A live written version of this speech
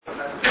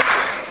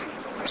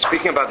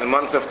Speaking about the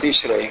month of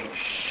Tishrei,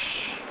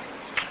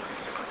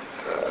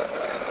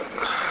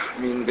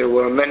 there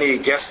were many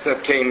guests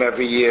that came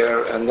every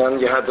year, and then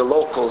you had the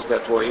locals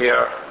that were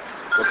here,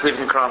 that lived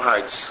in Crown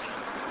Heights.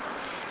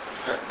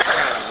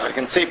 I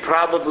can say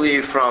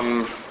probably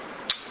from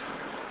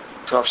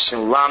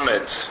Tafshin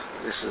Lamed,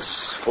 this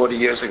is 40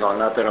 years ago,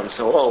 not that I'm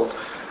so old,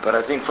 but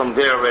I think from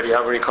there already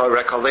I recall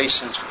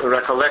recollections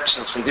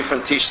from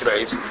different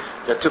Tishreis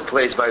that took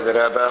place by the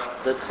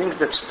Rebbe, that things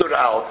that stood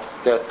out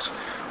that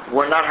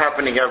were not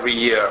happening every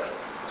year.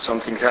 Some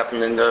things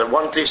happened in the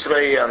one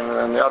Tishrei,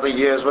 and the other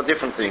years were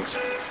different things.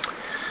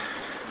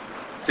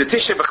 The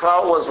Tishrei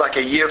B'chlal was like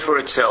a year for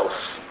itself.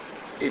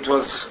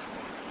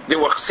 There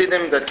were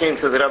Chassidim that came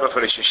to the Rebbe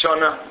for Rosh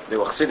Hashana, there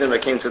were Chassidim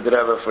that came to the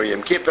Rebbe for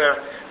Yom Kippur,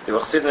 there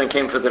were Chassidim that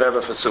came to the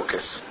Rebbe for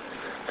Sukkot.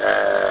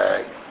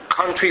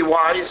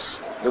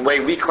 Country-wise, the way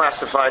we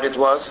classified it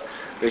was,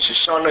 Rosh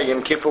Hashana,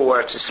 Yom Kippur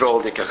were Eretz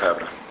Yisrael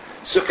Dikachavra.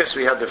 Sukkot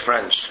we had the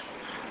French.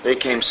 They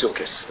came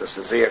Sukkot. This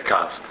is Zeir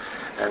Kav.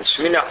 And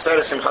Shmini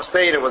Atzeres and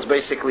Chasteira was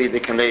basically the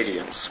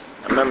Canadians.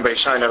 I remember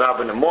Yishayna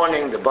Rab in the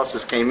morning, the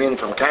buses came in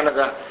from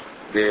Canada,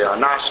 the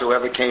Anash,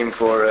 whoever came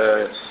for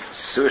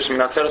Shmini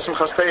Atzeres and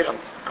Chasteira.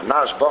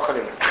 Anash,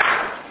 Bocharim.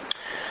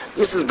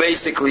 This is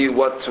basically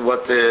what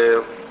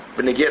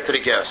B'negiat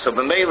Regeh. So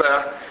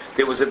B'meila,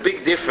 there was a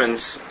big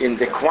difference in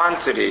the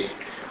quantity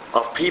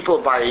of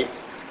people by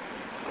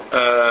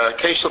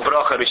Keshel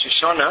Bracha Rosh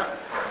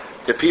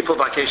Hashanah, the people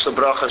by Keshel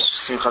Bracha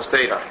Simchas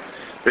Torah.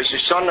 Rosh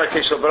Hashanah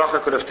Keshel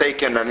Bracha could have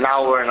taken an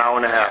hour and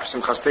a half.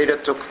 Simchas Torah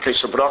took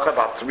Keshel Bracha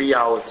about 3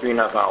 hours,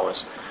 3.5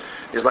 hours.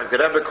 It's like the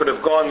Rebbe could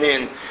have gone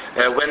in,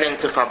 went in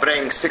to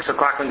Fabreng 6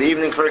 o'clock in the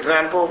evening, for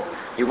example.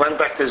 He went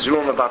back to his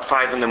room about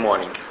 5 in the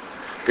morning.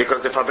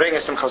 Because the Fabreng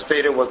of Simchas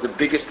Torah was the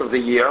biggest of the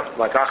year,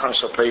 like Achan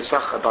Shal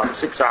Pesach, about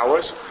 6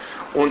 hours.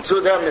 Und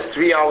zu them is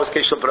 3 hours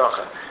Keshel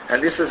Bracha.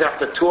 And this is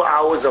after 2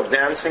 hours of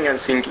dancing and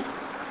singing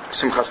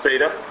Simchas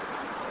Torah.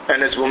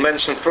 And as we'll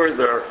mention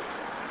further,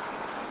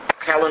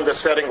 calendar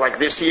setting like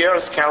this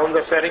year's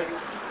calendar setting,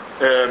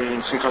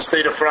 Simchas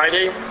Torah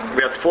Friday,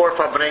 we had 4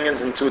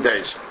 Fabrengens in 2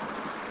 days.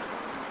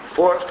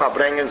 4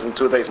 Fabrengens in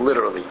 2 days,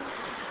 literally.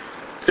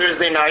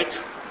 Thursday night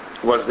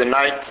was the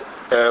night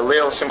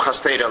Leil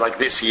Simchas Torah like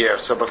this year.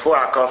 So before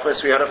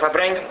Akofis we had a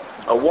Fabrengen,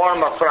 a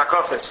warm-up for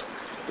Akofis.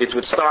 It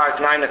would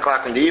start 9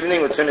 o'clock in the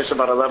evening, would finish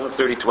about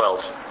 11:30,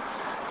 12.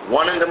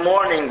 1 in the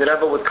morning, the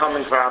Rebbe would come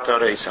in for Atar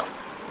Reisa.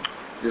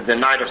 This is the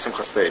night of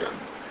Simchas Torah.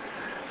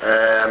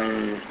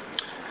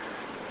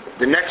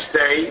 The next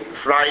day,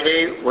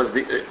 Friday,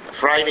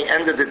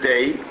 end of the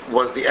day,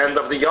 was the end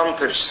of the Yom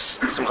Tov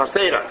Simchas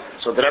Torah.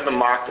 So the Rebbe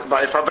marked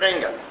by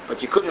Fabrengen.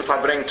 But you couldn't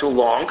Fabreng too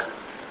long,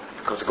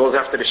 because it goes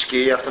after the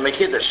Shki, you have to make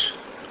Hiddush.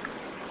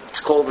 It's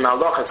called in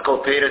Halacha, it's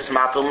called Peres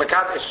Mapil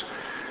Mekadesh.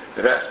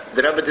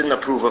 The Rebbe didn't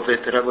approve of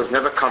it, the Rebbe was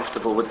never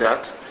comfortable with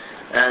that.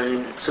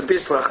 And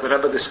Tzubislach, the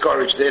Rebbe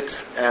discouraged it,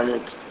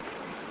 and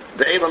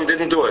the Elam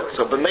didn't do it.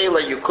 So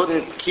B'meila, you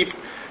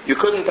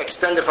couldn't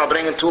extend the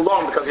Fabrengen too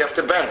long, because you have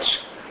to bench.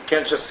 You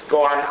can't just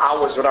go on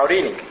hours without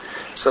eating.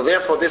 So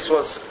therefore this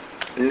was,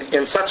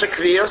 in such a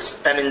kriyas,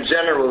 and in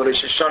general,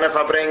 Rosh Hashanah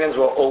Fabrengens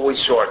were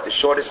always short. The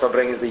shortest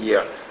Fabrengens of the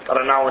year,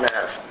 about an hour and a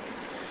half.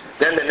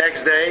 Then the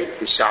next day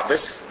is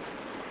Shabbos,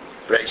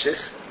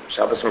 Reishis,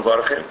 Shabbos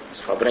Mevorachim,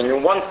 it's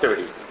Fabrengen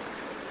 1:30.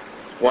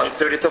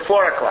 1:30 to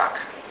 4 o'clock.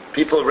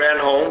 People ran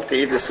home to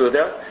eat the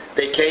Suda.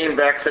 They came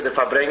back for the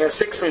Fabrengen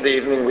 6 in the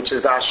evening, which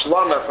is the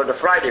Ashlama for the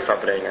Friday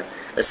Fabrengen,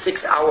 a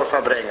 6-hour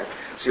Fabrengen.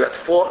 So you had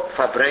 4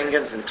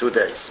 Fabrengens in 2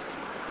 days.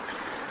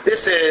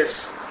 This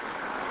is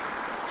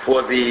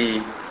for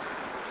the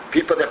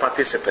people that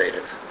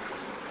participated.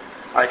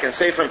 I can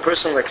say from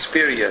personal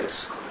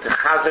experience, to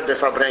chazer the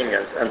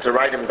Fabrengens and to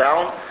write them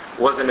down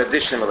was an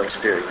additional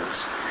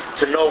experience.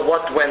 To know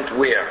what went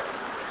where.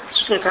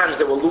 Certain times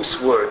there were loose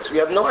words. We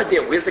had no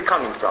idea, where's it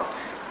coming from?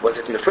 Was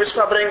it in the first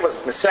Fabreng? Was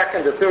it in the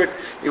second, the third?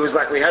 It was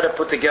like we had to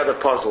put together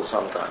puzzles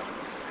sometime.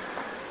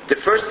 The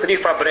first 3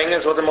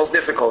 Fabrengens was the most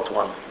difficult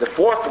one. The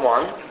 4th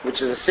one,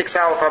 which is a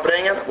 6-hour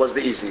Fabrengen, was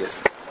the easiest.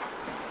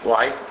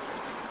 Why?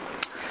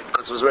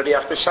 Because it was already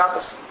after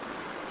Shabbos.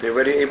 They were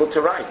already able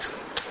to write.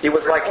 It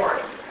was like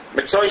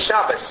Mitzvah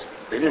Shabbos.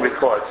 They didn't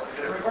record.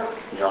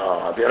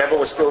 No, the Rebbe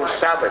was still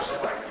Shabbos.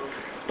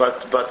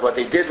 But what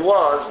they did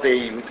was,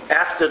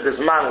 after the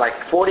Zman, like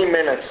 40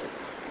 minutes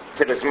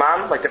to the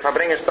Zman, like the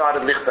Fabrengen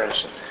started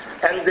Lichtbenchen,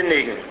 and the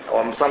Nigen,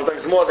 or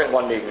sometimes more than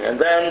one Nigen, and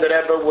then the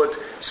Rebbe would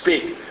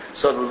speak.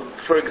 So,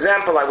 for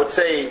example, I would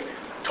say,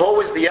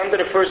 towards the end of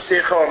the first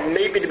Sikha, or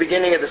maybe the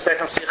beginning of the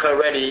second Sikha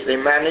already, they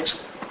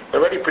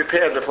already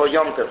prepared before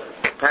Yom Tov,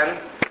 a pen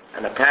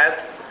and a pad,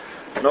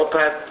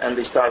 notepad, and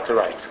they started to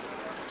write.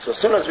 So as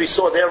soon as we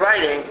saw their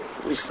writing,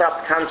 we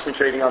stopped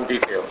concentrating on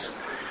details.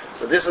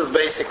 So this is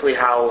basically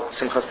how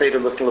Simchas Torah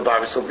looked in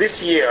Lubavitch. So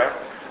this year,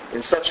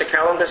 in such a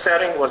calendar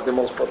setting, was the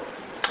most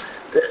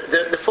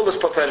the fullest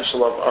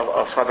potential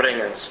of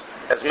Fabrengens,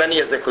 as many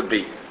as there could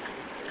be.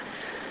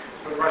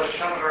 But Rosh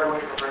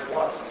Hashanah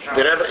was.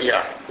 The Rebbe,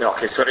 yeah.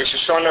 Okay, so Rosh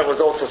Hashanah was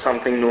also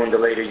something new in the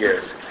later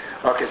years.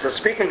 Okay, so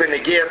speaking the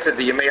Negia to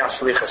the Yemei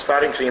HaSlicha,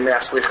 starting from Yemei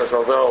HaSlichas,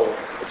 although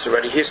it's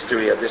already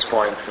history at this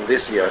point, from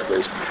this year at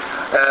least,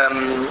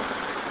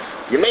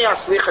 Yemei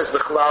HaSlichas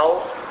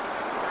Bechlal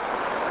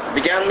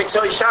began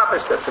Mitzvah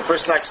Shabbos, that's the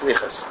first night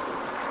Slichas.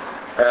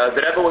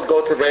 The Rebbe would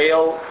go to the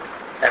Eil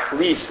at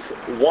least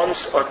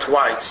once or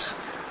twice,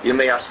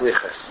 Yemei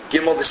HaSlichas.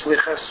 Gimel the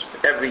Slichas,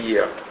 every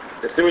year.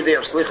 The third day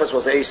of Slichas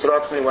was Eis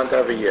Rotz, and he went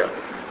every year.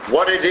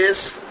 What it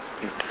is,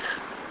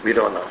 we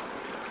don't know.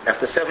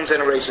 After 7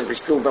 generations, we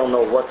still don't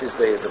know what this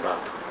day is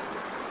about.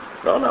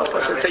 Don't know.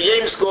 It's a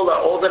Yom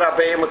Skula. All the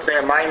Rabbeim would say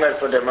a Maimer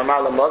for the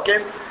Mamal Mokim.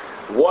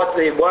 What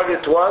it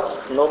was,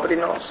 nobody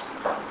knows.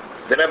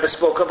 The Rebbe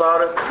spoke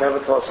about it,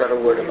 never told us a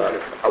word about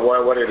it,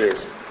 what it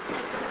is.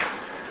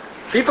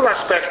 People are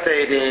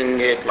spectating,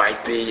 it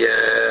might be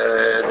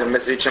the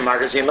Mezritcha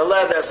magazine, the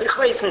letters,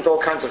 all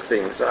kinds of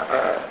things.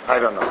 I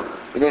don't know.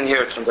 We didn't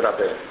hear it from the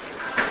Rebbe.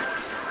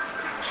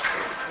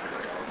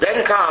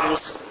 Then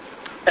comes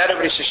Erev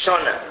Rosh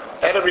Hashanah.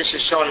 Erev Rosh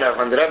Hashanah,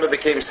 when the Rebbe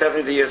became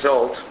 70 years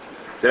old,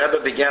 the Rebbe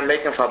began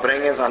making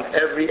farbrengens on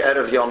every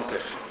Erev Yom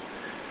Tov.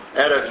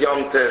 Erev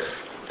Yom Tov,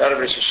 Erev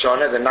Rosh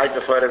Hashanah, the night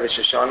before Erev Rosh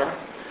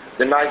Hashanah,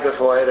 the night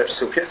before Erev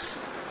Sukkot.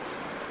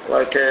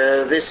 Like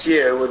this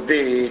year would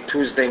be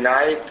Tuesday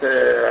night,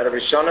 Erev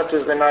Rosh Hashanah,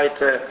 Tuesday night,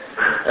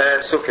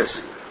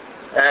 Sukkot.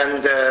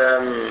 And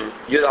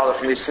Yud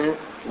Aleph Nisan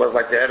was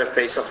like the Erev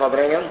Pesach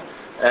farbrengen,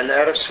 and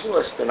Erev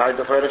Shavuos, the night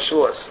before Erev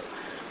Shavuos.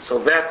 So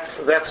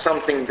that's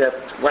something that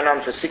went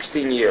on for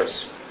 16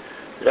 years.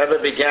 The Rebbe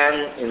began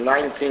in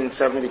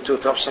 1972,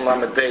 Tavshan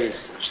Lamed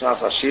Beis,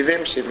 Shnas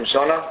HaShivim, Shivim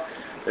Shona.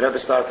 The Rebbe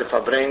started to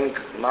farbring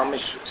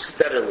mamish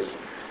steadily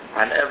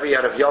on every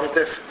Erev Yom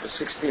Tov for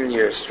 16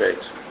 years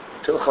straight,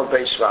 till Chol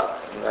Bei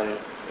Shvat, and then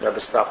the Rebbe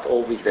stopped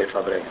all weekday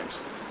farbrengens.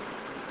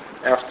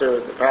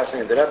 After the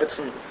passing of the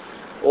Rebbetzin,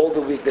 all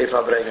the weekday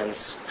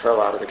farbrengens fell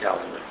out of the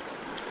calendar.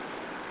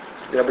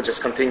 The Rebbe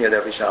just continued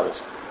every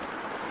Shabbos.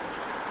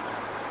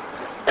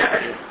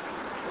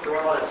 There were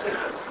a lot of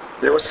sichas.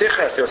 There was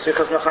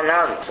sichas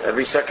nachanant.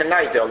 Every second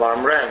night the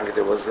alarm rang. The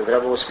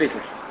Rebbe was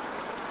speaking.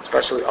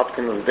 Especially up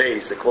to noon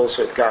days, the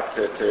closer it got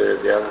to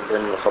the other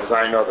than Chav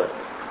Zayin other.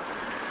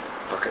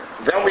 Okay.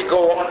 Then we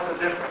go on. What's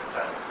the difference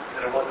then?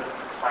 That it wasn't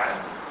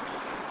planned?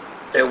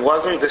 It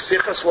wasn't, the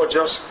sichas were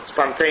just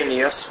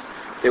spontaneous.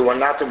 They were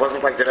not, it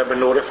wasn't like the Rebbe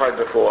notified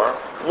before.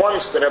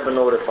 Once the Rebbe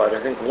notified,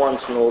 I think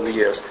once in all the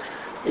years.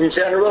 In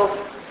general,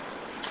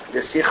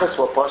 the sichas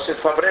were poshet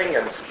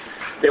farbrengens.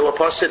 They were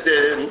poshet,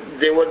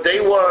 they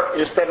were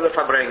instead of the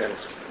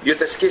farbrengens.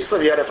 Yutas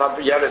Kislev, you had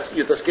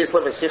Yutas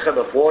Kislev, a sicha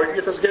before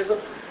Yutas Kislev,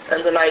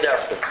 and the night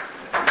after.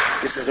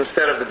 This is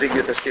instead of the big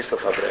Yutas Kislev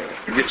farbrengen.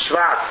 Yud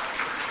Shvat.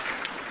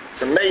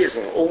 It's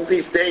amazing. All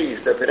these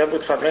days that the Rebbe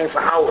would farbrengen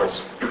for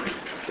hours.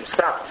 It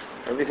stopped.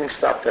 Everything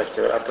stopped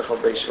after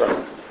Chol Bei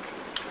Shvat.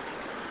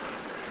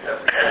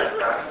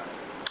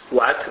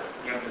 What?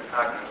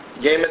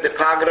 Yom de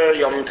Pagra,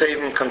 Yom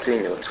Tevim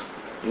continued.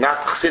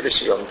 Not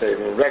Chassidish Yom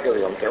Tevim, regular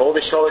Yom Tevim. All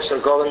the Sholish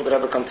are going, the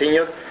Rebbe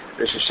continued.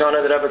 Rosh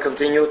Hashanah, the Rebbe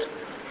continued.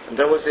 And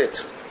that was it.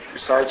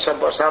 Besides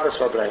Shabbos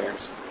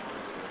farbrengens.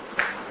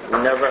 We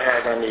never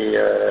had any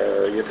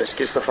Yutas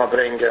Kislev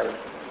farbrengen.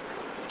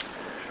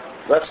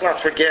 Let's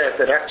not forget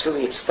that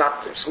actually it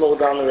slowed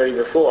down already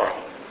before.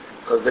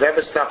 Because the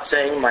Rebbe stopped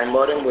saying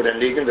Maimorim with a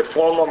Nigun. The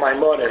formal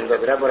Maimorim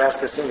that the Rebbe has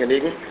to sing a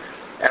Nigun,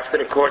 after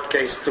the court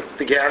case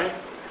began,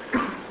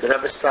 the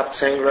Rebbe stopped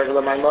saying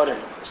regular Maimorim.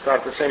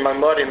 Started saying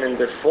Maimorim in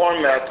the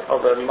format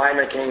of a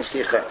Maimer Kein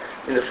Sicha,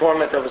 in the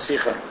format of a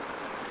Sicha.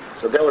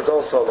 So that was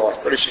also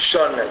lost. Rosh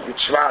Hashanah, Yud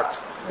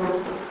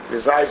Shvat,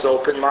 his eyes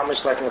open,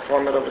 mamish like in the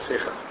format of a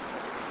Sicha.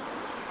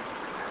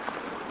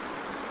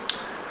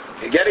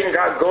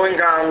 Going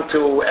on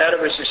to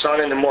Erev Rosh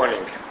Hashanah in the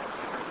morning.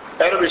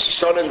 Erev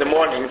Rosh Hashanah in the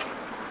morning,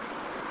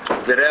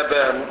 the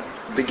Rebbe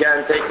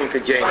began taking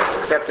Pidyanis,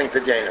 accepting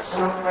Pidyanis.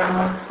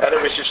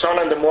 Erev Rosh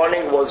Hashanah in the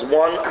morning was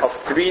one of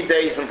 3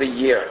 days in the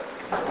year,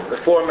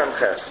 before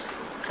Memches,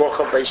 before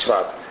Chol Bei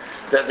Shvat,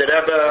 that the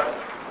Rebbe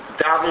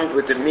davened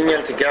with the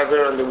minyan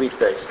together on the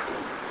weekdays.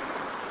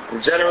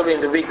 And generally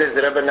in the weekdays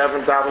the Rebbe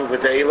never davened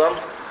with the Eilam,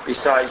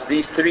 besides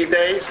these 3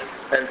 days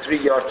and 3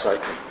 yard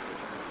cycling.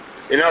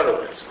 In other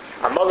words,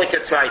 Amalek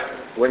Zeit,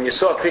 when you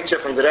saw a picture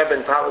from the Rebbe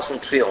in Talis and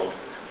Tefillin,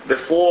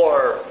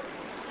 before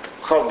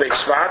Chol Bei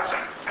Shvat,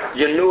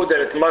 you knew that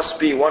it must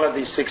be one of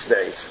these 6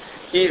 days.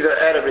 Either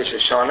Erev Rosh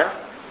Hashanah,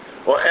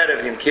 or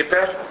Erev Yom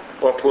Kippur,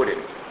 or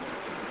Purim.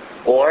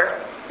 Or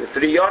the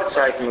 3 yard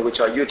cycling, which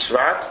are Yud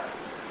Shvat,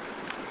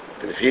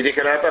 the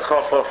Frierdiker Rebbe,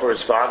 Chofa for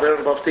his father,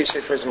 and Bav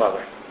Tishrei for his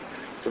mother.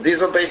 So these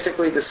were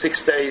basically the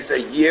 6 days a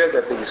year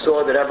that you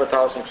saw the Rebbe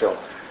Talis and Tefillin.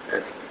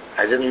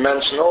 I didn't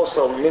mention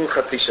also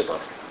Mincha Tisha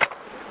B'Av.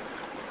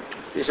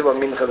 Tisha B'Av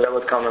Mincha, the Rebbe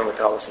would come in with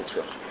Talis and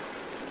Tefillin.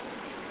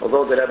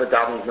 Although the Rebbe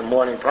davened in the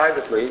morning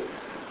privately,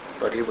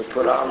 but he would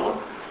put on,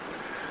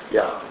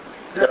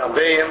 The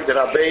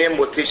Rabbeim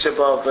would Tisha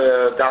B'Av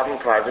daven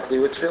privately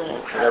with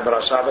film.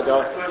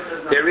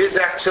 There is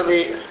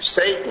actually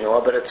state,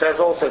 but it says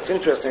also, it's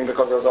interesting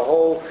because there's a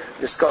whole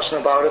discussion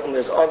about it, and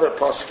there's other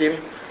poskim,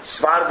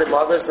 Svardim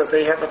others, that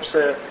they have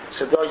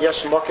Sedo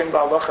Yesh Mokim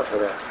Ba'alocha for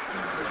that.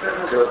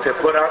 To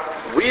put out,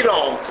 we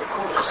don't,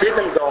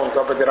 Chassidim don't,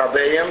 but the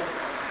Rabbeim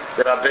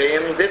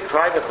did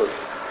privately.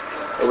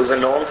 It was a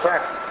known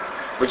fact.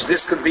 Which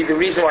this could be the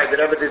reason why the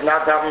Rebbe did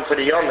not daven for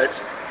the Yomit,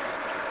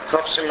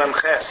 Tovshim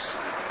Memches,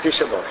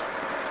 Tisha B'Av.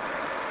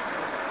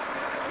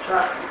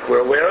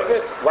 We're aware of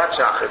it. What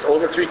Shachris? All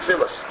the 3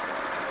 tefillas.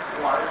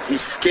 He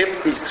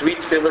skipped these 3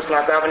 tefillas,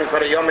 not davening for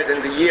the Yomit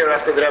in the year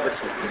after the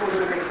Rebbetzin.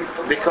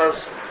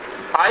 Because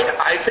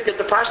I figured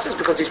the pashtus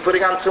because he's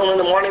putting on film in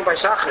the morning by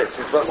Shachris.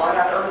 He's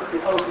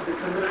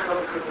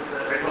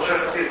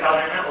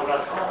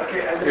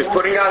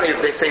putting on.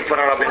 They say put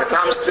on Rabbi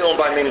Natam's film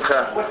by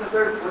Mincha. What's the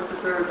third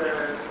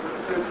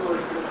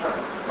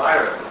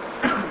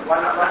Why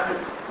not last it?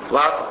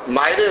 What?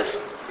 Ma'ariv?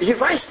 He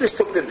this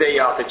took the day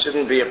out. It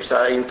shouldn't be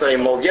upset. So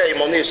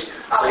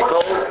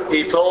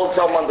he told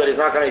someone that he's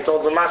not going to. He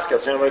told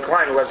Damascus, my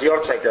client who has the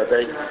Yortzeit that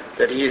day,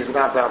 that he is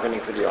not davening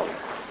for the Yom.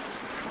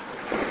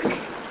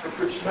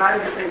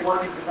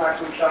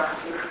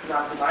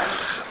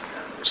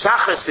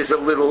 Shachris is it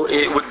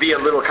would be a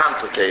little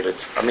complicated.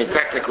 I mean,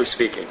 technically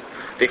speaking,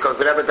 because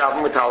the Rebbe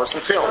davened with talis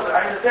and film.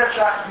 I understand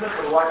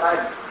Shachris, why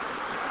not?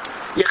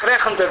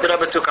 Yichrecham that the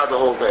Rebbe took out the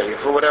whole day,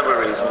 for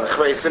whatever reason.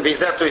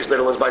 Bizetu is that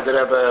it was by the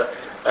Rebbe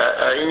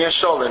in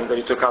Yesholim that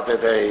he took out the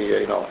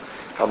day,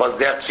 was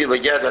there tefillah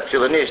yed, that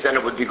tefillah nish, then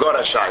it would be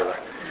Gora Shaila.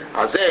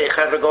 Azay,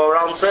 Chavre go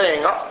around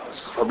saying,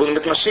 it's Chabun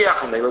mit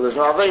Mashiach, and there's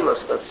no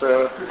Avelis. That's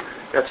a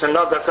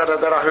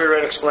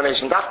hurried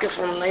explanation. Dafke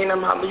from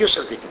Einam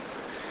HaMiyushav Tikkun.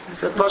 He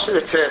said, Poshet,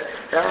 it's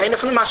Einam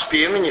from the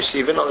Mashpiyim in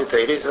Yeshiva, in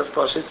Oliteri, he says,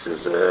 Poshet,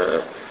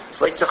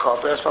 it's like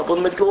Tzachot, it's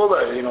Chabun mit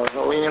Geula, there's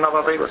no union of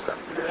Avelis then.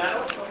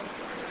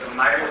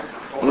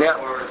 Yeah.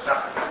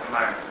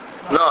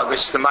 No,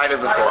 this is the Ma'ariv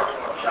before.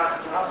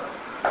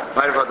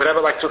 Ma'ariv, the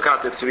Rebbe took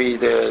out the 3,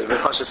 the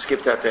Pasha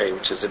skipped that day,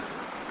 which is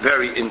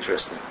very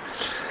interesting.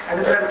 And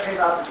the Rebbe came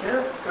out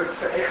to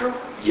Eichel?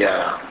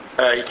 Yeah.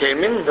 He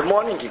came in the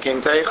morning, he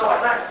came to Eichel.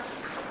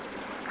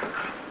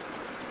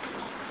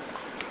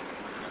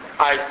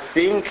 I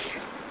think,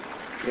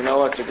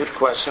 it's a good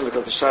question,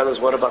 because the Shaila is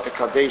what about the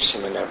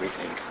Kadeshim and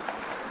everything?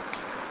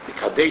 The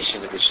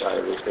Kadeshim of the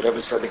Shaila, if the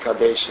Rebbe said the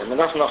Kadeshim,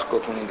 enough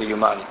nachgucken in the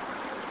Yumani,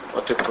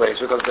 what took place,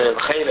 because the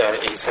Chayra,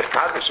 he said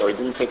Kaddish, or he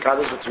didn't say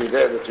Kaddish, the 3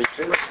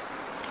 tefillas.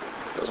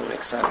 Doesn't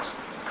make sense.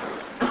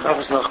 That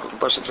was nachgucken,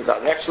 but I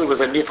forgot. Actually, it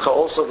was a Nitcha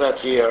also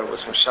that year, it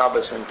was from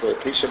Shabbos and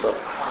Tisha B'Av.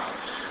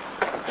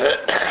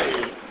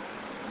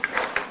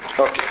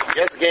 Okay,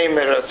 yes,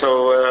 gamer.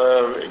 So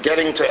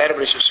getting to Erev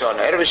Rosh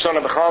Hashanah. Erev Rosh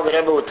Hashanah, Bechal, the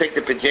Rebbe would take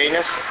the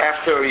Pidyanis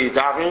after he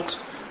davened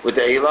with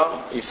the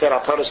Eilam. He said,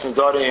 Ataris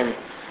Nedarim.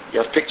 You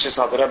have pictures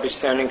of the Rebbe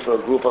standing for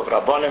a group of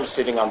Rabbanim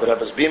sitting on the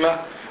Rebbe's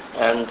bima,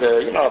 and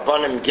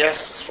Rabbanim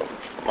guests from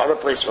other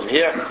place from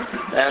here,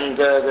 and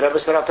the Rebbe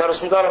said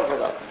Ataris Nedarim for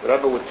them. The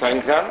Rebbe would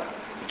thank them,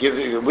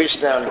 wish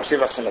them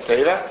Tzivach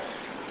Semateva.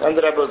 Then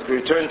the Rebbe would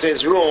return to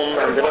his room.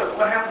 And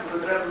what happened to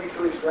the Rebbe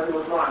before his Rebbe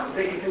was gone? Did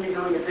they continue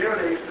doing it there,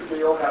 or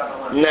they all got the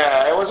one?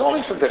 No, it was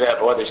only for the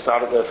Rebbe. They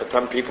started for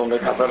 10 people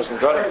making Ataris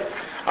Nedarim.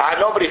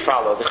 Nobody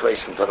followed the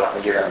Chvesim for that.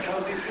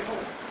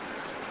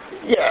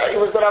 Yeah, it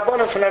was the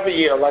Rabbanim from every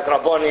year, like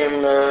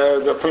Rabbanim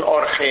from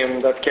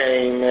Orchim that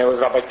came. It was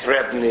Rabbi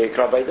Trebnik,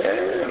 Rabbi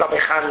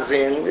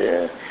Chanzin.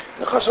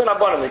 The Chosven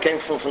Rabbanim, they came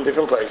from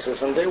different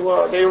places, and they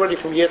were ready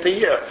from year to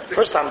year.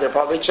 First time they're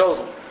probably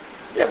chosen.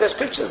 Yeah, there's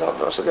pictures of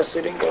them, so they're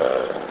sitting.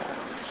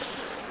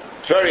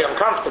 It's very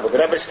uncomfortable. The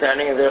Rebbe is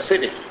standing and they're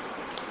sitting.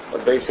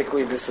 But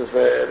basically, this is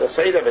the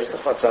Seder based on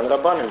Chatzan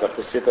Rabbanim. They have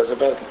to sit as a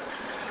bezdin.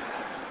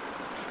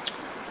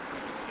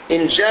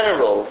 In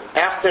general,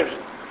 after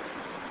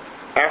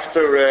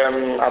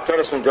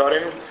Ataris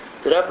Nedarim,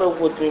 the Rebbe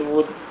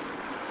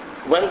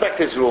went back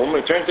to his room,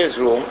 returned to his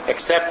room,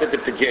 accepted the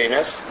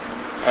Pidyanis,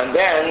 and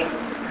then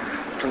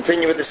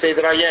continued with the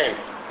Seder Hayom.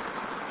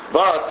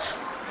 But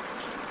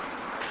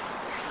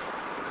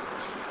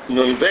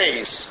Nun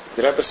Beis,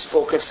 the Rebbe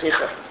spoke a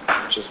Sicha,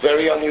 which is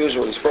very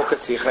unusual. He spoke a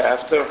Sicha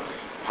after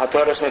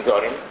Ataris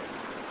Nedarim.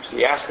 So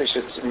he asked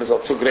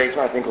zu great,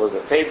 I think it was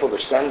a table, the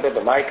Stender,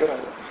 the Maiker,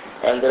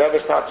 and the Rebbe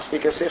started to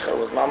speak a Sicha. It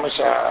was mamash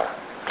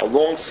a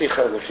long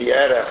Sicha, the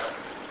Fierech,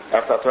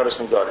 after Ataris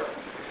Nedarim.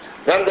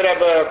 Then the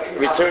Rebbe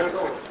returned,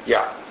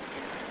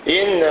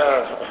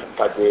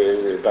 by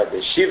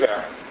the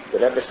Shiva, the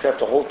Rebbe said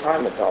the whole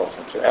time at Talis.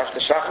 After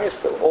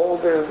Shachris, all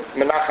the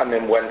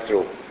Menachamim went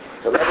through.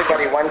 So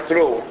everybody went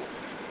through,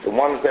 the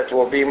ones that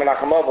will be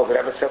Menachem Abel, the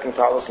Rebbe said in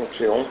Talis and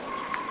Tefillin,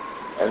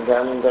 and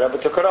then the Rebbe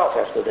took it off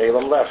after the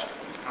Elam left.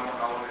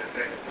 How long did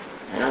it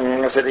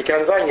take? So the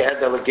Kanzan, you had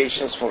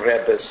delegations from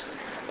Rebbes,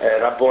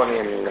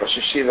 Rabbonim, Rosh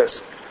Hashivas.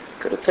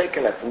 Could have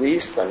taken at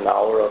least an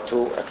hour or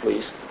two, at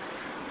least.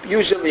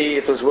 Usually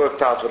it was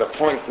worked out with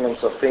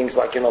appointments of things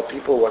like,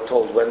 people were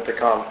told when to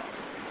come.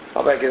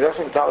 Aber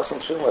gesessen in Talis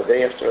and Tefillin, a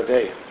day after a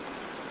day.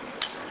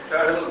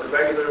 The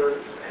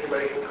regular,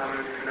 anybody can come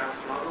in and announce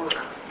Mazel or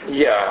not?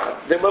 Yeah,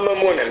 there were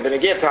Mamunim. When you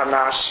get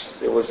Hanash,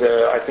 there was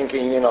I think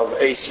of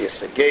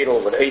Asius, a gate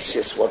over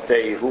Asius, what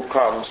day, who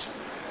comes.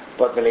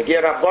 But when you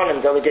get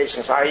Rabbanim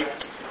delegations, I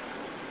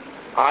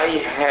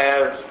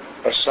have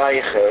a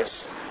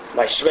Shayches,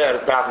 my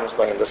Shver Davnos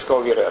by him, the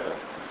Skogi Rebbe.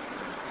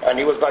 And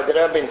he was by the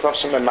Rebbe in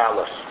Tovshim and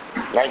Malach,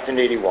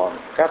 1981.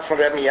 Got from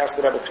Rebbe, he asked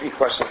the Rebbe 3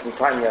 questions in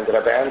time, and the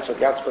Rebbe answered,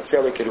 Gat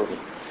Spaziali Kiruvi.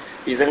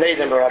 He's a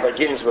native of Rabbi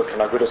Ginsburg from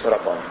Agudas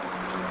Rabbanim.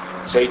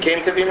 So he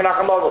came to be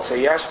Menachem Ovel. So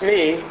he asked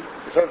me,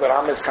 he said that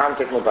I'm his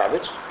contact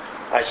Lubavitch.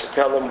 I should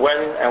tell him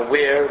when and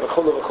where,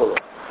 v'chulu v'chulu.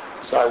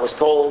 So I was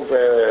told,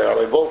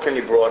 Rabbi Volkan,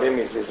 he brought him,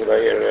 he's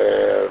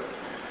Israel,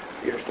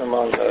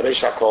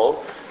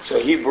 Reshakol. So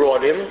he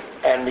brought him,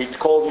 and he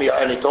told me,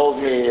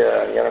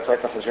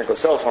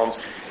 cell phones.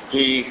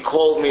 He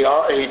called me,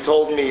 he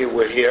told me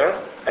we're here,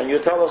 and you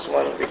tell us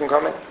when we can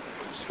come in.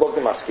 Spoke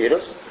to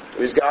mosquitoes,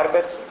 to his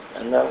garbet,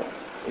 and then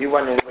he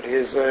went in with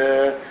his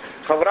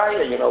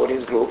chavraya, with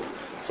his group.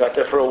 Sat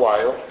there for a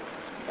while,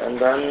 and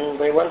then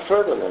they went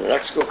further. Then the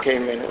next group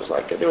came in. It was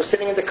like they were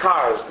sitting in the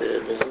cars.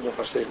 It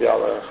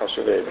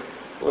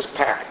was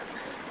packed.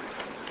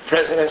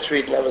 President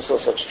Street never saw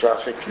such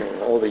traffic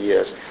in all the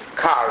years.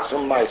 Cars,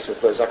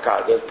 there's a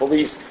car. There's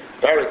police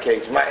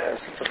barricades.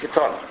 It's a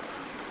kiton.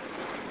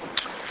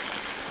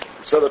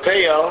 So the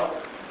Peyel,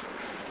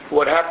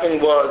 what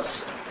happened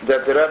was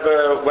that the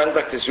Rebbe went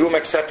back to his room,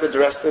 accepted the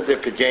rest of the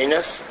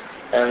Pidyanis,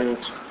 and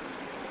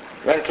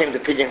then came the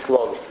Pidyan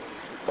Kloli.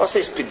 What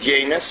says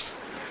Pidyanis?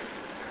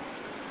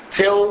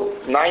 Till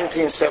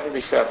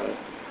 1977,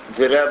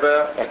 the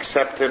Rebbe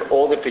accepted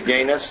all the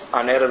Pidyanis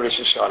on Erev Rosh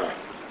Hashana.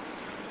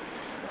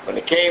 When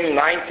it came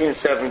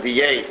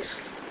 1978,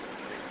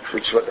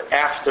 which was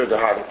after the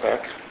heart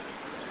attack,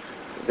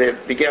 they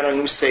began a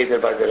new Seder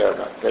by the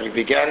Rebbe, that he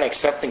began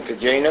accepting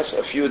Pidyanis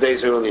a few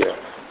days earlier.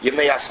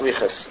 Yemei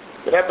Aslichas.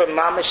 The Rebbe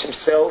Mamish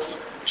himself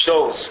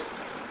chose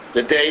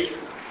the day,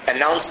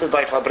 announced it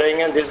by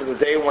Fabrengen, this is the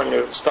day when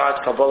it starts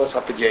Kabbalah's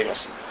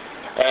HaPidyanis.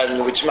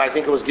 And which I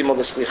think it was Gimel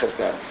Deslichas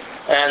then.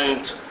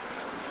 And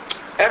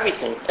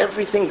everything,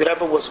 the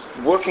Rebbe was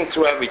working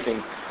through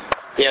everything.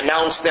 They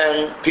announced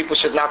then people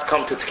should not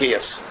come to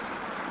Tkiyas.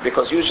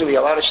 Because usually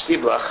a lot of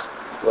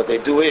Shtiblach, what they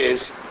do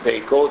is, they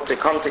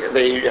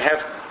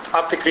have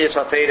up to Kriyas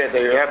HaTeirah,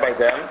 they are by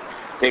them,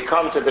 they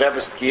come to the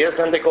Rebbe's Tkiyas,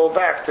 then they go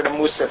back to the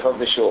Musaf of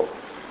the Shul.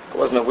 I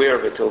wasn't aware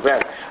of it till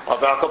then.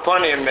 But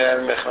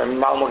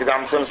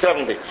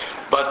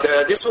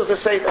this was the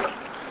Seder.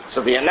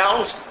 So they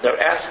announced,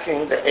 they're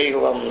asking the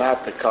Eilam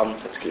not to come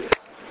to Tkiyas.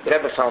 The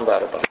Rebbe found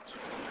out about it.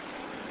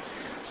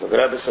 So the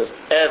Rebbe says,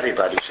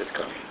 everybody should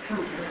come.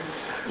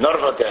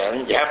 Norva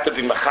then, you have to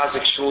be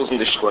Machazik Shuls in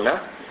the Shkuna,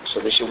 so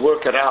they should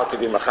work it out to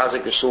be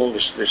Machazik the Shul in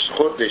the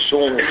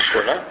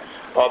Shkuna,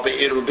 or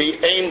it will be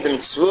aimed in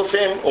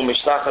Tzvufim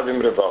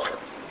Mishtachavim Revachim.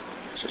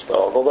 So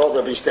although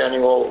they'll be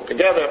standing all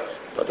together,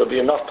 but there'll be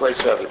enough place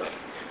for everybody.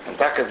 And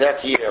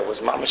that year was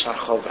Mamish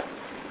Archova.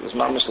 It was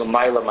Mamish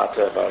L'mayla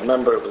Matev. I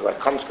remember it was like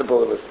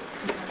comfortable. It was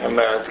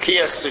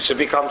Tkiyas, it should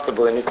be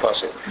comfortable in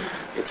Itpashit.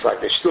 It's like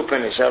the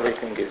Shtupinish,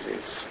 everything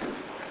is.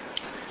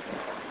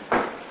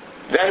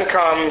 Then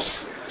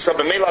comes, so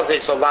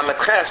Lamet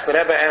Ches, the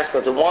Rebbe asked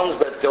that the ones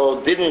that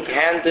didn't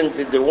hand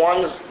in, the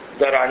ones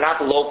that are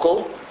not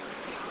local,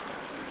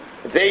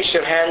 they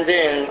should hand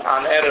in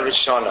on Erev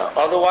Rishona.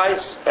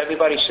 Otherwise,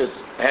 everybody should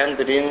hand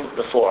it in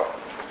before.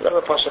 The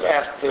Rebbe Pasha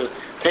asked to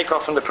take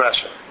off from the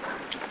pressure.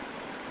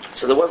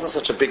 So there wasn't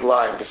such a big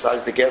line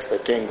besides the guests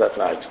that came that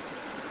night.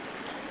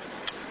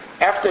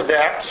 After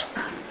that,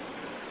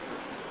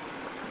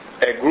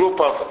 a group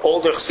of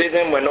older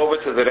Chassidim went over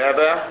to the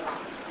Rebbe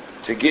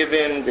to give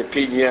him the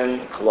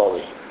Pidyan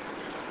Kloli.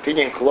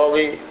 Pidyan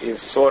Kloli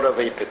is sort of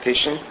a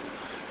petition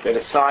that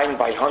is signed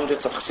by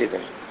hundreds of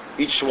Chassidim.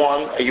 Each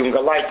one, a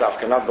Yungalaitav,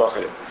 cannot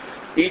Bacharim.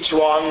 Each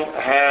one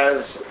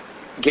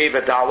gave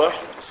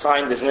 $1,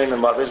 signed his name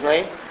and mother's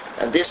name,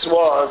 and this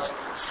was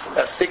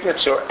a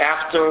signature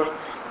after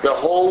the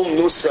whole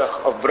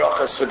nusach of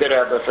brachas for the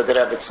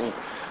Rebbetzin,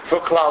 for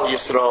Klal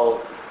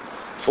Yisrael,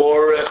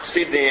 for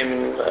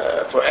Chassidim,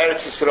 for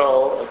Eretz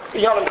Yisrael,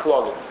 Yonim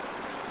Klolim.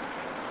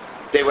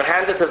 They were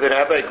handed to the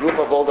Rebbe, a group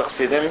of older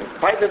Chassidim,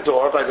 by the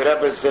door, by the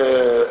Rebbe's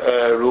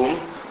room,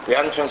 the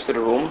entrance to the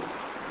room,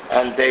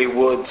 and they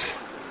would,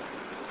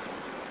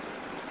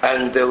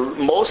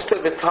 most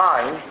of the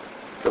time,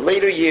 the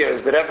later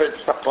years, the Rebbe,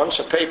 a bunch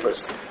of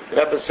papers, the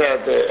Rebbe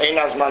said, Ein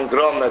Azman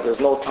Groma, there's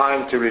no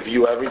time to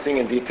review everything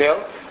in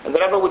detail, and the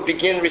Rebbe would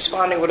begin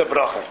responding with a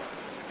bracha.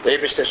 The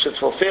Eibishter should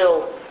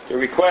fulfill the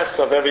requests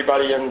of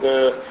everybody, and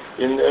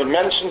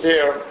mentioned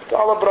here,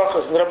 all the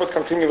brachas, and the Rebbe would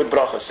continue with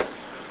brachas.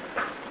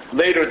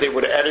 Later the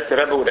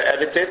Rebbe would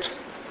edit it.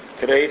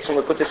 Today it's in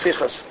the Likutei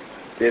Sichos.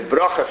 The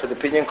bracha for the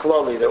Pidyan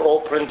Kloli, they're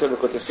all printed in the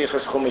Likutei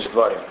Sichos Chumash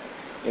Dvarim,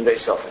 in the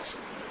Sofas.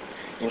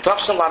 In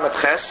Tafshan Lamed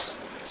Ches,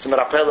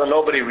 Simerapela,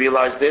 nobody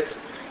realized it,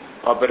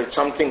 but it's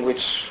something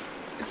which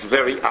it's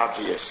very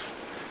obvious.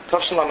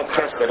 Tafshan Lamed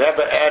Ches, the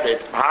Rebbe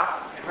added,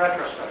 In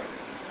retrospect.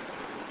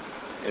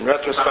 In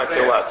retrospect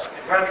to what?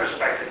 In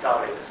retrospect, it's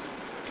obvious.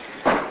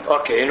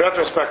 Okay, in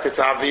retrospect it's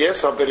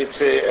obvious, but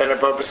it's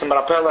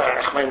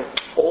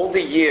all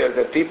the years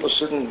that people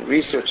shouldn't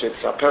research it,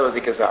 Sapela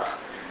di Kazach.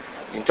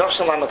 In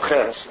Tafshan Lamed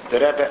Ches, the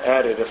Rebbe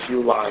added a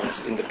few lines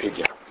in the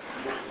Pidyon.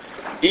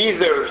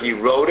 Either he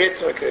wrote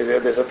it, okay,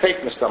 there's a tape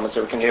mistamah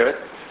so we can hear it,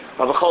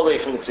 but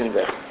it's in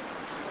there.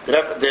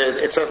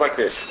 It says like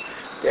this: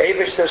 the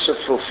Eibishter should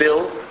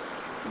fulfill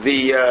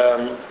the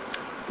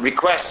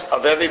requests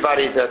of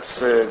everybody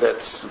that's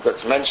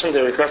mentioned,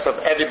 the requests of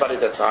everybody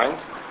that signed,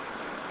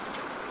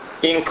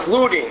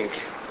 including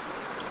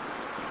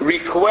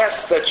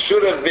requests that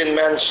should have been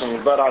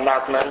mentioned but are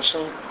not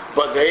mentioned,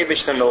 but the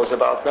Eibishter knows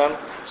about them,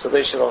 so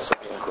they should also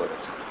be included.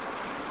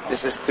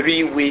 This is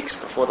 3 weeks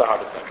before the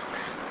heart attack.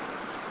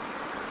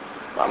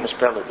 Mamish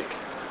Peladik.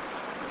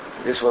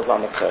 This was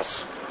Lamed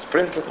Ches. It's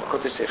printed in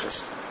Chutei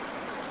Sichos.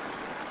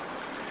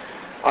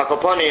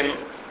 Akoponim.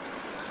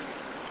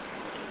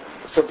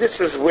 So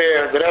this is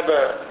where the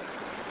Rebbe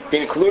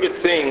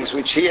included things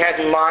which he had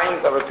in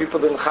mind, but people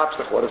didn't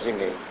chapsach. What does he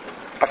mean?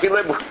 I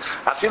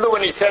feel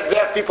when he said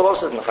that, people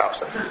also didn't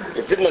chapsach.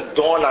 It didn't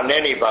dawn on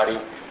anybody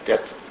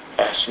that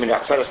Shmini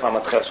Atzeres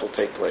Lamed Ches will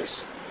take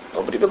place.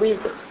 Nobody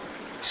believed it.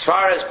 As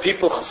far as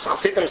people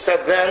Chassidim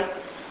said then,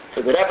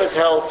 for the Rebbe's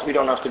health, we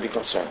don't have to be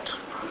concerned.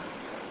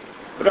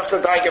 We don't have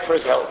to die for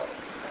his health.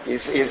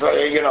 He's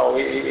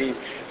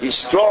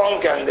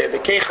strong, and the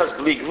keichas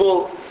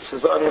bligvul.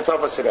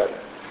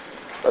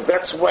 But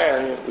that's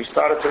when we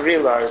started to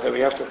realize that we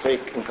have to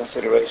take in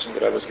consideration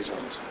the Rebbe's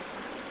gesundheit.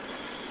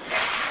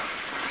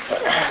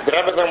 The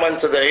Rebbe then went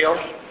to the Eyal.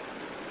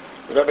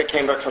 The Rebbe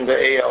came back from the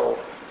Eyal,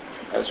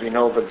 as we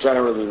know, but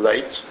generally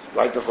late,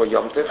 right before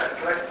Yom Tiv.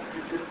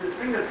 This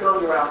thing that's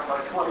going around for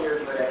like 20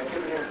 years today,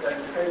 giving it a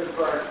famous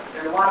verse,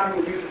 and a lot of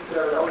people use it to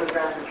their own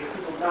advantage, or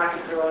people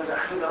knocking their own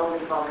advantage, their own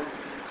advantage.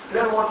 So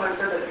then one time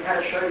said that if you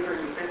had a shayfer,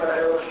 you think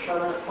about Rosh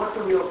Hashana. What's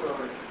the real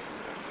story?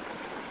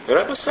 The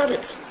Rebbe said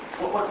it.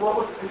 What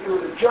was it? It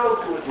was a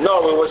joke?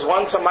 No, it was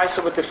once a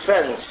ma'aser with the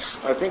fence.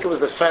 I think it was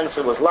the fence,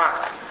 it was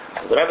locked.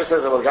 So the Rebbe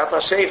says, well, got a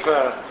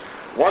shayfer.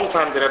 One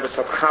time the Rebbe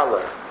said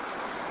challah.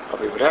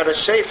 We had a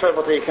shayfer,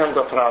 but he can't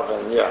do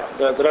problem. Yeah,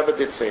 the Rebbe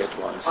did say it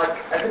once. I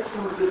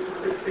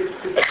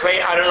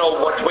don't know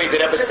what way the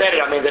Rebbe said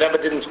it. I mean, the Rebbe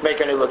didn't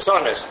make any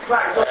latzonis.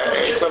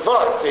 It's a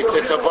vort.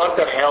 It's a vort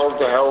that held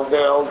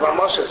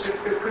Ramoshes.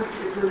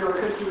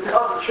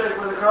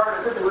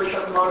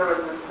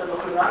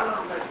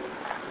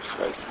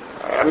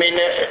 I mean,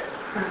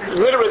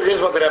 literally,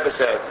 this is what the Rebbe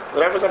said.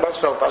 The Rebbe said,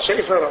 felt a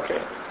shayfer, okay.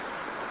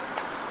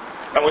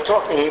 And we're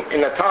talking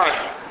in a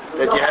time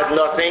that you had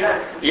nothing,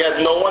 you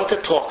had no one to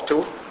talk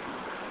to,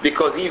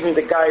 because even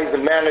the guys, the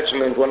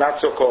management, were not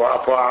so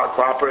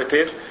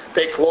cooperative.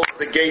 They closed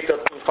the gate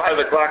at 5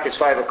 o'clock, it's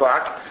 5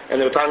 o'clock, and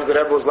there were times the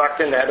Rebbe was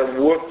locked in, they had to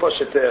work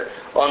push it to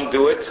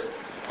undo it,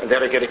 and they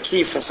had to get a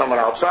key from someone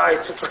outside.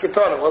 So it's like it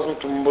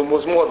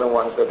was more than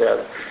once that they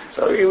had.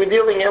 So we were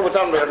dealing here with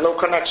them, we had no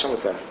connection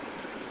with them.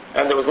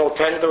 And there was no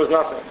tent, there was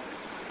nothing.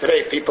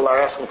 Today people are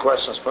asking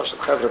questions, especially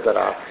chevra that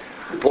are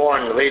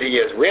born in later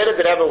years. Where did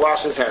the Rebbe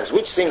wash his hands?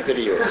 Which sink did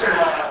he use?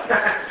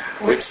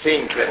 Which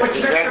sink?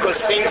 He drank on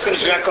sinks and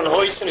he drank on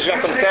hoist and he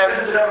drank on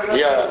tent.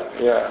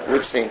 Yeah.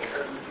 Which sink? He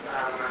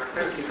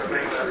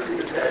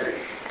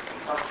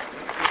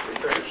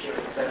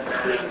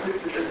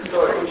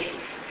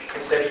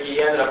said he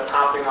ended up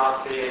popping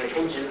off the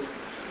hinges.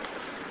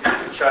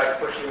 He tried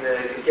pushing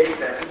the gate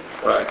then.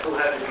 Right. Still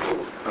had to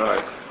move.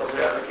 Right. So the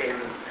Rebbe came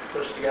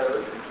pushed together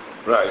with him.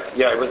 Right.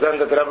 Yeah, it was then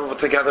that the Rebbe was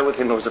together with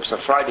him. It was a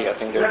Friday, I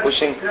think. They were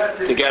pushing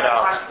to get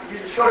out.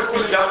 First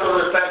he jumped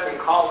over the fence and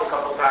called a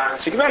couple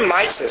times. So you remember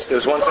my sister? There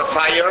was once a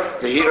fire.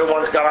 The heater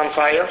once got on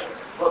fire.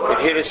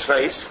 It hit his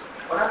face.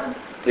 What happened?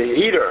 The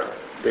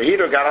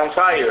heater got on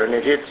fire and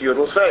it hit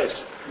Yudel's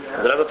face.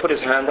 Yeah. The Rebbe put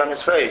his hand on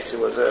his face. It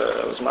was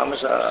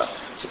mamash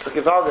it's a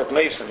gevaldik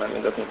meisen. I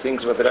mean, that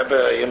things what the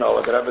Rebbe,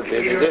 what the Rebbe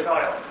did.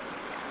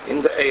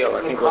 In the ale,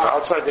 I think it was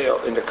outside the ale.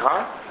 In the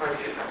car?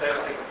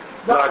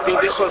 No, I think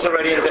this was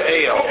already in the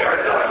ale.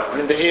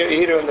 In the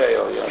heater in the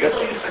ale, yeah.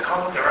 That's it.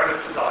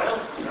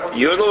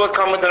 Yudel would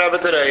come with the Rebbe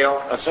to the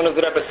ale. As soon as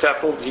the Rebbe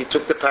settled, he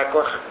took the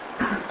peklach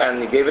and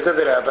he gave it to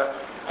the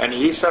Rebbe. And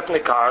he sat in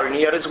the car and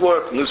he had his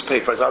work,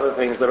 newspapers, other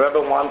things. The Rebbe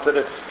wanted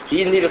it.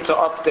 He needed to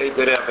update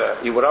the Rebbe.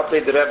 He would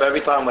update the Rebbe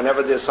every time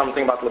whenever there's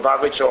something about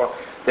Lubavitch or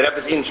the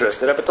Rebbe's interest.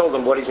 The Rebbe told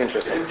him what he's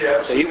interested in.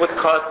 So he would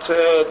cut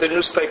the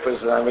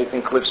newspapers and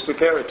everything, clips,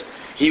 prepare it.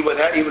 He would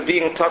be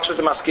in touch with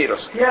the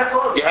mosquitoes. Yeah,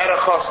 you had a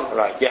chosn,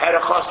 right? You had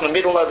a chosn in the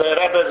middle of the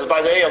Rebbe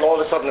by the ale. All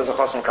of a sudden there's a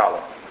chosn kala.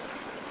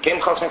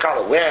 Came chosn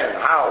kala. When?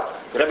 How?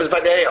 The Rebbe's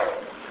by the ale.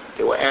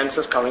 There were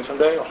answers coming from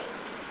the ale.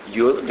 He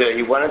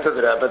went into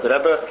the Rebbe.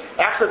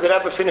 After the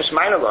Rebbe finished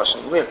minor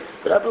lashon,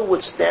 the Rebbe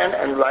would stand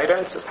and write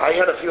answers. I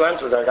had a few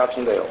answers that I got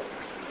from the ale.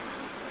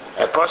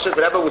 At Pasha,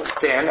 the Rebbe would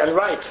stand and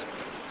write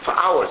for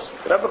hours.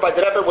 The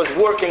Rebbe was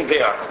working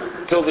there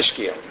till the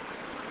Shkia.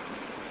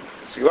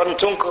 So you wasn't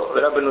tunkel,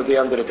 the Rebbe knew the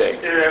end of the day.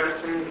 Did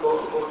everything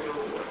go through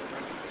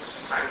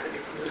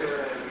scientific?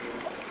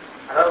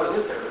 I thought it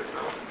was Luther,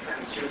 no?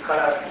 you cut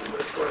out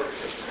the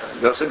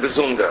stories. Das ist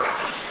besonder.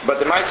 But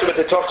the Meister with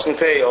the talks and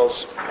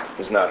tales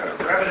is not her.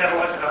 The Rebbe never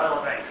went to the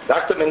Hall of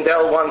Dr.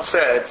 Mendel once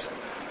said,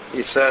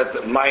 he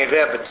said, my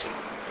Rebbetzin,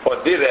 or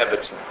the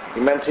Rebbetzin. He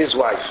meant his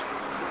wife.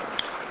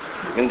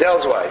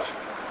 Mendel's wife.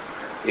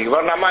 He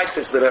was not my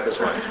sister, the Rebbe's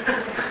wife.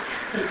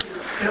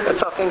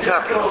 That's how things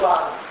happen.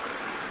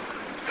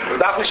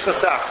 Darf nicht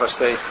gesagt,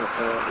 verstehst du?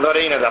 Nur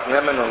eine darf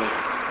nehmen und...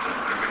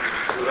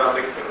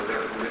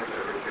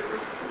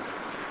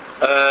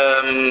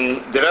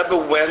 The Rebbe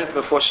went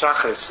before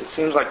Shachris. It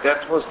seems like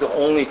that was the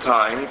only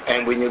time.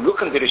 And when you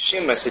look into the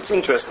Shimas, it's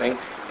interesting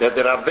that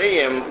the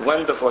Rabbeim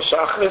went before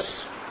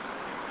Shachris.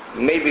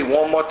 Maybe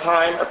one more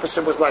time. A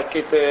person was like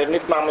it.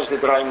 Nit mamish the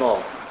dry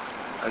more.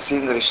 I see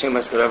in the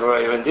Shimas the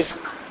Rebbe, and this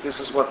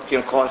is what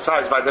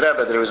coincides by the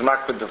Rebbe that it was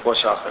makbid before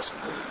Shachris.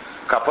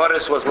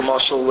 Kapparis was the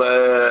marshal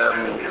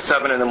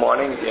 7 in the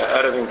morning.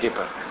 Yeah, Erev in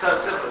Kippur. So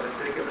simple.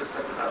 They give us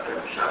something out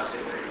there. Shabbos,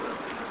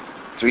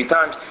 3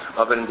 times.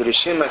 But in the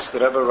Rishimas, the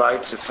Rebbe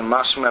writes, it's a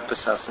mashma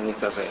pesas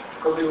nitazeh.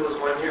 Maybe it was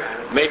 1 year.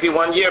 Maybe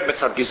 1 year, but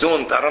it's a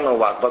gesund, I don't know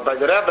what. But by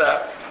the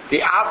Rebbe,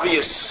 the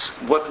obvious,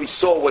 what we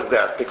saw was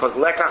that, because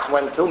Lekach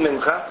went to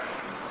Mincha,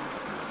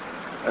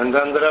 and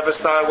then the Rebbe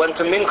went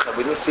to Mincha.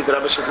 We didn't see the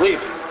Rebbe should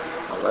leave.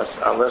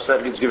 Unless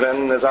er gets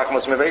given, Zach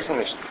muss mir wissen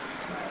nicht.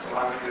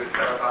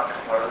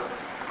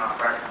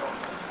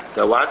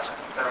 The what?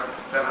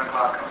 7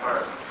 o'clock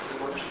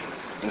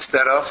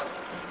Instead of?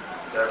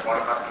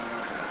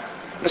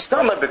 The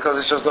stomach, because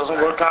it just doesn't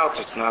work out.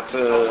 It's not.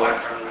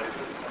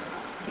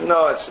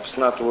 No, it's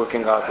not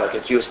working out like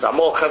it used to.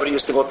 Amol Chaver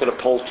used to go to the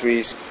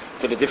poultries,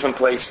 to the different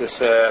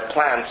places,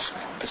 plants,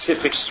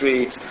 Pacific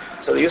Street.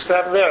 So they used to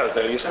have there.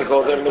 They used to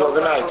go there in the middle of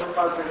the night.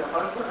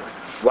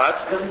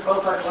 What?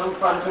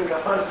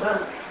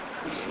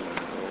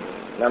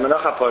 Now,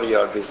 noch a paar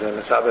Jahre bis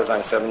Mesada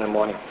sein 7 in the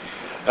morning.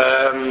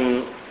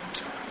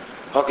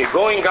 Okay,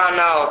 going on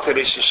now to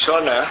Rosh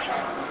Hashana.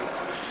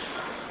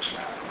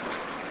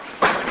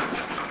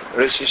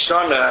 Rosh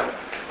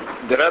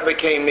Hashana, the Rebbe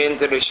came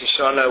into Rosh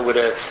Hashana with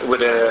a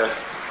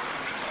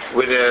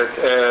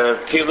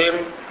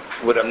tilim,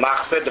 with a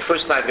machzer. The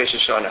first night Rosh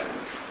Hashana,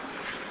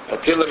 a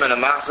tilim and a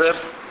machzer.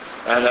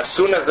 And as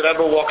soon as the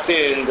Rebbe walked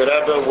in, the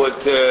Rebbe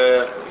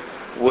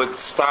would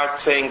start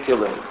saying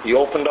tilim. He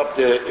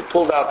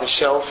pulled out the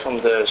shelf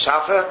from the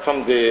shafer,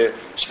 from the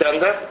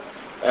stender,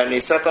 and he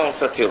sat down and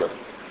said tilim.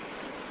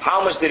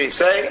 How much did he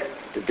say?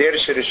 The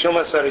Derish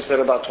Rishuma said he said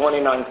about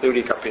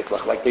 29-30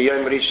 kapitlach, like the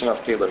Yom Rishon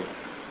of Tilim,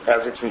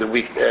 as it's in the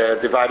week,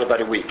 divided by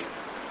the week.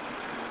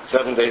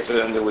 7 days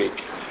in the week.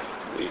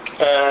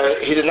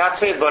 He did not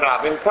say it but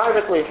Rabbim,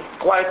 privately,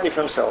 quietly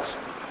for himself.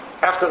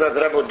 After that,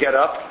 the Rebbe would get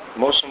up,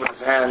 motion with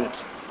his hand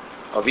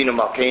Avinu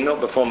Malkeinu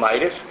before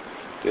Ma'ariv,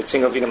 to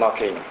sing Avinu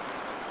Malkeinu.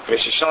 If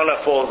Rosh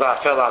Hashana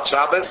fell out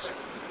Shabbos,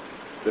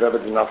 the Rebbe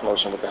did not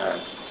motion with the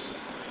hand.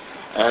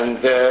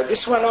 And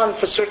this went on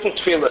for certain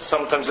tefillahs,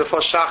 sometimes before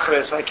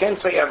Shachris. I can't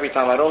say every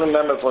time. I don't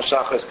remember before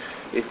Shachris.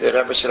 The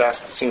Rebbe should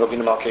ask to sing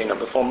Avinu Malkeinu.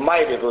 Before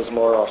Ma'ariv, it was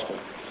more often.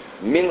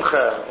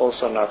 Mincha,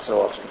 also not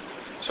so often,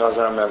 as far as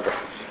I remember.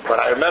 But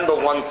I remember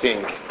one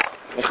thing.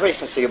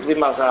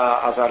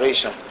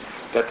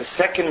 That the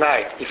second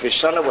night, if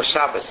Hashana was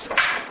Shabbos,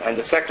 and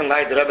the second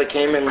night the Rebbe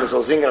came in, was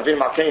singing Avinu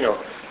Malkeinu,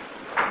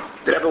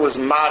 the Rebbe was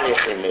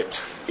marich in it.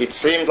 It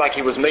seemed like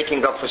he was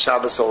making up for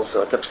Shabbos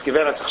also. The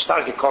Pskiver had sich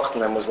stark gekocht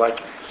and was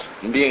like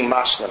being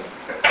mashlim.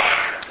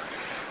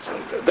 So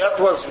that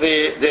was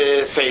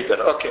the Seder.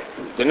 Okay.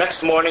 The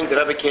next morning the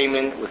Rebbe came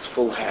in with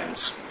full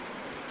hands.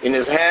 In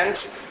his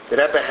hands, the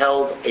Rebbe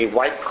held a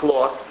white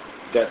cloth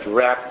that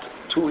wrapped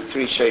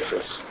 2-3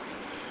 shafers.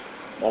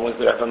 One was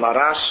the Rebbe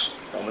Marash,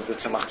 one was the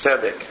Tzemach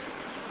Tzedek.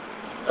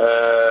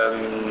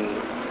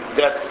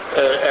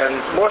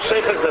 And more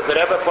shafers that the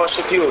Rebbe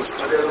Poshet used.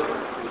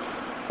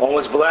 One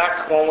was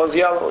black, one was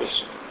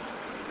yellowish.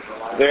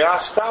 They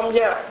asked him,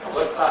 yeah.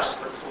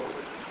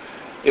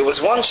 There was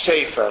one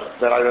shafer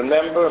that I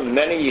remember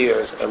many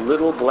years, a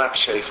little black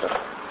shafer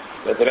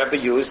that the Rebbe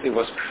used. It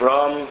was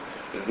from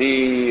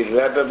the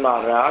Rebbe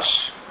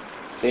Marash,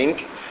 I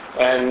think,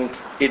 and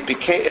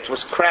it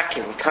was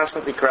cracking,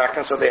 constantly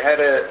cracking, so they had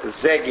a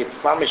zegit,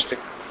 mamish, to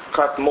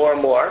cut more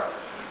and more.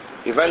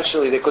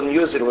 Eventually they couldn't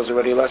use it. It was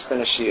already less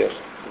than a shear.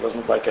 It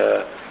wasn't like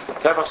a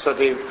tefach, so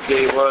they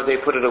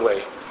put it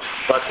away.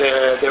 But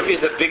there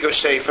is a bigger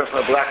shafer,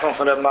 from a black one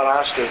from the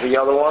Marash. There's a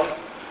yellow one.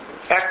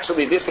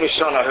 Actually, this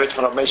Rishon I heard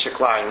from Rabbi Moshe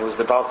Klein, who was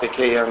the Baal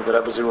Tekei and the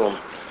Rebbe's room,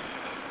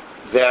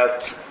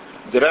 that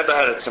the Rebbe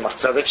had a Tzemach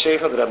Tzedek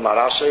shafer, the Rebbe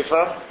Marash shafer.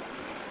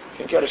 I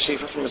think he had a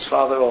shafer from his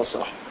father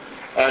also.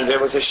 And there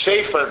was a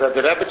shafer that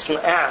the Rebbetzin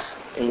asked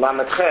in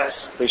Lamed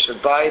Ches, they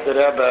should buy the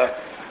Rebbe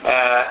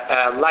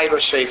a lighter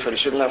shafer. He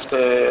shouldn't have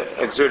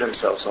to exert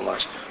himself so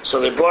much. So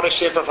they brought a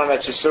shafer from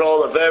Eretz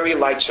Yisrael, a very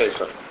light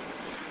shafer.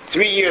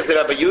 3 years the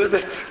Rebbe used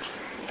it,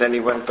 then he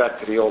went back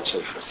to the old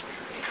shafers.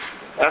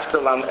 After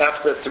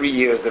 3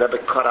 years, the Rebbe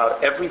cut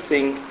out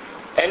everything,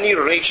 any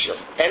ratio,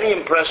 any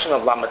impression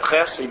of Lamed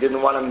Ches. He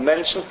didn't want it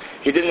mentioned.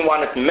 He didn't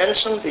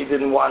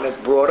want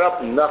it brought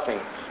up, nothing.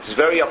 He was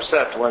very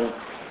upset when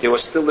There were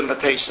still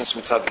invitations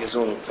mitzad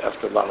Gesund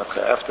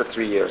after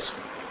 3 years.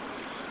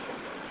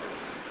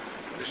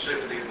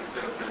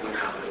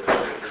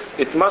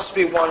 It must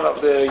be one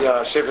of the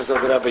shefers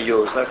of the Rebbe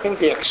used. I think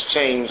they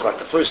exchange, like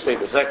the first day,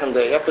 the second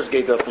day, Ephes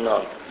up and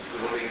on.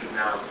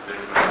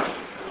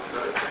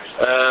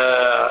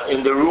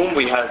 In the room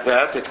we had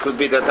that. It could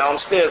be that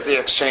downstairs they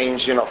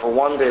exchange, for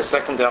one day,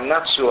 second day, I'm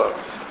not sure.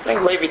 I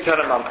think Levi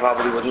Tereman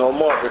probably would know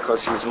more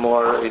because he's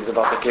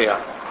about the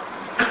Kiyah.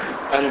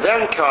 And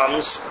then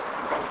comes,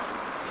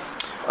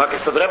 okay,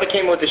 so the Rebbe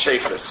came with the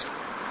shefers.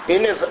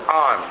 In his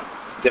arm,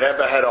 the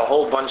Rebbe had a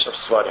whole bunch of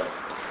svarim.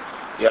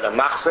 He had a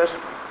machzer,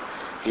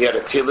 he had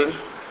a tilim,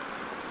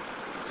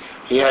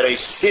 he had a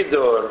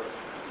siddur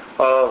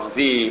of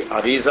the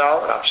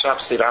Arizal, Rav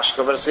Shapsi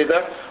Rashkover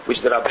siddur,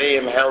 which the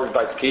Rabbeim held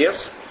by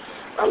Tkiyas.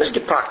 Alles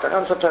gepackt, ein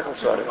ganzer Päckl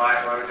svarim.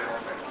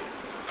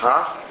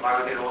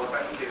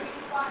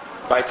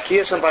 Bei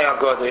Tkiyas und bei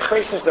Agode. Ich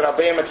weiß nicht, der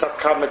Rabbeim mit the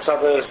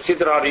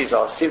Siddur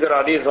Arizal,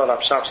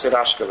 Rav Shapsi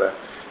Rashkover.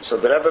 So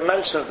the Rebbe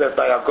mentions that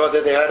by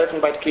Agode they had it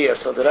and by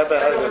Tkiyas. So the Rebbe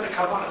had it.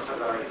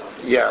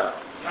 Yeah.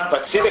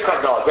 But Siddur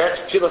no,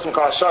 that's Tfilas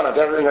Mekal Hashana.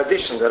 Then in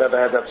addition, the Rebbe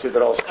had that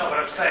Siddur also. No, but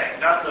I'm saying,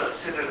 not the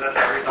Siddur that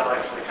the Rizal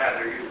actually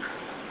had or used.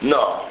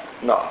 No.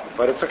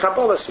 But it's a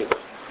Kabbalah Siddur.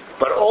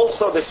 But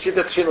also the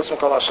Siddur Tfilas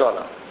Mekal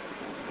Hashana.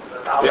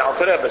 The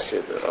Alter Rebbe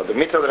Siddur, or the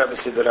Mittel Rebbe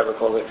Siddur, Rebbe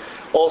calls it.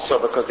 Also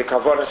because the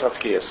Kavonis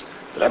Atkiyas.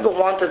 The Rebbe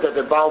wanted that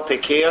the Baal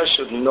Tekiyah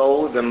should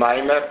know the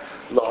Maimer,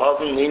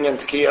 Lohavim, Ninyan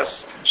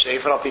Tkiyas,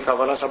 Shefer Al Pi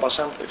Kavonis Abba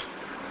Shem Tov.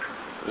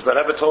 Because the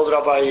Rebbe told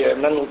Rabbi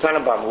Mendel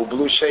Tenenbaum, who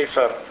blew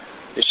Shefer,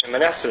 the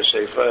Shemin Esrei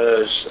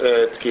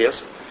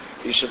Tkiyas,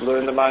 he should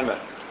learn the Maimer.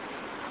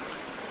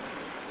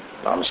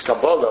 Now, it's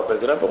Kabbalah, but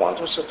the Rebbe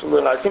wanted us to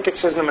learn. I think it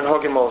says in the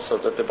Menhogim also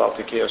that the Baal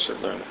Tekiyah should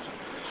learn it.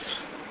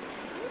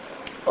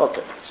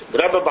 Okay. So the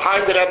Rebbe,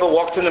 behind the Rebbe,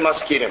 walked in the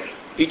Maskirim.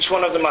 Each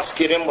one of the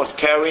Maskirim was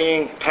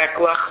carrying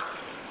peklach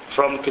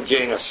from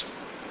Pidyanos,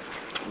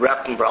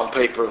 wrapped in brown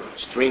paper,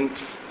 stringed.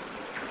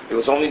 It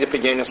was only the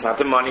Pidyanos, not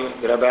the money.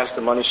 The Rebbe asked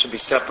the money should be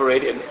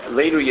separated. In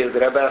later years, the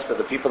Rebbe asked that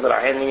the people that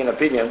are handing an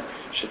opinion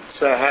should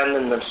hand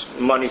in the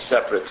money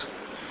separate,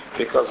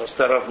 because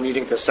instead of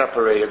needing to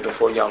separate it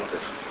before Yom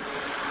Tov.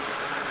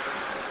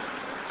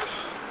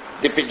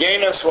 The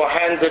Pidyanos were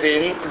handed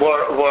in,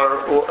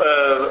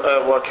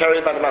 were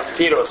carried by the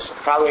Maskiros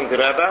following the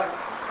Rebbe.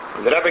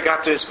 When the Rebbe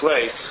got to his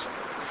place,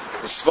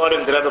 the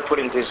Svarim the Rebbe put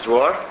into his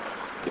drawer.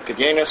 The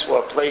Pidyanos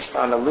were placed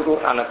on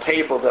a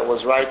table that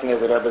was right near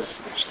the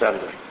Rebbe's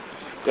stender.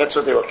 That's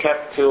where they were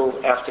kept till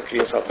after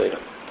Kriyas HaTorah.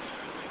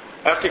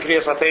 After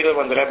Kriyas HaTorah,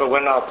 when the Rebbe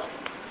went up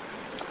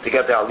to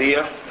get the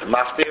Aliyah, to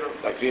Maftir,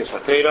 by Kriyas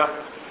HaTorah,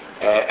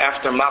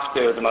 after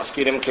Maftir, the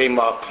Maskirim came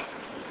up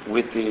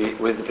with the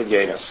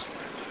Pidyanos.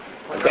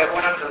 Went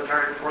up to the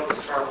very before the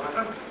start with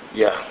him?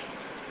 Yeah.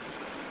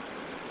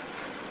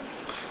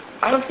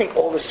 I don't think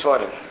all the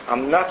Svarim.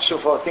 I'm not sure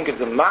if I think it's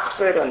the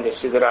Machzer and the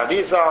Siddur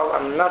Arizal.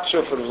 I'm not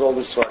sure if it was all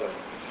the Svarim.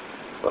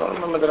 But I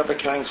remember the Rebbe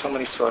carrying so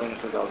many Svarim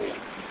to the Aliyah.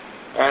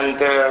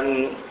 And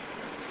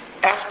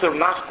after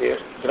Maftir,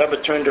 the Rebbe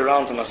turned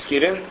around to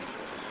Maskirim.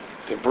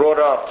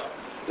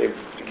 They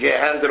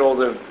handed all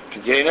the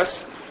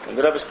Pidyanos, and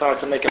the Rebbe started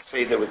to make a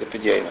Seder with the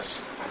Pidyanos.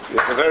 It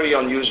was a very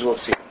unusual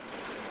scene.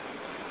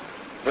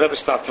 The Rebbe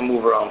started to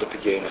move around the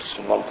Pidyanos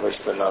from one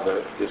place to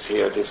another, this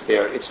here, this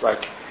there. It's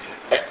like,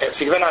 it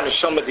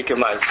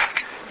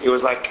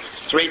was like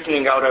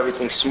straightening out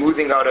everything,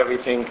 smoothing out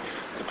everything.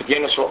 The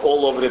Pidyanos were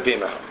all over the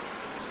bima,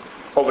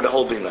 over the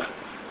whole bima.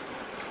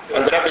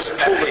 And the Rebbe is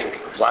pulling.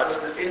 What?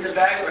 In the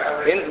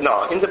bag?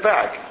 In the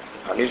bag.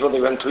 Unusually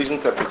went to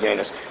isn't the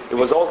Pidyanos. It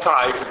was all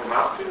tied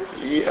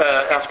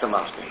after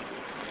Maftir.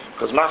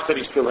 Because Maftir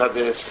he still had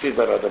the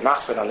Siddur or the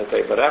Machzer on the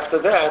table. But after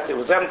that, it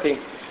was empty.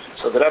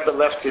 So the Rebbe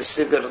left his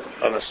Siddur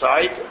on the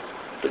side,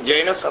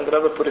 Pidyanos, and the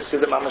Rebbe put his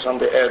Siddur mamash on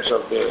the edge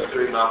of the...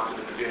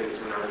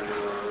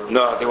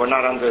 No, they were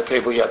not on the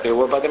table yet. They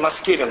were by the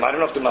Maskirim. I don't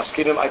know if the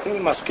Maskirim... I think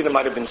the Maskirim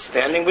might have been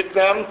standing with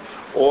them,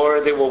 or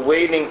they were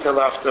waiting till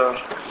after...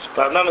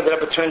 But I remember the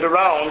Rebbe turned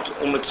around,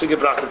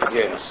 Mitzugebracht the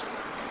Pidyanos.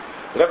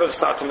 The Rebbe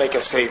started to make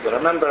a Seder.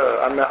 I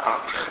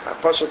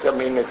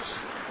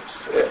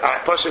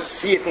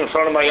see it in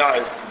front of my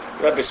eyes.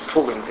 The Rebbe is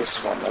pulling this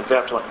one and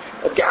that one.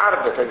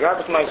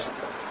 Gearbet myself.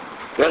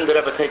 Then the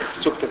Rebbe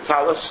took the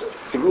talus,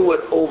 threw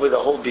it over the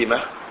whole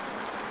bima.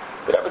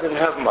 The Rebbe didn't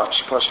have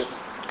much. Pashat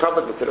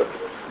covered with the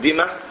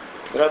bima.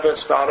 The Rebbe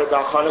started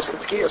Hachanas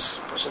Tkiyas.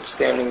 Pashat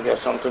standing there.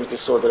 Sometimes they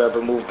saw the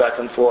Rebbe move back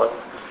and forth.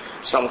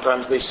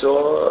 Sometimes they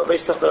saw the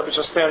Rebbe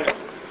just standing.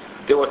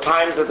 There were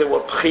times that there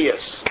were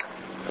pchiyas.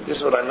 And this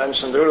is what I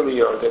mentioned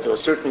earlier, that there were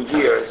certain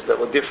years that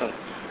were different.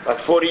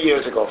 Like 40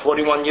 years ago,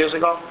 41 years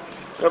ago,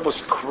 the Rebbe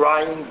was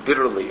crying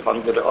bitterly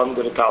under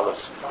the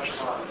talus.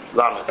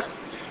 Lamed.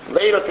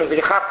 Later, because the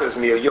Gechafters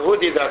mir,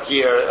 Yehudi that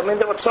year,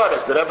 there were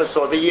tzaras. The Rebbe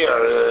saw the year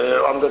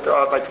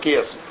by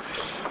Tkiyas.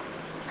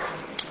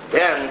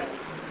 Then,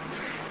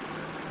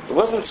 it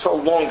wasn't so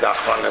long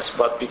Achanas,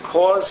 but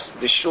because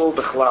the shul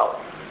Bechlal,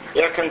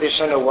 air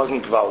conditioner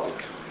wasn't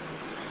gvaldik.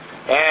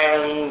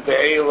 and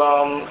the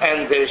Elam,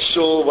 and the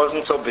shul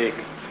wasn't so big,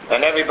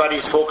 and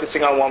everybody's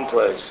focusing on one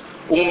place.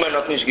 Umen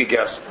hat nicht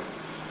gegessen.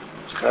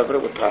 Chevre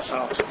would pass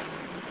out.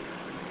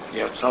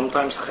 Yet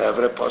sometimes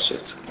Chevre push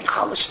it. You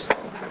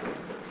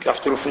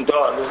have to roof and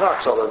door. It was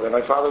not solid. And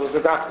my father was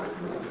the doctor.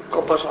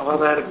 My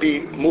father had to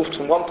be moved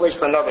from one place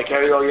to another.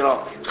 Carry all,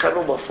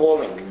 Chevre were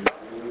falling.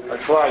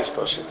 Like flies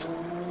push it.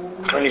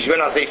 When you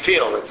as they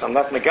feel, I'm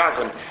not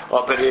megazim,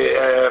 but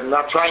I'm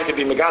not trying to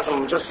be megazim.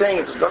 I'm just saying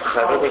it's not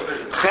Chevre.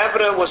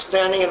 Chevre was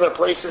standing in the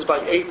places by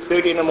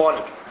 8:30 in the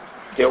morning.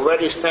 They're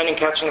already standing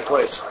catching a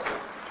place.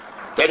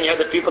 Then you had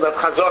the people that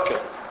Chazokah.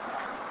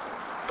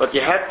 But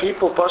you had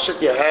people,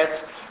 Pashat,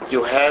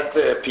 you had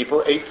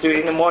people 8:30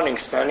 in the morning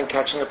standing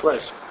catching a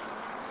place.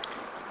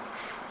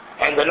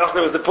 And then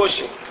there was the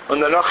pushing.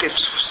 And then if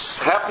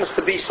happens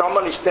to be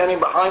somebody standing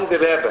behind the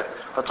Rebbe,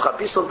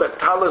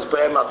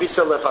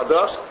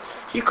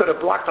 he could have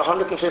blocked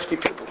 150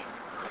 people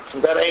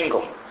from that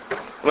angle.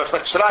 And it's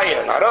like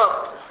Shreya,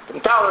 Narok,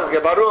 Talas,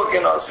 Gebaruk,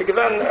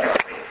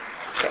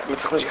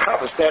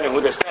 standing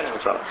who they're standing in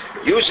front of.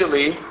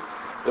 Usually,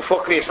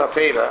 before Kriyas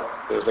HaTeira,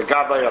 there was a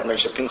Gabbai of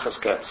Moshe Pinchas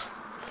Ketz.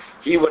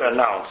 He would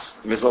announce,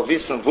 "Wir sollen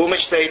wissen, wo man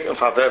steht und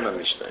von wem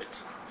man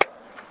steht."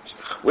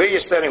 Where you're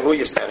standing, who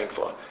you're standing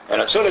for.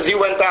 And as soon as he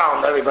went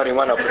down, everybody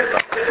went up with the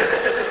back.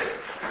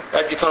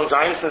 That getan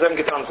sein, and them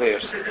getan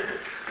seiers.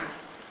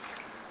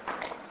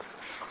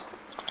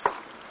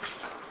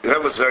 The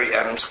Rebbe was very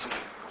ernst.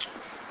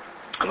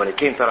 And when it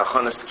came to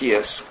Hachanas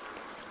Tkiyas,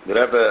 the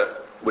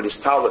Rebbe, with his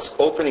talus,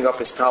 opening up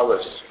his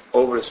talus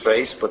over his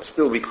face, but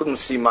still we couldn't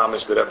see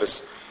Mamish, the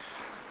Rebbe's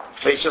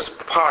face, just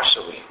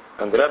partially.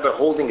 And the Rebbe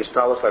holding his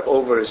talus like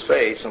over his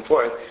face and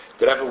forth,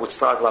 the Rebbe would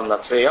start Lam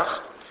Natseach,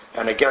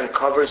 and again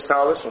cover his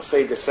talus and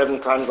say the 7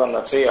 times Lam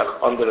Natseach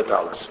under the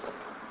talus.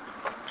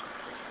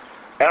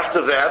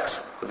 After that,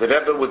 the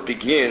Rebbe would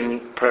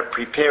begin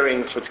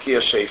preparing for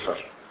Tkiyah Shofar.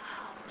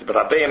 The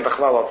Rabbeim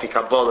Bechlal al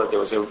Pikabola, there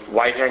was a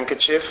white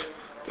handkerchief,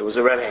 there was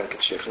a red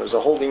handkerchief, and there was a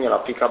whole linear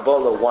al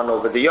Pikabola, one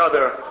over the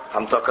other,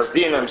 Hamtakas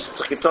Dinam,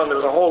 Tzchiton, there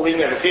was a whole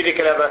linear. The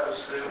Frierdiker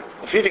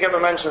Rebbe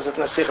mentions it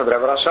in the Sikha, the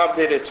Rebbe Rashab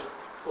did it.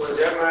 Was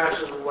there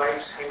Marash's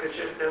white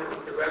handkerchief then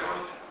with the red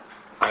one?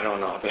 I don't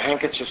know. The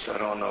handkerchiefs, I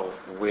don't know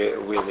where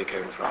they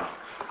came from.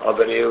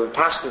 But it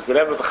passed as the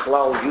Rebbe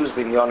Bechlal used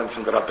the Yonim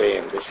from the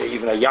Rabbeim. They say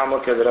even a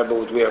yarmulke the Rebbe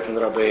would wear from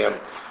the Rabbeim.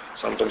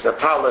 Sometimes a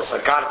talus, a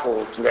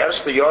gartel. From the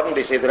Erste Yodim,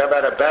 they say the Rebbe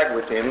had a bag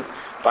with him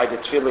by the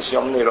Tfilis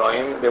Yom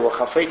Niroim. They were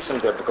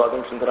chafetzim there,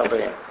 begodim from the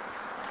Rabbeim.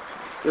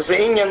 There's an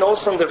Indian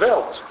also in the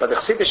Welt, by the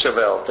Chassidische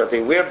Welt, that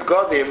they wear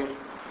begodim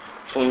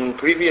from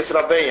previous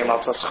Rabbeim,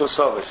 als a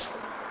schusovis.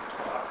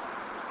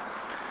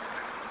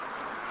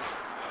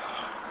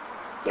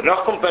 Then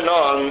noch kommt man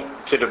on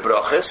to the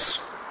brachas.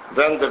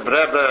 Then the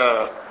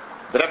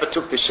Rebbe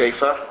took the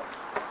shofar,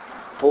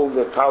 pulled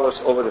the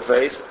talus over the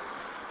face,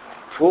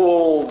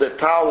 pulled the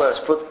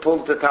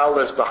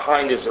talus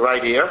behind his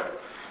right ear,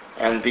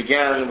 and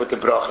began with the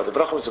bracha. The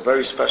bracha was a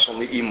very special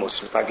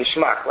ni'imus, with a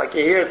geschmack. Like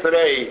you hear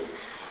today,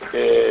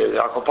 the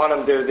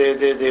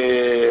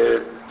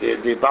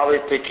Baal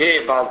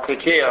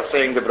Tekeh are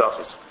saying the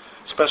brachas.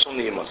 Special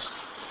ni'imus.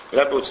 The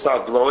Rebbe would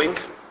start blowing,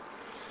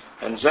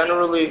 and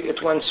generally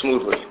it went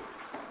smoothly.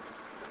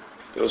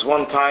 There was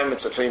one time,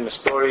 it's a famous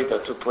story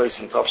that took place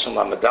in Tovshan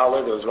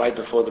Lamadala. It was right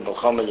before the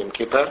Milchama Yom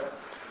Kippur.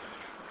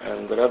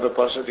 And the Rebbe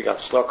Pashat, he got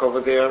stuck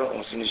over there,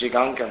 and the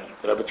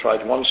Rebbe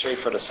tried one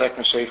shofar, a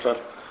second shofar.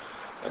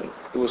 And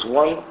it was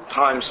one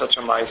time such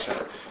a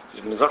ma'aseh.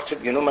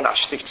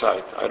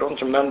 I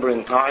don't remember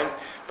in time,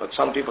 but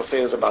some people say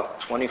it was about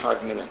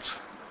 25 minutes.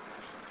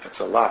 That's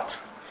a lot.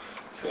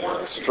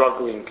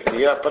 Struggling.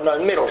 Yeah, but no,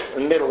 in middle,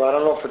 I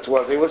don't know if it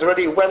was. He was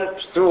already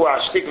went through a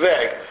shtik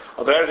weg,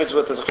 aber ergens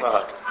wird es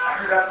gefragt. I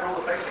heard that from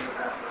all the facing of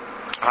that.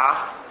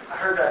 Huh? I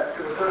heard that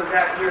it was during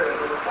that year, there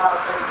was a lot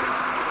of facing,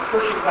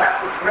 pushing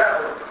backwards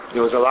forever.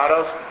 There was a lot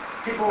of?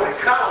 People were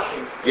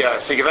accomplishing. Yeah,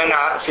 sie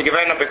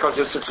gewinnen because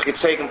it's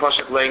gezeigen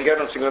Pashat Lenger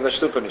and sie gewinnen der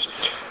Stupe nicht.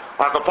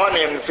 Like upon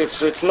him,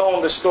 it's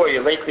known the story.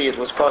 Lately it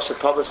was Pashat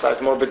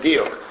publicized more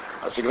bediuk.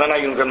 Sie gewinnen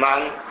a younger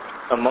man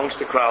amongst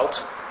the crowd,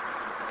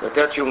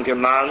 that younger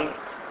man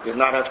did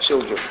not have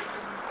children.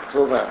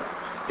 Till then.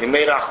 He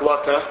made a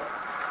achlata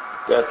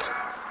that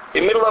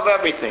in the middle of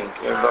everything,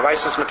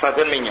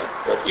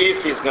 that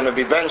if he's going to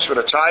be benched with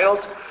a child,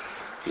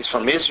 he's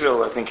from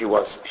Israel, I think he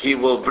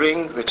will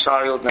bring the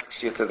child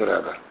next year to the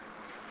Rebbe.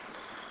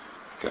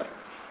 Okay.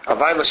 A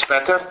while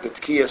later, the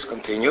Tkiyas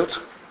continued.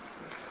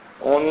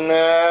 Und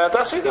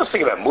das ist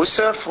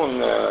Musaf und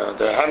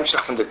der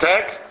Hemshech von der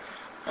Tag.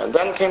 And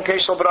then came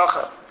Keshel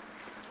Bracha.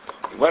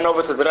 He went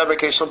over to the Rebbe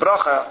Keshel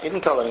Bracha. He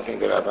didn't tell anything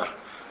to the Rebbe.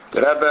 The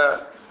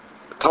Rebbe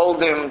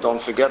told him,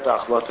 don't forget the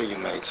achlata you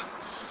made.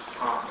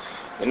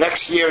 The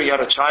next year he had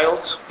a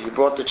child. He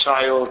brought the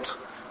child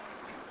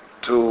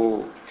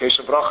to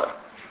Keshel Bracha.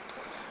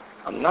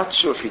 I'm not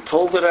sure if he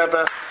told the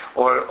Rebbe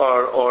or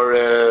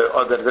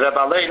the Rebbe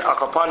Alein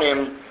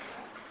Akapanim.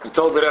 He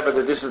told the Rebbe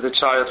that this is the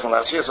child from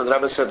last year. So the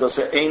Rebbe said, das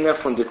ist einer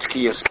von den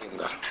Tkiyas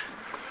Kinder.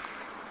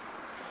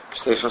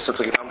 Steeds was het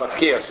gedaan dat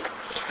keers. It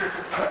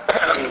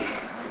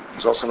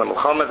was also the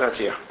Muhammad that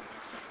year.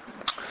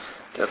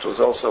 That was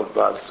also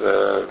about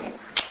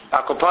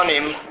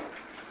Akopanim.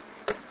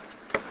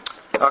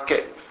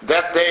 Okay,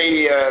 that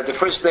day, the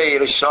first day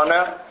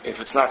Hashana, if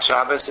it's not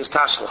Shabbos, is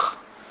Tashlach.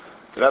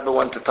 The Rebbe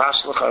went to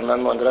Tashlach, I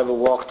remember when the Rebbe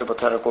walked to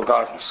Botanical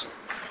Gardens.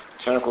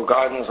 Botanical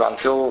Gardens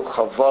until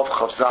Chavav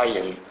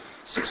Chavzayin,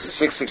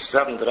 66,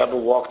 67, the Rebbe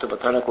walked to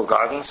Botanical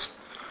Gardens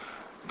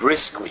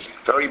briskly,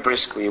 very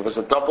briskly. It was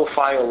a double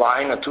file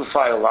line, a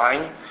 2-file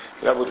line.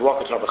 The Rebbe would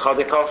walk with Rabbi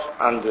Chodikov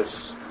on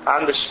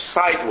the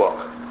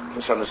sidewalk.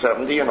 It's on the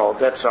 70,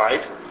 that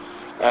side.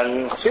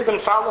 And Chassidim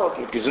followed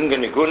with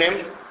Gesungen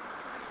Nigunim.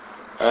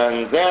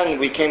 And then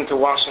we came to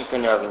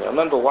Washington Avenue. I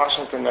remember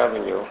Washington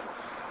Avenue,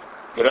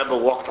 the Rebbe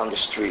walked on the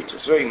street. It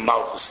was very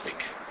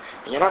Malchustik.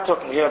 And you're not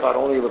talking here about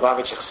only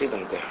Lubavitch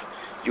Chassidim there.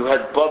 You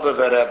had Baba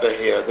Rebbe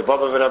here. The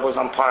Baba Rebbe was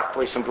on Park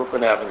Place in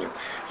Brooklyn Avenue.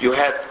 You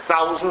had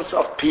thousands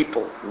of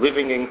people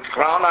living in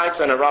Crown Heights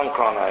and around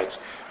Crown Heights.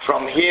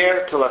 From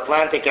here till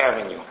Atlantic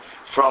Avenue.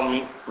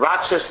 From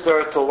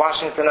Rochester to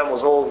Washington, it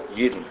was all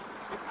Yidden.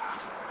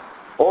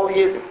 All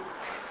Yidden.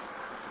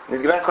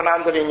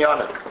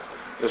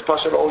 It was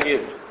possible all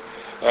Yidden.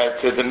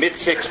 To the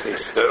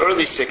mid-60s, the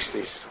early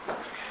 60s.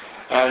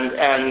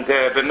 And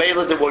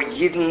B'meila there were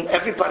Yidden,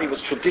 everybody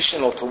was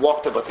traditional to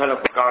walk to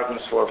Botanical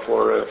Gardens for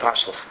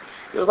Tashlach.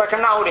 It was like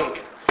an outing.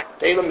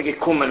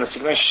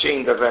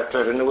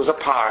 And it was a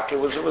park. It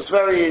was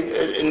very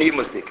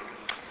nimusdik.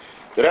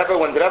 The Rebbe,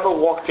 when the Rebbe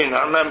walked in,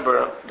 I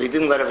remember they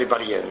didn't let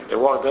everybody in. They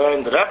walked there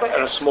in the Rebbe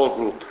and a small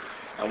group.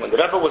 And when the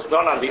Rebbe was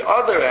done on the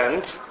other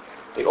end,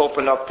 they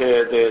opened up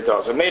the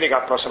doors.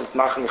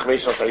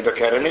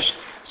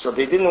 So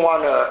they didn't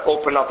want to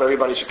open up,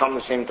 everybody should come at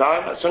the same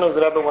time. As soon as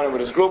the Rebbe went in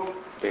with his group,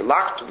 they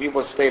locked,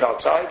 people stayed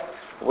outside,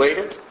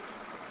 waited.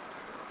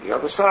 The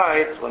other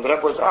side, when the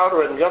Rebbe was out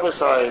or on the other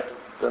side,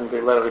 then they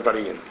let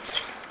everybody in.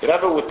 The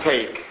Rebbe would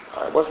take,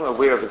 I wasn't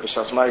aware of it,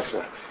 B'Shas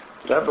Maisa,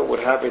 the Rebbe would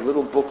have a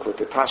little booklet,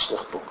 a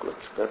Tashlach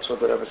booklet. That's what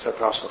the Rebbe said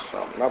Tashlach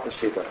from, not the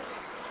Siddur.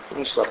 He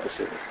didn't stop the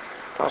Siddur.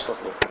 Tashlach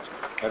booklet.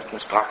 Had it in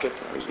his pocket.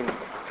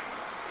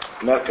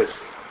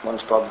 Merkez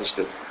once published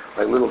it,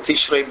 like little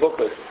Tishrei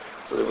booklet.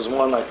 So there was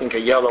one, I think, a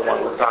yellow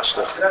one with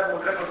Tashlach.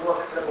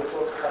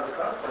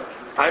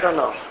 I don't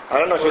know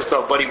if he was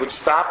talking, but he would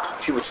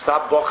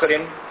stop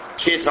Bocharim,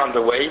 kids on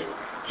the way.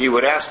 He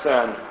would ask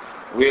them,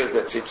 where's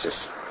the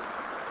tzitzis?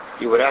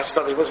 He would ask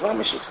how they was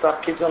mamish. He'd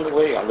stop kids on the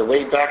way. On the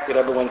way back, the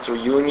Rebbe went through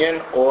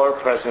Union or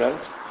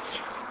President,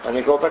 and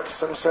they go back to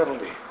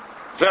 770.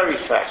 Very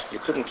fast. You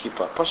couldn't keep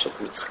up. Pashat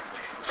Mitzvah.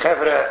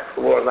 Chevre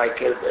were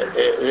like,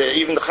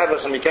 even the Chevre,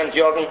 some you can't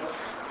joggen,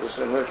 it was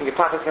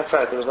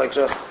like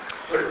just...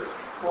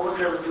 What would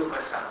they do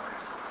by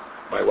stoplights?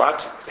 By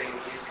what? So you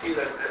see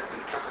that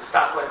the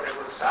stoplight, they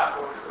would stop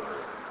or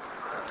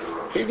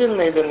He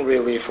didn't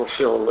really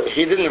fulfill,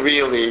 he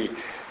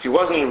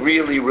wasn't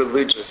really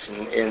religious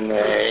in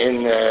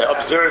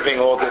observing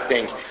all the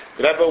things.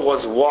 The Rebbe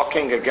was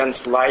walking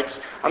against lights.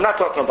 I'm not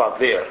talking about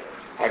there.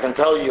 I can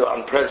tell you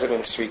on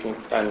President Street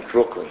and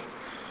Brooklyn.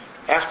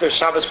 After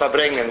Shabbos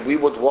Fabrengen, we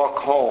would walk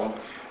home.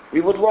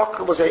 It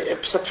was a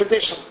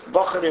tradition.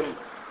 Bocharim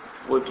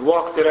would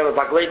walk the Rebbe,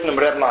 Bagleitnem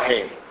Reb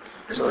Mahem.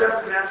 So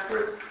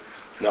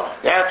no,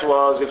 that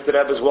was if the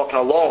Rebbe is walking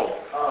alone.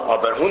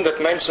 But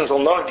 100 mentions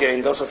will not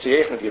gain, das hat sie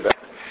echt nicht gegeben.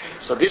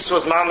 So this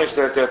was mamish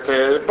that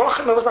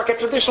Bocharim, it was like a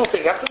traditional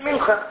thing. After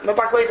Mincha,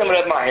 Bagleitnem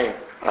Reb Mahem.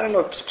 I don't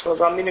know,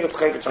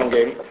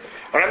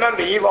 I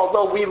remember, even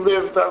although we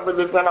lived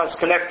then on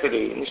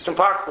Schenectady, in Eastern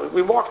Park,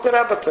 we walked the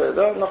Rebbe to,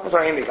 noch was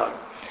hingegangen.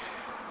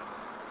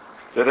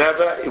 The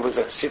Rebbe, it was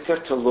a sitter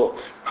to look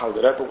how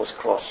the Rebbe was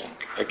crossing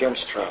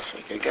against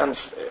traffic,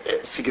 against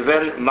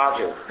Sigven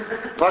Mavil.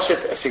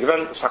 Pashet,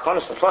 Sigven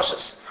Sakonis and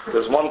Fashes. There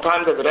was one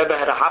time that the Rebbe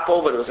had to hop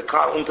over, there was a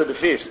car under the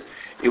fees.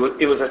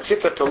 It was a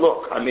sitter to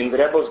look. I mean, the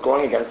Rebbe was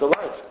going against the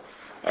light.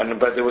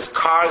 But there was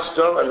cars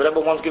still, and the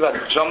Rebbe once gave a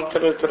jump to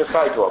the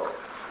sidewalk.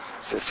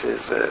 This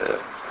is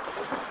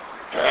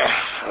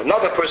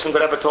another person the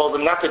Rebbe told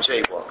him not to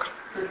jaywalk.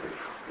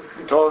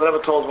 The Rebbe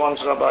told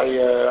once Rabbi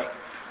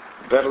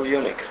Berel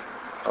Yunik,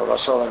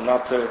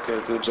 not to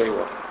do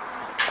jaywalk.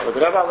 But the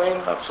Rebbe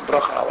Alein, that's a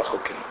bracha ala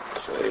chukim.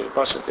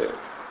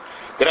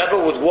 The Rebbe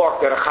would walk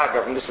there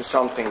Chagav, and this is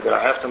something that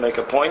I have to make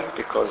a point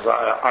because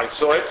I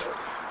saw it,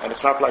 and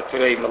it's not like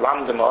today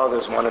Melamdim or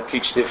others want to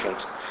teach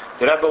different.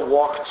 The Rebbe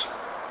walked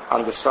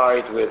on the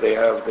side where they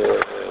have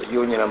the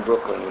Union and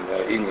Brooklyn in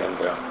Indian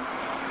there.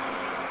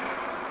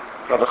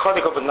 Rabbi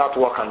Chodikov did not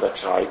walk on that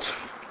side,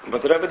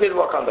 but the Rebbe did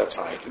walk on that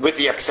side, with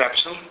the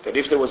exception that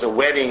if there was a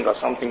wedding or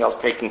something else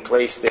taking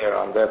place there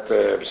on that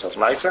B'Shas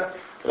Maisa,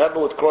 the Rebbe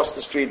would cross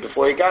the street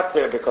before he got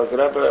there because the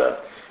Rebbe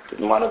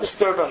didn't want to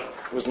disturb him.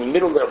 He was in the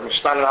middle there,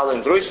 Mishtan and Al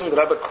in Druisen, the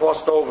Rebbe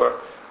crossed over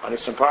on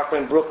Eastern Parkway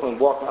in Brooklyn,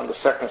 walked on the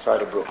second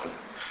side of Brooklyn.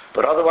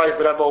 But otherwise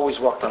the Rebbe always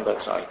walked on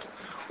that side.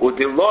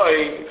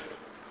 Udiloi,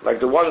 Like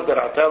the ones that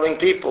are telling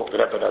people, the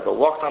Rebbe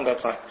walked on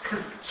that sign.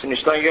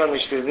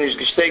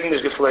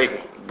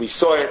 We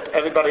saw it.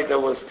 Everybody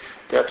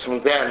that from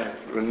then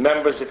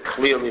remembers it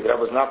clearly. The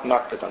Rebbe was not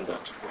makpid on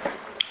that.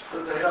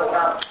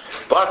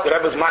 But the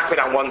Rebbe was makpid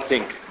on one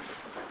thing.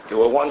 There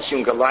were once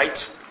younger light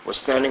was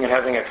standing and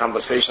having a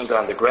conversation there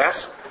on the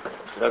grass.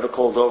 The Rebbe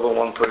called over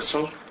one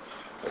person.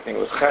 I think it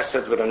was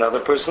Chesed with another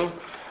person.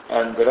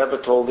 And the Rebbe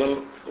told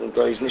him,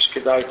 there is nicht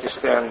kedai to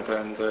stand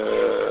and,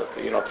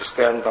 to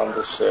stand on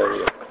this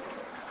area.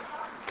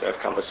 To have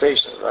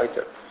conversation, right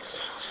there.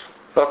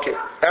 Okay,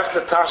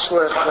 after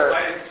Tashlech...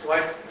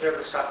 Why did the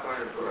Rebbe stop going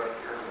to Kippur?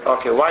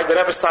 Okay, why the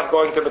Rebbe stopped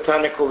going to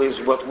botanical is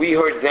what we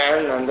heard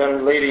then, and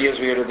then later years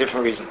we heard a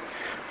different reason.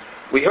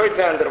 We heard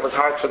then that it was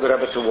hard for the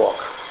Rebbe to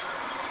walk.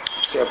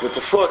 So with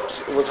the foot,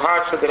 it was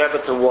hard for the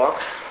Rebbe to walk,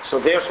 so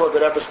therefore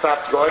the Rebbe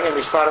stopped going and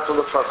they started to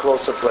look for a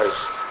closer place.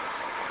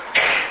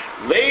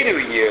 Later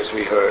years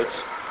we heard,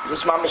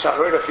 this mamish I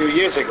heard a few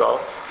years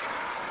ago,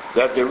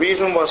 that the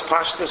reason was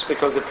pashtus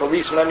because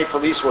many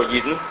police were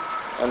Yidden,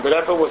 and the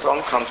Rebbe was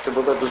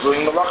uncomfortable that they're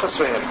doing malachas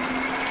for him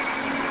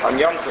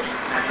on Yom Tov.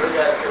 I heard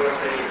that there was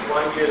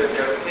one year that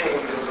they were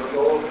king, there was a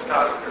gold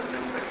photographers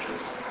in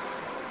pictures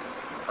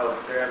of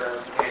the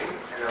Rebbe's king,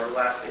 and the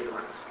last 8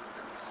 months.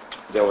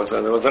 There was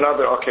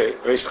another, okay,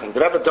 the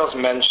Rebbe does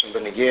mention the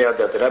Negea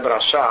that the Rebbe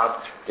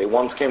Rashab, they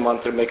once came on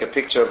to make a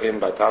picture of him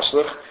by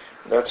Tashlech.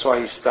 That's why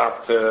he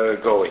stopped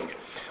going.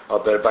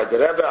 But by the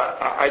Rebbe,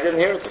 I didn't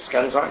hear it, it's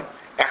Kenzine.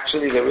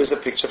 Actually, there is a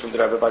picture from the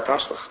Rebbe by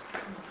Tashlech.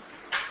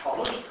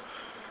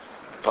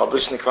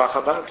 Published in Nikvah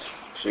Chabad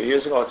a few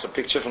years ago. It's a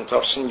picture from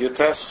Tovshin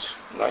Yutes,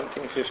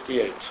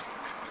 1958.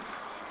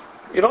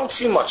 You don't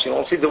see much. You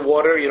don't see the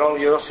water. You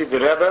don't see the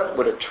Rebbe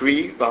with a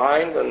tree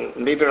behind, and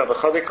maybe Rabbi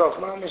Chodikov.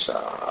 It's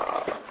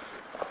a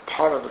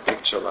part of the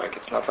picture. Like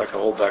it's not like a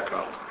whole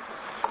background.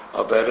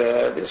 But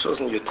this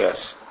wasn't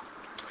Yutes.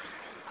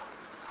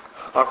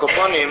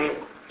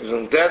 Akoponim.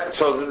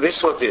 So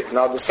this was it.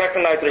 Now the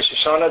second night Rosh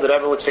Hashana, the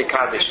Rebbe would say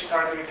Kaddish.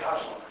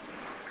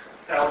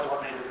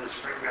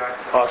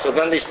 So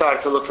then they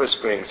started to look for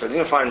springs. So they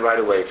didn't find right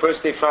away.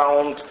 First they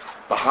found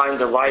behind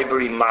the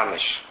library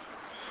Mamish.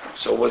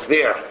 So it was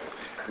there.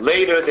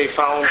 Later they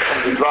found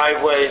from the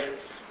driveway.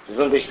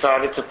 Then they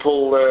started to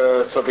pull,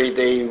 so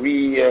they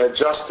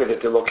readjusted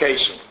it, the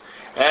location.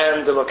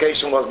 And the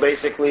location was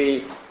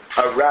basically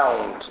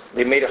around.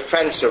 They made a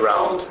fence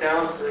around.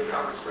 Down to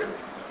the spring.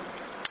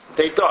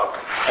 They dug,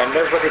 and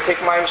that's where they take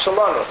Mayim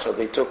Shalana. So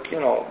they took,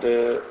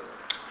 the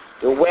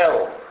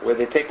well where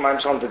they take Mayim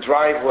Shalana, the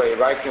driveway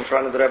right in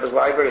front of the Rebbe's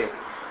library.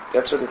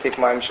 That's where they take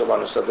Mayim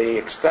Shalana. So they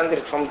extended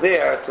it from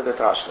there to the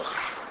Tashlech.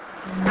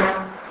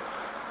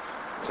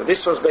 So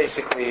this was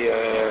basically,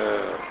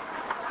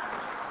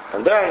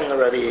 and then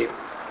already,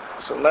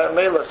 so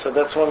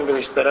that's when the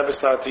Rebbe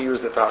started to use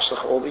the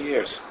Tashlech all the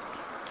years.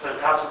 So the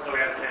Tashlech that we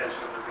have today is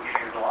from the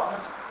beginning of the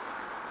Lachas?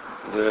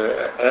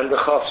 And the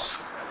Chofs.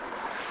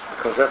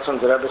 Because that's when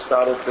the Rebbe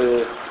started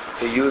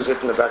to use it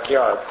in the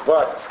backyard.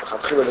 But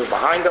Chatzchila was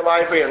behind the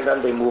library, and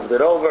then they moved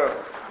it over.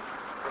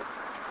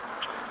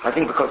 I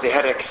think because they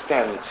had to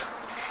extend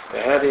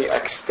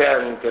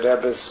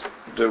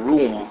the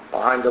room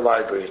behind the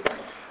library.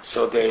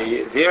 So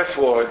they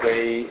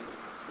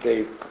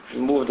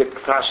moved the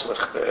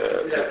Tashlech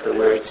to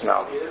where it's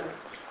now.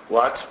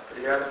 What?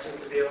 The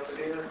Rebbetzin to be able to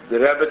be there? The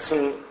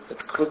Rebbetzin,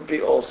 it could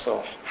be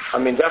also.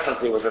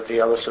 Definitely it was at the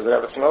Elis for the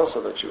Rebbetzin also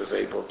that she was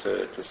able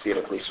to see it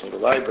at least from the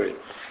library.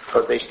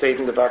 Because they stayed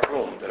in the back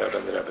room, the Rebbe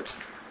and the Rebbetzin.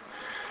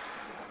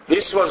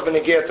 This was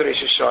Benegiyah to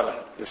Rosh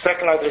Hashana. The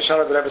second night Rosh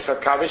Hashana, the Rebbe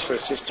said Kaddish for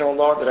his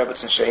sister-in-law, the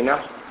Rebbetzin Sheina.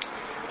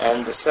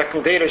 And the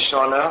second day Rosh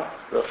Hashana,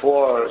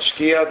 before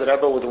Shkia, the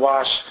Rebbe would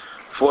wash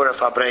for a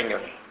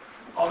Fabrengen.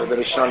 For the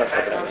Rosh Hashana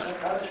Fabrengen.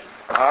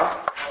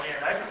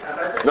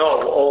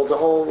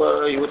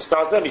 No, he would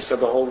start then. He said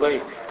the whole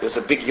day. There's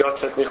a big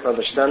Yotzet Licht on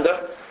the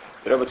Stender.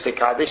 The Rebbe would say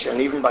Kaddish,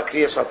 and even by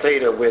Kriyas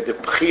HaTeira, where the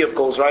Chiyuv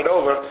goes right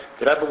over,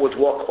 the Rebbe would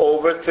walk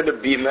over to the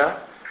Bima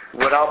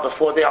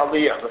before the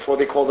Aliyah, before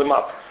they called him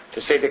up,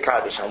 to say the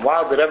Kaddish. And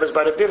while the Rebbe is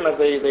by the Bima,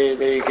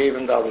 they gave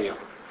him the Aliyah.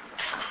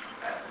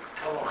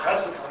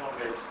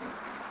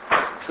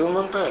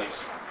 Tilman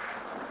Beis.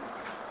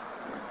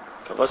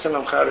 The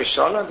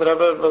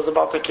Rebbe was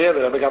about to kill.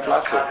 The Rebbe got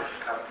mafka.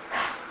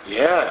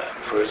 Yeah,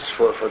 for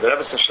the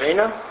Rebbe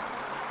Sashena,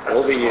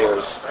 all the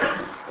years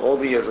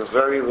was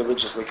very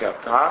religiously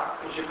kept. Did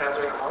she pass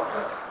away in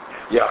Holocaust?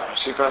 Yeah,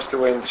 she passed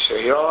away in the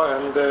Shaya,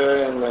 and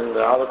in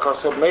the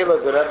Holocaust of Mela,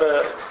 the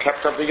Rebbe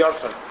kept up the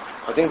Yotzim.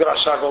 I think the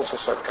Rashag also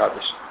said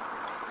Kaddish.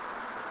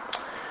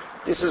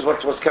 This is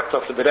what was kept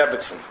up for the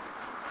Rebbetzin.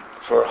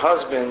 For her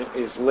husband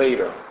is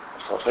later,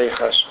 Chavei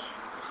Chesed.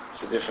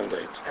 It's a different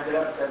date. And the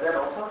Rebbe said that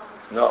also?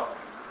 No.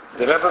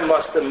 The Rebbe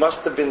must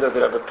have been that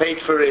the Rebbe paid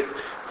for it.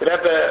 The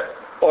Rebbe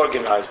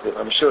organized it.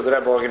 I'm sure the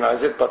Rebbe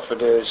organized it, but for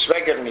the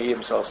Shveger, he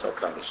himself said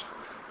Kaddish.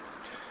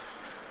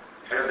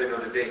 How do they know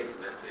the dates?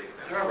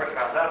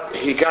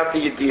 He got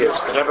the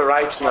ideas. The Rebbe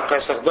writes in the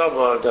Pesach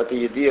Dover that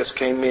the ideas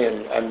came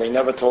in and they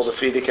never told the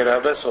Frierdiker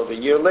Rebbe, so the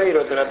year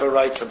later the Rebbe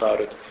writes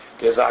about it.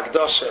 There's a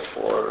Akdosha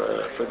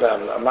for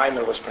them. A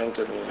minor was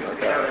printed.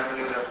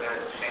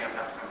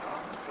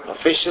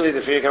 Officially,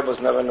 the Frierdiker Rebbe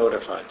was never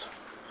notified.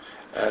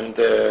 And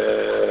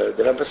the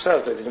Rebbe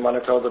said that he didn't want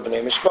to tell the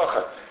Bnei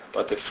Mishpacha.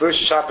 But the first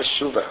Shabbos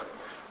Shuvah,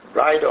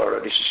 right, or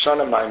Rosh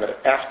Hashana Maimer,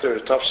 after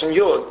Tavshin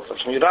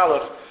Yud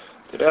Aleph,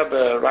 the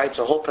Rebbe writes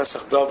a whole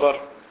Pesach Dover,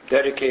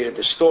 dedicated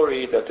the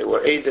story that there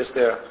were Eides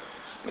there,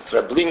 with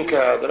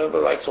Reblinka. The Rebbe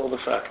writes all the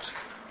facts.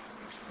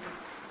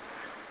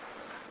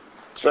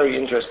 It's very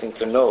interesting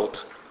to note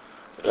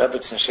that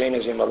Rebbe's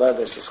Shenas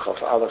Yimaledes is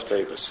Chaf Aleph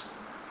Tevis.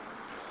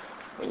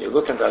 When you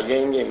look at the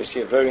Yom Yom, you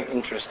see a very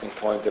interesting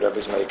point the Rebbe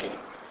is making.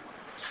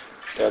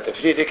 That the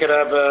Frierdiker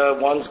Rebbe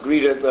once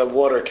greeted a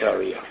water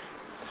carrier.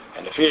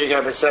 And the Frierdiker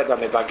Rebbe said, "Am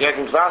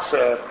begegnet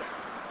Wasser,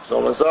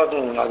 soll man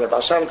sagen, na der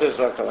Baal Shem Tov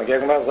sagt, am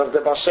begegnet Wasser, sagt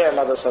der Baal Shem,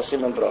 das ist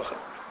Simen Broche."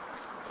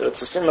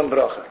 It's a Simen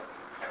Broche.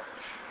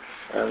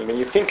 And when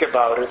you think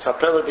about it, it's a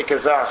pelodike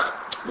Zach.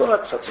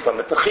 What? It's a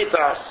mit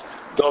Nechitas,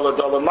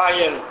 Dolle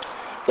Mayen,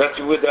 that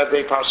you would that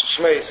day Parsha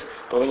Shmeis.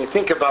 But when you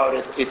think about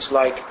it, it's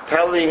like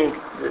telling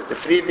the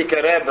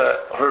Frierdiker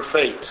Rebbe her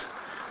fate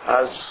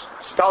as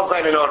Stalt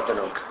sein in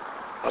Ordnung.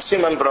 A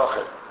Simen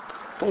Broche.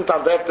 Punkt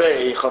on that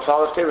day,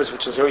 Chafal Tevis,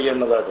 which is her Yom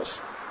Meledes.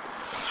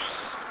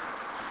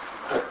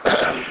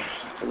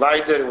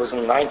 Later, it was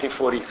in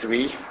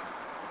 1943,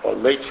 or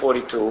late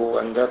 42,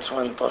 and that's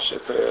when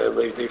Pashat,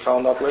 they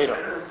found out later. I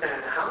don't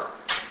understand.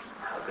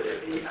 How could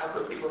it be, how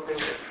could people think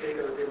that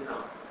Jacob didn't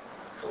know?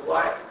 So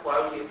why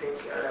would you think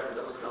Rebbe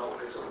doesn't know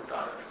his own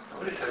daughter?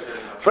 Nobody said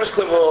didn't know. First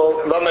of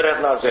all, Lamed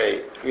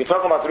Nazeh, we're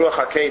talking about Ruach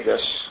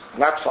HaKodesh,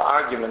 not for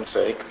argument's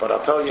sake, but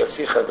I'll tell you a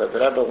sikha that the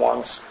Rebbe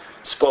once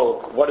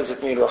spoke. What does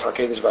it mean, Ruach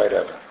HaKodesh by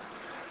Rebbe?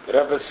 The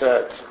Rebbe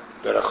said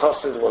that a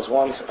chassid was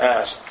once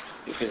asked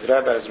if his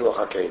Rebbe has Ruach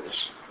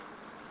HaKodesh.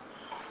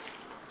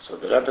 So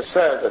the Rebbe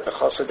said that the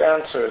chassid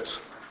answered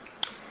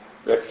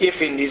that if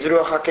he needs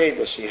Ruach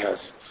HaKodesh, he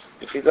has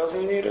it. If he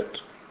doesn't need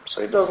it,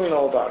 so he doesn't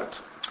know about it.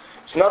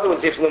 So in other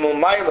words, if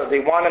L'Mumayla,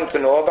 they want him to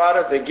know about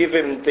it, they give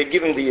him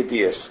the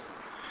ideas.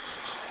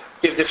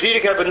 If the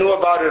Frierdiker Rebbe knew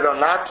about it or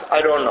not,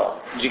 I don't know.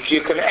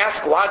 You can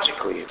ask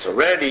logically. It's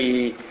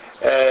already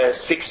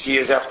 6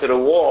 years after the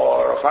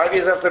war, or 5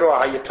 years after the war.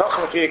 How you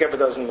talking? The Frierdiker Rebbe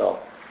doesn't know.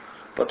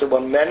 But there were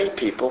many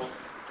people,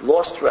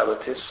 lost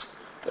relatives,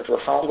 that were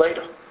found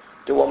later.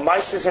 There were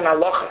mices in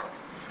halacha.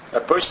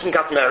 A person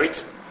got married,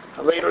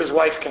 and later his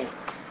wife came.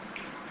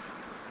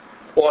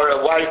 Or a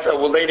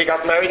lady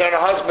got married and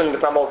her husband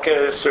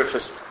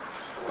surfaced.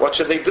 What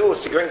should they do?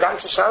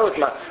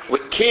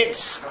 With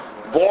kids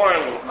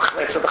born,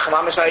 it's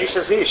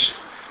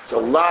a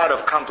lot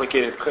of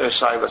complicated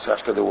shilas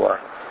after the war.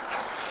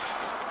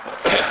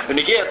 When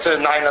you get to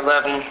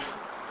 9/11,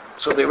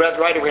 so they read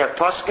right, we had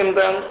Paskin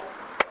then,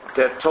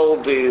 that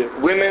told the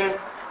women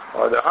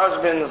or the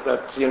husbands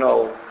that,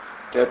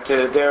 that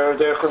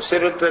they're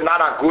considered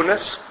not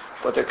agunas,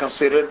 but they're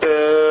considered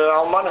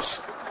almanas,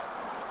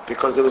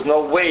 because there was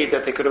no way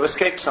that they could have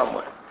escaped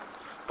somewhere.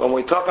 But when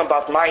we talk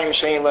about mayim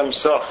shein lem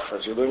sof,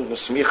 as you learned in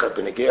smicha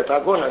b'negiat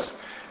agunas,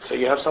 so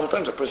you have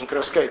sometimes a person could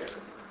have escaped.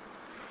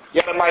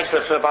 You had a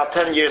ma'aseh about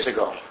 10 years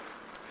ago.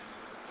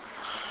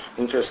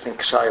 Interesting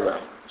k'shayla.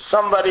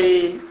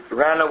 Somebody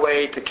ran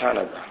away to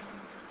Canada.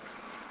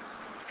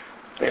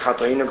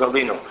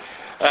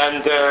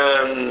 And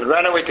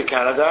ran away to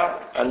Canada,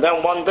 and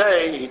then one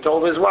day he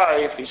told his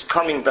wife he's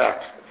coming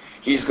back.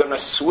 He's going to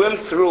swim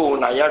through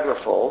Niagara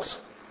Falls,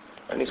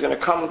 and he's going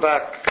to come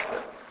back.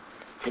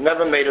 He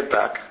never made it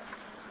back.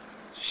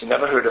 She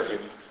never heard of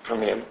him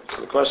from him.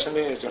 So the question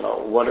is,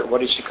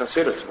 what is she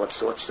considered? What's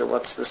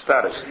the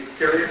status?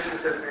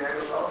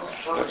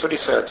 That's what he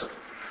said.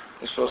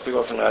 He's supposed to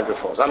go to Niagara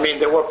Falls. I mean,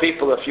 there were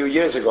people a few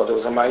years ago. There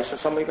was a mice, and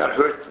somebody got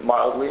hurt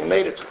mildly and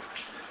made it.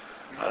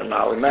 I don't know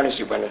how he managed.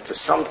 He went into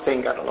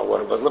something. I don't know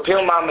what it was.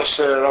 Lapil Mamish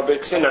Rabbi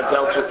Tziner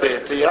dealt with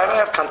it. You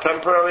have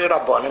contemporary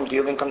Rabbanim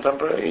dealing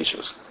contemporary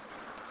issues.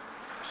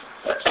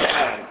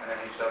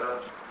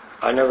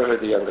 I never heard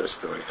the end of the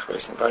story,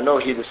 but I know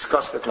he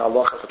discussed it in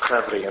Allah with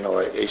Chavri, an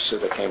issue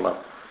that came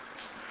up.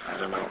 I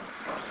don't know.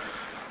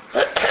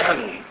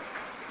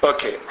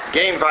 Okay,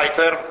 game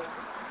weiter.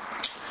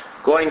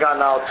 Going on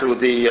now to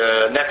the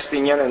next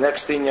inyan. The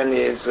next inyan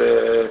is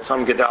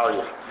Tzom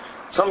Gedalia.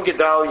 Tzom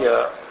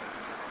Gedalia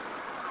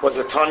was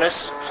a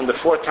Tanis from the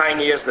 4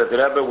 tiny years that the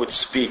Rebbe would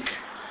speak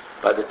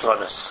by the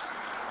Tanis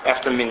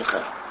after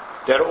Mincha.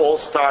 That all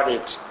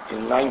started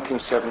in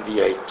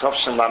 1978,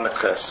 Tovshan Lamed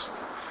Ches.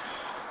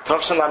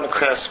 Tovshan Lamed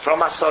Ches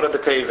from Asara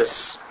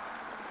B'Tevis.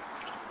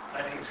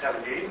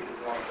 1978 is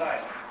a long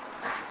time.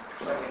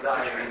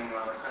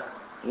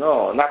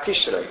 No, not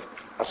Tishrei.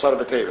 Asara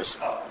B'Tevis.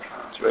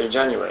 It's very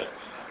January.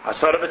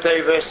 Asara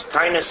B'Tevis,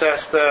 Tainus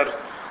Esther,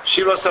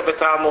 Shiros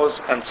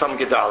HaBetamuz, and Tzom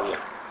Gedalia.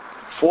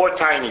 4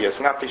 tiny years,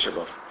 not Tisha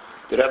B'Av.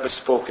 The Rebbe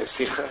spoke a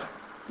Sikha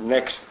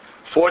next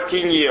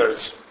 14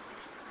 years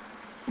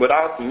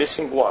without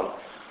missing one.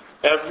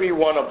 Every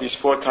one of these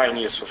 4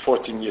 tiny years, for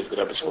 14 years, the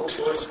Rebbe spoke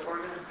Sichos.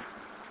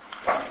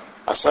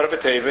 Asar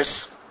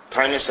B'Tevis,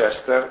 Tainis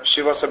Esther,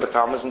 Shivas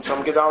B'Tamas, and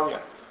Tzom Gedalia.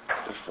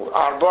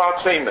 Arba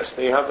Tzemes,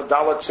 they have a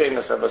Dalat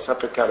Tzemes, have a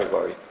separate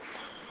category.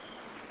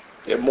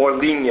 They're more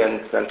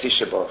lenient than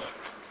Tisha B'Av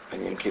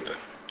and Yom Kippur.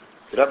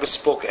 The Rebbe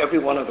spoke every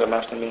one of them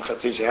after Mincha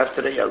Tisha. You have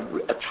today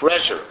a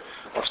treasure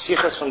of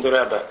Sichos from the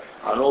Rebbe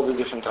on all the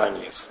different time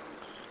years.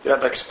 The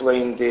Rebbe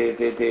explained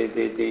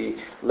the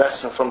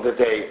lesson from the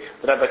day.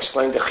 The Rebbe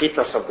explained the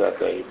Chitas of that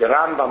day, the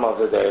Rambam of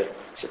the day.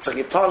 It's a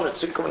giton,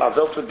 it's a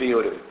Welt with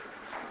Biurim.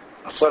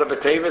 Asara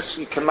B'Tevis,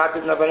 you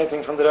didn't have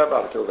anything from the Rebbe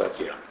until that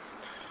year.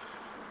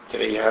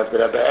 Today you have the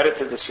Rebbe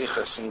edited the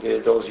Sichos in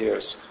those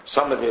years,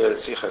 some of the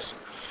Sichos.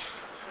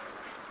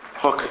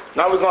 Okay,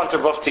 now we go on to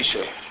Vav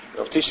Tishrei.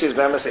 Vav Tishrei is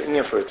Be'emes an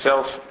Inyan for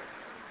itself.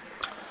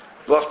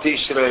 Vav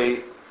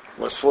Tishrei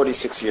was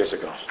 46 years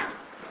ago.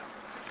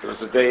 It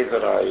was a day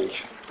that I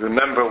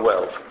remember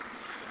well.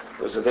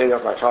 It was a day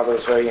that my father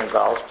was very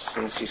involved,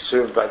 since he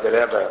served by the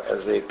Rebbe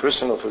as a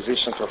personal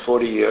physician for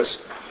 40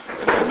 years.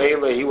 In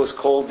Mele, he was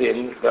called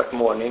in that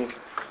morning,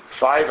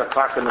 5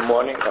 o'clock in the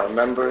morning. I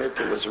remember it.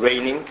 It was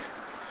raining.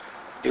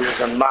 It was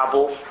a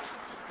mabul.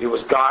 It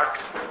was dark.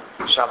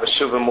 Shabbos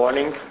Shuvah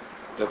morning.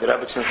 The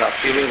Rebbetzin not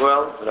feeling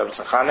well. The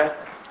Rebbetzin Chane.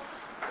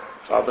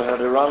 Father had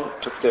to run.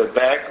 Took the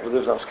bag. We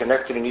lived on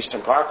Schenectady in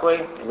Eastern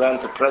Parkway. Ran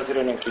to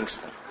President in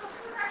Kingston.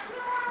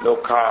 No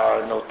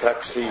car, no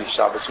taxi.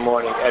 Shabbos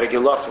morning.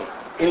 Ergilofen.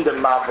 In the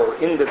mabul.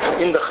 In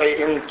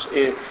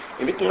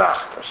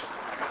Mitternacht.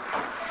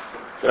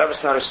 The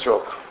Rebbetzin had a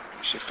stroke.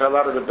 She fell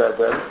out of the bed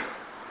then.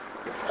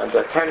 And the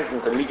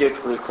attendant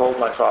immediately called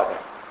my father.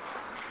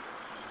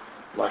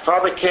 My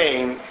father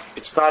came,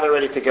 it started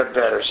already to get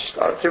better. She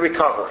started to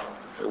recover.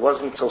 It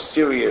wasn't so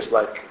serious,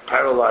 like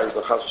paralyzed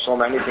or chas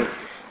anything.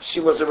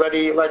 She was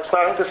already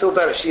starting to feel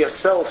better. She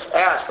herself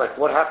asked,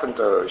 what happened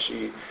to her.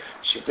 She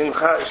didn't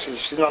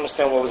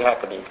understand what was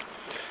happening.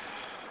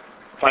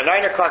 By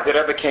 9 o'clock, the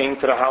Rebbe came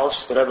to the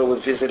house. The Rebbe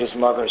would visit his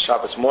mother on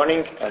Shabbos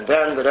morning, and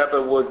then the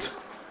Rebbe would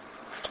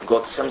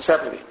go to some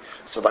 70.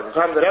 So by the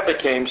time the Rebbe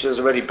came, she was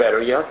already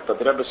better yet, but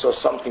the Rebbe saw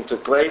something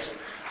took place.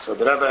 So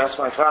the Rebbe asked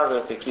my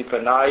father to keep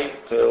an eye,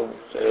 to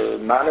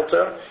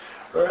monitor,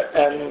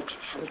 and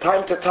from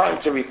time to time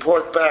to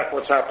report back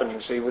what's happening.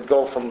 So he would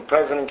go from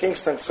President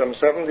Kingston to some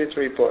 70 to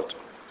report.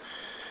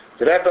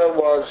 The Rebbe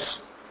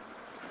was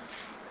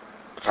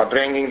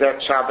Farbringing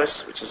that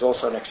Shabbos, which is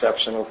also an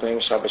exceptional thing.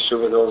 Shabbos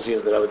Shuvah, those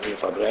years the Rebbe didn't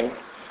Farbring.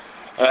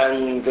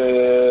 And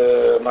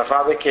my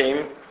father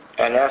came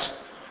and asked,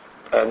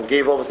 and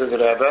gave over to the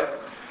Rebbe,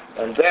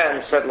 and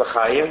then said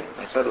L'chaim,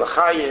 and said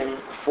L'chaim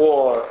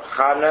for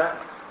Chana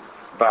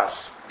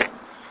Bas.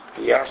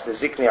 He asked the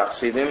Zikni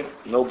Achsidim,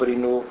 nobody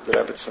knew the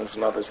Rebbetzins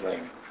mother's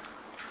name.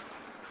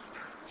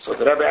 So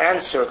the Rebbe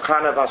answered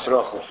Chana Bas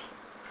Rochel.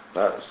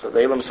 So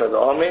the Elam said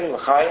Amen,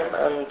 L'chaim,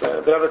 and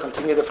the Rebbe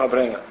continued the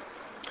Farbringa.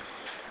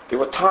 There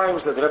were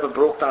times that the Rebbe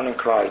broke down and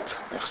cried.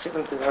 And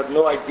Chassidim had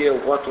no idea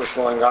what was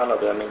going on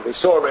over there. I mean, they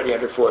saw already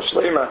before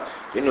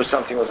Shlema, they knew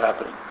something was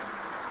happening.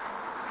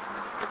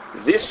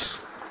 This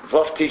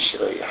Vav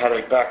Tishrei had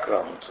a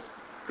background,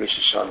 Rosh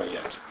Hashana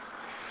yet.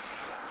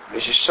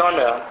 Rosh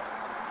Hashana,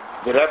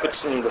 the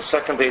Rebbetzin, the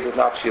second day did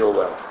not feel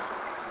well.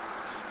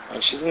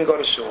 And she didn't go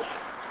to shul.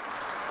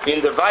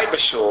 In the Weiber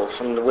Shul,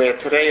 from where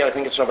today I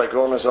think it's Rabbi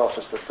Groner's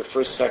office, that's the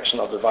first section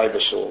of the Weiber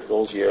Shul,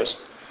 those years,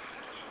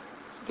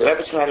 the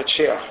Rebbetzin had a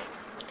chair,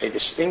 a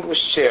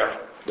distinguished chair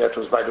that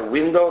was by the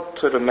window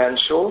to the men's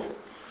shul,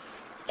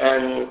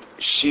 and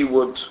she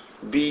would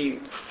be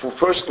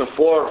first and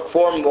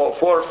forefront,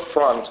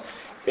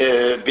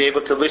 be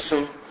able to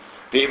listen,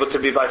 be able to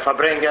be by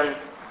Farbrengen.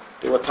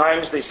 There were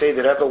times, they say,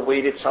 the Rebbe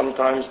waited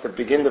sometimes to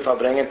begin the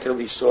Farbrengen until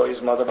he saw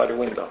his mother by the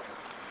window.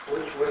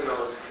 Which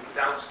window is it?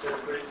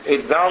 Downstairs?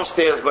 It's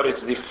downstairs, but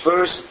it's the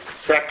first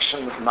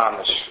section of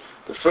Mamish.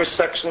 The first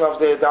section of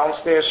the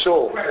downstairs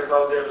shul. Right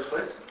above the Rebbe's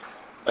place?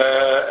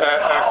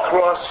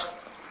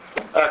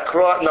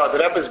 No, the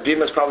Rebbe's beam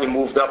has probably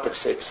moved up.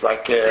 It's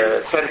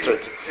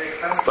centered,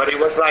 but it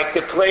was like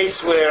the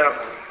place where,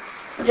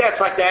 it's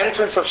like the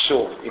entrance of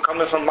shul. You're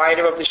coming from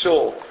Meider of the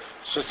shul,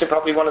 so it's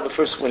probably one of the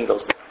first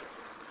windows.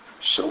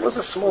 Shul was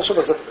a small shul.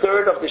 It was a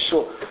third of the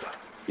shul.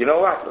 You know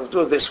what? Let's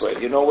do it this way.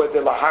 You know where the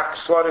Lahak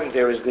Svarim,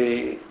 there is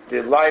the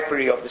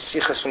library of the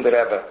Sichos from the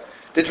Rebbe.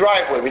 The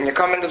driveway. When you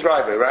come in the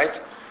driveway, right?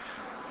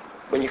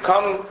 When you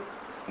come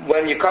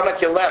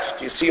at your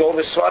left, you see all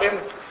the Svarim.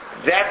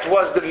 That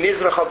was the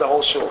Mizrach of the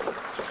whole shul.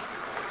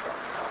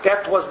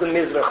 That was the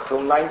Mizrach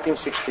till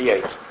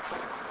 1968.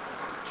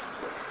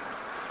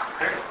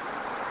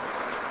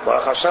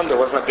 Baruch Hashem, there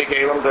wasn't a big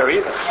Elam there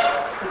either.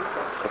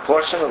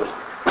 Proportionally.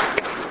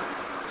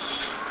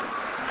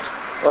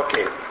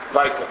 Okay,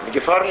 weiter.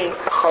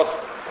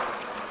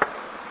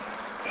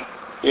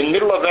 In the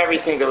middle of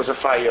everything, there was a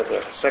fire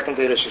there. Second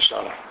day Rosh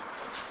Hashana.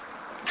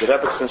 The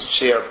Rebbetzins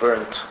chair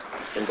burnt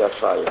in that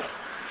fire.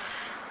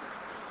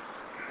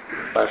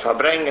 By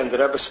Farbrengen, the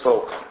Rebbe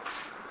spoke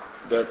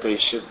that they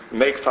should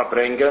make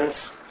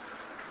Farbrengens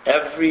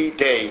every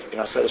day in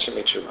Aseret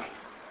Shemit Shuvah.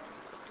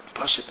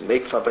 Pashit,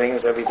 make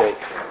Fabrengens every day.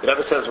 The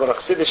Rebbe says, what a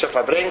Chassidische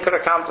Fabrenker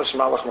accomplished,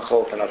 Malach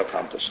Mechol cannot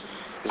accomplish.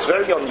 It's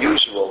very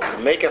unusual to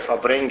make a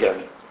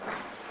Fabrengen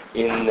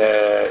in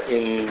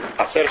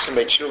Aser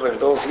Shemei Tshuva in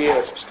those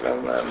years.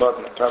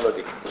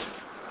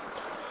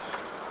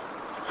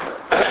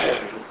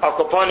 Al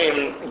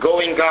Koponim,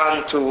 going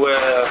on to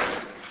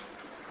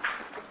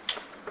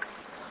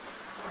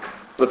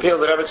Lepil,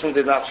 the Rebbetzin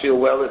did not feel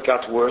well. It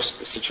got worse.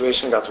 The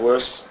situation got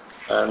worse,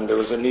 and there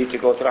was a need to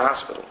go to the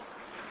hospital.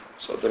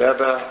 So the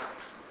Rebbe,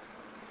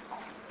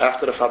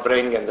 after the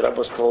Fabrengen, the Rebbe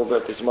was told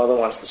that his mother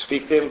wants to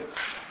speak to him,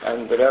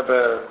 and the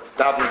Rebbe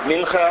davened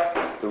Mincha,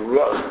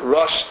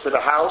 rushed to the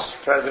house.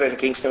 President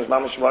Kingston was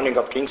mamash running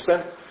up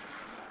Kingston,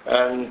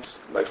 and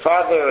my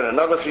father and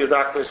another few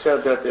doctors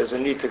said that there's a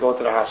need to go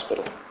to the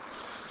hospital.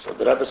 So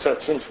the Rebbe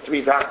said, since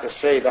 3 doctors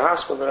say the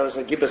hospital, the Rebbe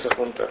said, give us a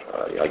chunter.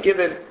 I give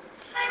it.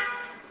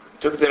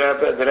 Took the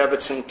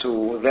Rebbetzin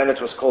to, then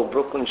it was called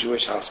Brooklyn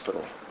Jewish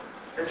Hospital.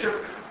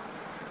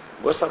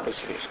 What's that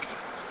basically?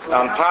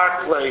 On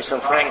Park Place in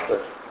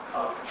Franklin.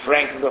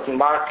 Franklin,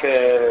 Mark,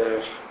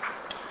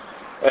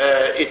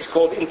 it's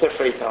called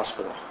Interfaith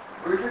Hospital.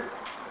 Where is it?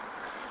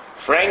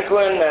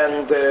 Franklin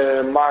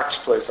and Mark's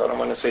Place. I don't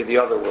want to say the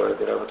other word.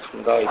 That I would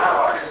die.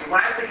 I'm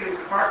thinking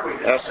it's the Parkway.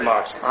 That's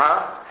Mark's.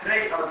 Huh?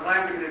 Today, I'm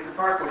thinking it's the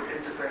Parkway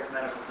Interfaith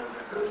Medical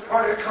Center. So it's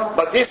part of the company.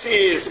 But this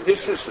is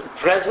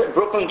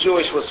Brooklyn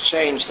Jewish was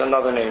changed to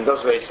another name.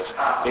 Das weiß ich.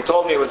 They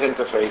told me it was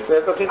Interfaith.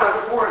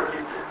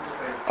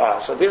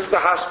 So this is the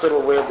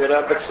hospital where the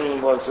Rebbetzin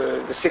was,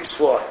 the 6th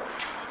floor.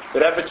 The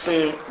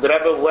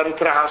Rebbe went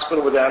to the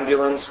hospital with the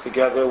ambulance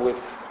together with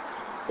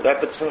the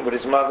Rebbetzin, with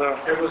his mother.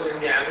 It was in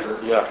the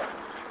ambulance? Yeah.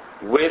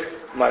 With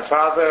my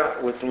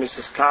father, with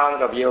Mrs. Kahn,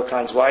 Rabbi Yael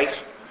Kahn's wife.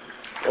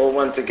 All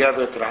went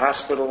together to the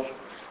hospital.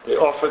 They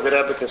offered the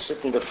Rebbe to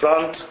sit in the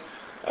front,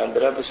 and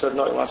the Rebbe said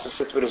no, he wants to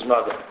sit with his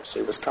mother. So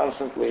he was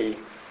constantly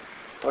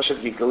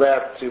Pashut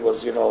glad. He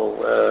was,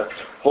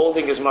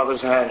 holding his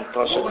mother's hand,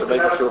 Pashut, to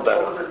make her feel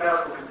better. What was the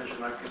medical condition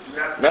like?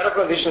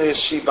 Medical condition is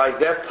at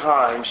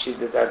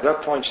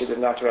that point she did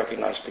not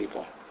recognize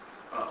people.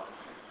 Oh.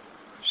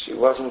 She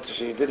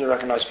didn't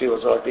recognize people.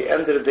 So at the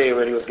end of the day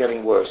when he was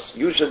getting worse,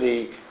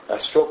 usually a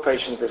stroke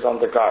patient is on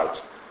the guard.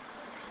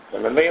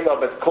 When the Mela,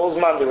 but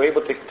Kolzman, they were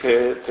able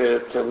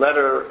to let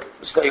her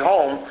stay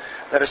home,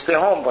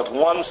 but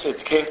once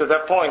it came to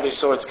that point, they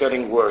saw it's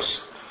getting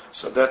worse.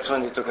 So that's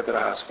when they took her to the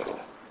hospital.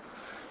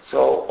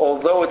 So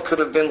although it could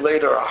have been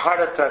later a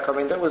heart attack,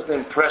 that was the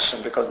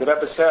impression, because the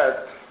Rebbe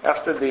said,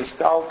 after the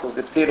Stalkus,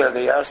 the Tira,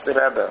 they asked the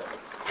Rebbe,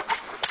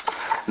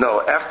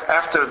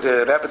 after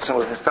the Rebbetzin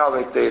was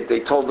installed, they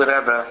told the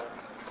Rebbe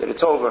that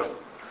it's over.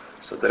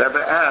 So the Rebbe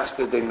asked,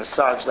 did they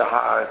massage the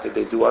heart, did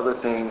they do other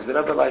things? The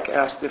Rebbe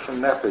asked different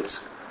methods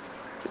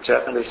to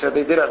check, and they said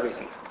they did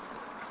everything.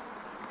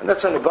 And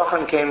that's when the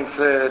Bachan came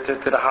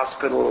to the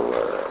hospital.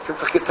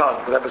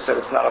 The Rebbe said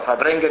it's not a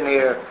Fabrengen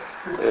here,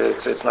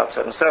 it's not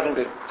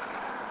 770.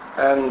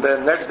 And the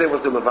next day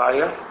was the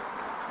Levaya.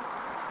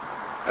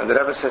 And the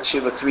Rebbe said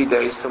Shiva 3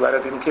 days to let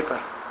Rebbe Kippur.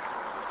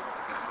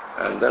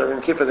 And the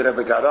Rebbe Kippur, the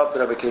Rebbe got up,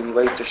 the Rebbe came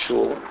late to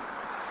shul.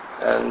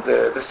 And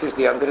this is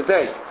the end of the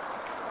day.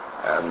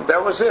 And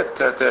that was it.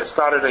 It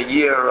started a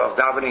year of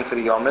davening for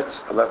the Yomit,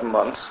 11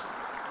 months.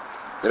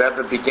 The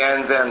Rebbe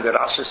began then the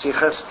Rosh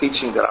Sichas,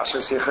 teaching the Rosh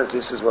Sichas.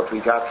 This is what we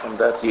got from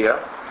that year,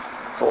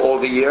 for all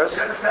the years.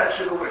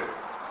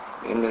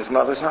 In his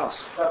mother's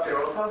house. Slept there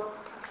also?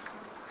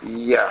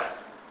 Yeah.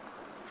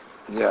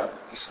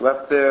 He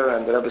slept there,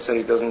 and the Rebbe said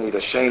he doesn't need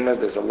a shemer.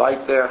 There's a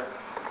light there.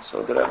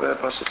 So the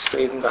Rebbe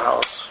stayed in the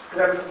house. The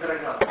Rebbetzin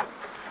didn't know.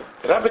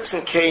 The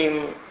Rebbetzin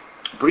came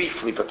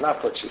briefly, but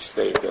not that she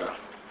stayed there.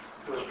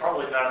 It was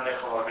probably not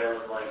Nechol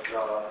Avel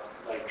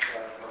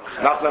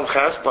Not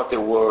Lemches, but there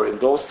were, in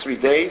those 3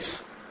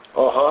 days,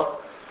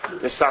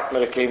 the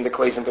Satmar came, the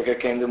Kleisenberger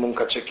came, the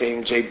Munkacher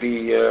came,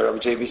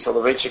 J.B.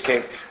 Soloveitcher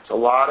came. So a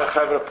lot of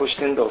Chavra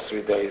pushed in those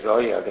 3 days. Oh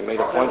yeah, they made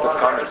a point of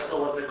coming.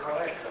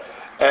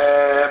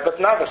 But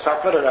not the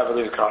Satmar never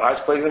lived in Crown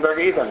Heights, Kleisenberger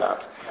either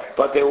not.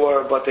 But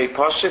they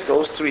pushed it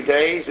those 3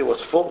 days, it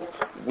was full.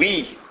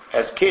 We,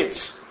 as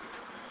kids,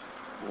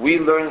 we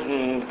learned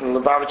in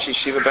Lubavitch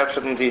Yeshiva,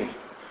 Bedford and Dean.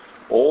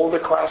 All the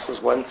classes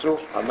went through.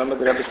 I remember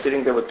the Rebbe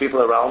sitting there with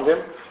people around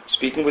him,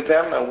 speaking with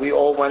them, and we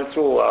all went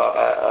through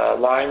a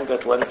line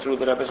that went through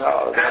the Rebbe's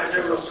house.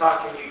 After was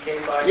talking, you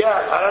came by?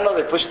 Yeah, I don't know,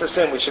 they pushed us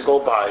in, we should go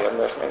by. And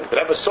the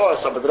Rebbe saw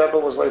us, but the Rebbe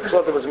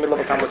thought it was the middle of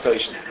a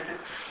conversation.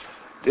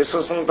 This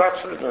was in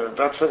Bedford.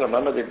 I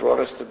remember they brought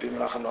us to be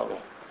Menachem Novel.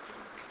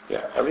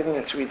 Yeah, everything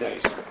in 3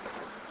 days.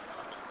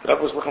 The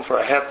Rebbe was looking for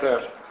a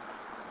heter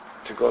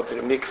to go to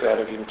the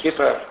mikveh of Yom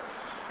Kippur.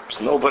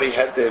 So nobody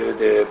had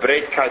the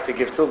breitkeit to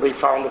give till they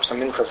found up some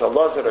minchas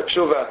alazar, a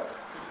tshuva.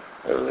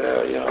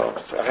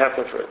 It's a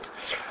heter for it.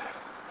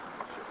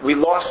 We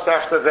lost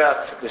after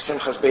that the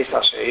Simchas Beis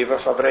HaShe'eva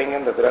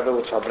Fabrengen, that the Rebbe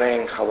would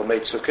Fabreng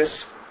Chalomei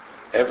Tzukis.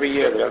 Every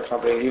year the Rebbe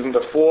Fabreng, even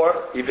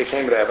before he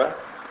became Rebbe.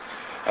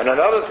 And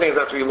another thing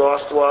that we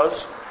lost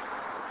was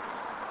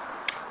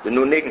the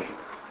Nunigen.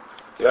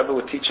 The Rebbe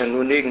would teach a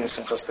Nunigen in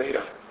Simchas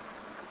Torah.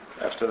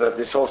 After that,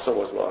 this also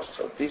was lost.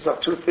 So these are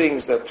two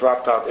things that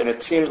dropped out, and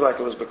it seems like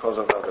it was because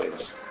of the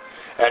Avedas.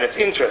 And it's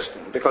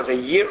interesting, because a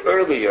year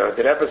earlier,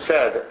 the Rebbe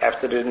said,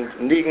 after the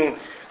Nigen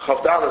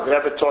Chavdala, the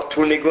Rebbe taught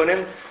 2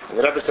 Nigunim, and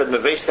the Rebbe said, "Me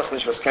weiß doch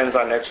nicht, was kennen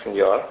sein nächsten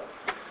Jahr."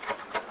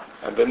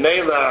 And the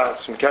Meila,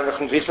 some kennen doch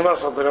nicht wissen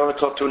was, so the Rebbe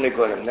taught 2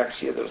 Nigunim.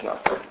 Next year there was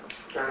nothing.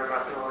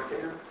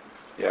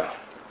 Yeah.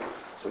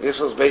 So this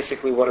was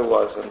basically what it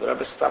was, and the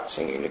Rebbe stopped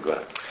singing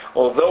Nigunim.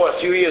 Although a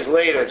few years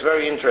later, it's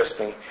very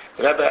interesting,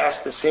 the Rebbe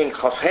asked to sing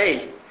Chav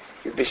Hei,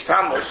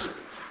 Bishtamus,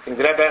 and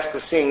the Rebbe asked to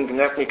sing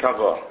Netni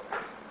Kavah.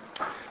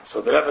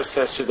 So the Rebbe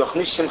says, "Sie doch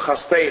nicht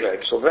Simchas Teira."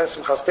 Ich soll wenn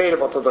Simchas Teira,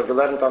 but er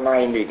gelernt an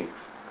ein Nigen.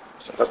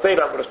 Simchas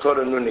Teira, aber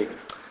Torah nur Nigen.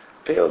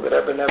 Peel, the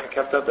Rebbe never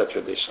kept up that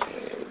tradition.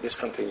 He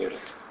discontinued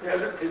it. Yeah,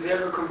 did they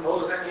ever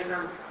compose any of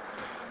them?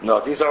 No,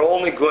 these are all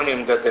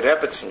Nigunim that the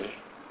Rebbetzin,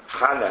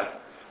 Hashana,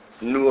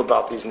 knew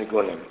about these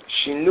Nigunim.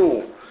 She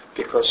knew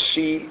because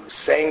she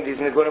sang these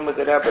Nigunim with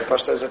the Rebbe,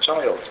 first as a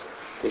child.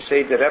 They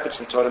say the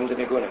Rebbetzin taught him the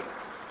Nigunim.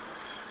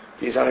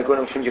 These are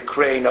Nigunim from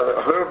Ukraine.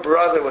 Her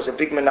brother was a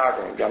big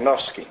Menagrim,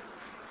 Yanovsky.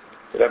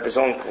 The Rebbe's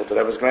uncle, the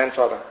Rebbe's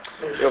grandfather.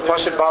 They were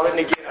Pashat Bali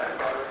Nigina.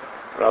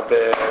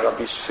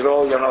 Rabbi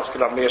Yisrael Yanovsky,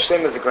 Rabbi Meir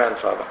Shem is the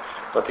grandfather.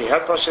 But he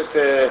had Pashat,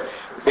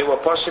 they were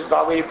Pashat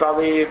Bali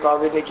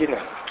Nigina.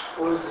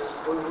 Who was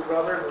the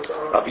brother?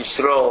 Rabbi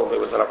Yisrael, there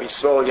was Rabbi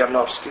Yisrael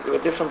Yanovsky. They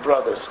were different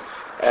brothers.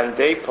 And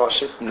they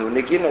Pashat knew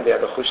Nigina, they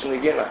had a Chush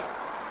Nigina.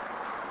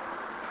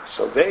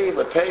 So they,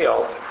 the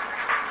Pale,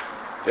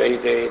 the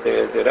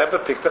Rebbe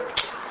picked up.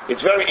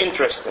 It's very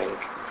interesting.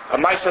 A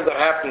Maisa that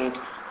happened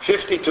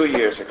 52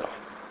 years ago.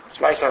 This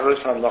Maisa I heard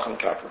from Nachum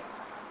Kaplan.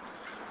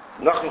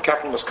 Nachum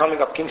Kaplan was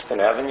coming up Kingston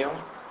Avenue,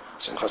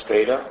 Simchas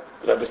Teira.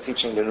 The Rebbe was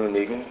teaching the New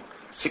Nigen,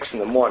 6 in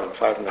the morning,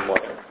 5 in the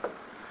morning.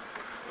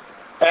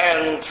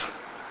 And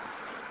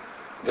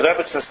the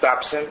Rebbetzin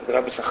stops him, the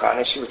Rebbetzin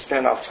Chana, she would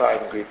stand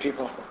outside and greet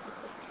people,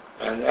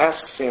 and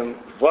asks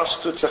him, "Was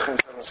tut sich in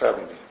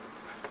 770?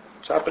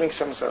 What's happening in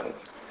 770?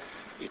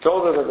 He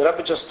told her that the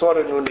Rebbe just taught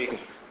a New Nigen.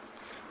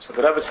 So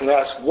the Rebbetzin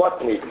asked, "What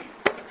Nigen?"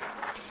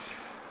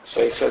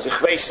 So he says, "Ich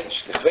weiß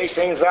nicht. Ich weiß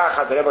eine Sache,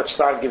 hat der Rebbe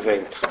stark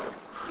geweint."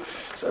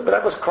 So the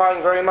Rebbe was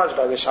crying very much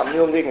by the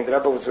Shamil Nigen. The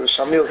Rebbe was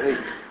Shamil's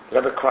Nigen. The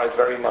Rebbe cried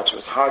very much. It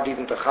was hard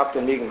even to chap the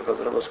Nigen because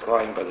the Rebbe was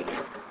crying by the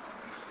Nigen.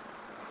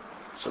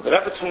 So the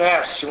Rebbetzin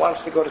asked, she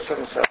wants to go to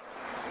 770.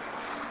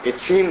 It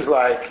seems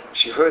like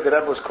she heard the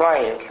Rebbe was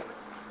crying,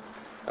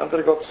 wanted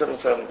to go to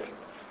 770.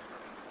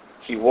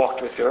 He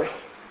walked with her,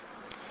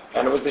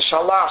 and it was the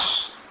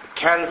shalash,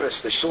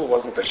 canvas. The shul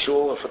wasn't a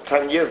shul. For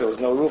 10 years there was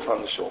no roof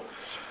on the shul.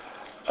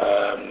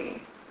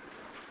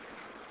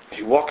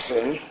 He walks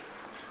in,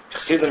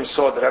 Chassidim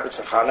saw the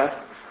Rebbetzin Chana,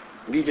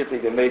 immediately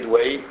they made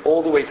way,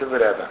 all the way to the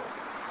Rebbe.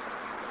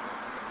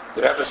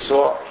 The Rebbe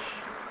saw,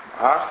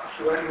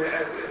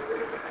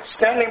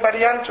 standing by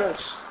the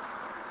entrance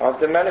of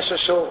the Menisha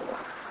Shul.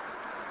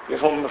 You're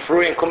from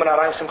Frui and coming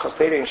out some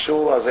Chasteri in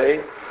Shul,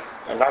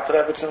 and not the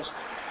Rebbetzins.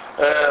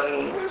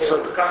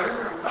 So,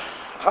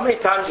 how many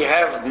times you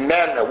have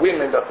men or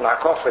women that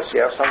knock office?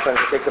 You have sometimes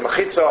you take the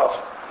machitza off.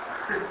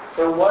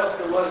 So there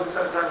was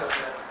sometimes like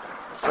that.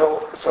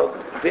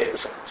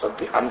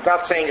 I'm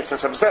not saying it's in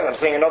some sense. I'm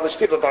saying another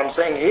stipple, but I'm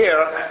saying here.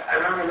 I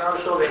remember in another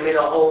show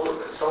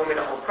someone made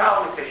a whole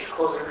problem. They said she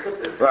calls her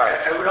chitzis. Right.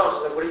 Everyone else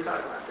was like, "What are you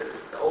talking about?"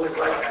 It's always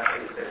like that.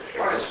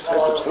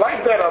 It's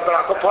like that,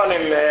 but upon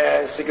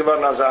him, she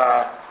given as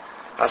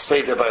a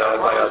seder by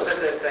others.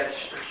 Said that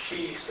she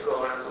used to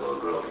go as a little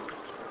girl.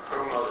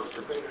 Her mother used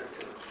to bring her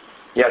to.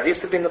 Yeah, they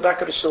used to be in the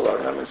back of the shul. I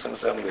remember in some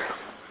 70.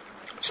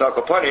 So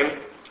upon him,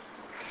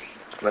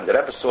 when the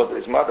Rebbe saw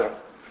his mother,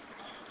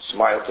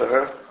 smiled to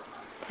her,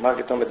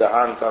 Margitom with the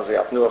hand as a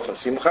apnua from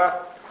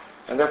Simcha,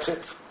 and that's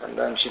it. And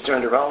then she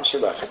turned around, she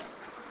left.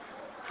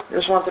 He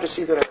just wanted to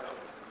see the Rebbe.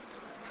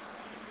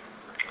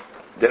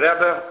 The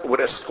Rebbe would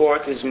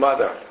escort his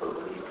mother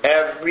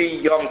every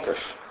Yom Tov.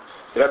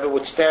 The Rebbe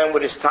would stand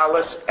with his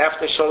talis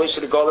after Shalish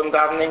Regolim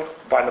davening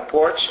by the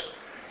porch,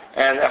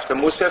 and after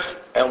Musaf,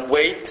 and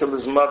wait till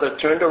his mother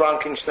turned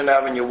around Kingston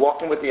Avenue,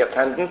 walking with the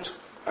attendant.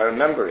 I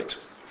remember it.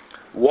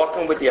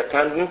 Walking with the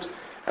attendant,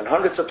 and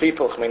hundreds of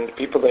people,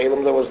 the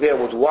Elam that was there,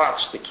 would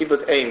watch the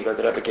kibbut aim that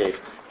the Rebbe gave,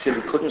 till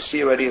he couldn't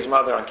see already his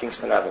mother on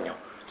Kingston Avenue.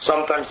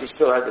 Sometimes he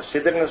still had the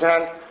siddur in his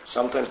hand,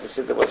 sometimes the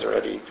siddur was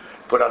already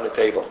put on the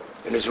table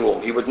in his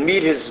room. He would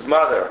meet his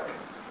mother.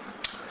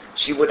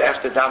 She would,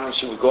 after davening,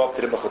 she would go up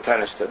to the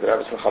Mechutenis, to the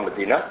Rebbe's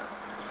Medina,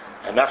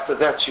 and after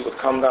that she would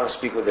come down and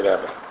speak with the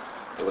Rebbe.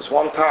 There was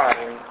one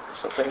time,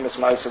 it's a famous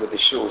Maisa with the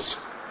shoes.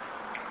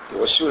 There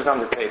were shoes on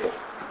the table.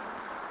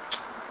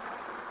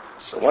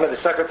 So one of the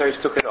secretaries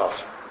took it off.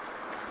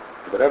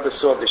 The Rebbe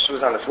saw the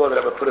shoes on the floor, the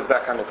Rebbe put it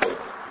back on the table.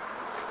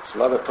 His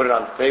mother put it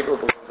on the table,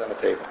 the balloons on the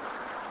table.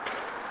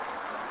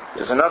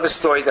 There's another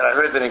story that I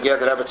heard when I gave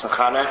the Rebbe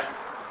Tzachana,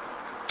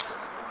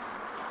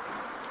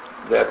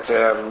 that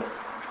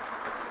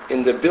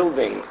in the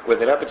building where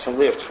the Rebbetzin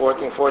lived,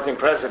 1414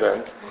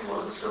 president,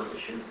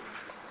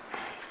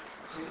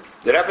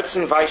 the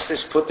Rebbetzin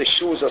vices put the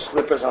shoes or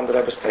slippers on the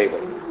Rebbe's table.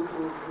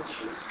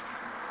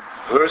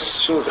 her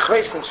shoes.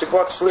 She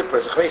bought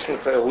slippers.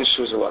 Whose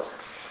shoes it was.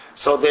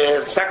 So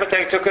the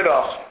secretary took it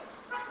off.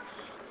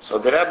 So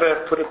the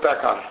Rebbe put it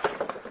back on.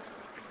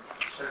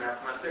 So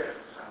that's not there.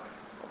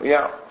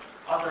 Yeah.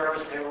 On the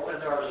Rebbe's table in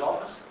the Rebbe's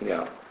office?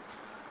 Yeah.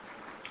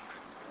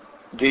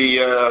 So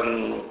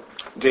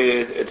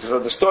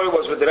the story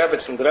was with the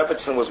Rebbetzin. The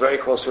Rebbetzin was very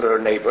close with her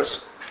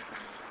neighbors.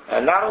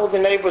 And not all the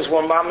neighbors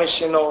were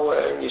mamish, in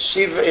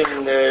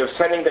yeshiva,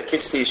 sending their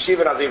kids to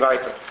yeshiva and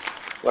azivaita.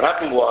 What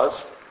happened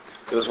was,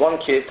 there was one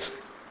kid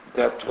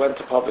that went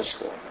to public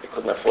school. He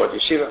couldn't afford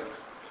yeshiva.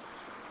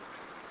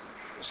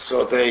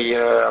 So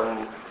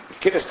the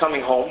kid is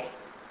coming home,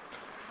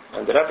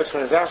 and the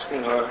Rebbetzin is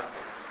asking her,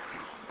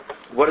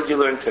 what did you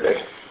learn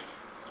today?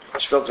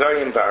 She felt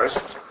very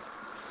embarrassed.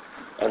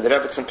 And the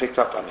Rebbetzin picked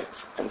up on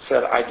it and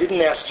said, I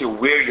didn't ask you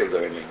where you're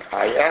learning.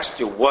 I asked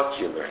you what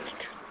you're learning.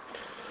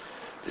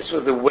 This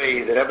was the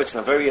way, the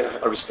Rebbetzin, a very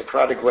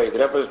aristocratic way. The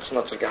Rebbetzin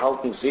had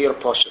gehalten sehr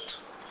poshet.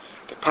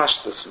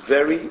 Gepashtus,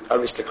 very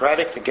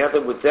aristocratic,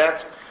 together with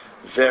that,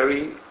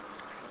 very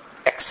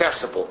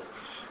accessible.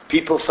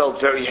 People felt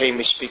very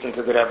hamish speaking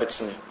to the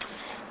Rebbetzin.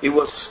 It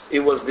was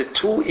the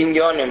two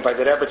inyanim by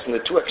the Rebbetzin, the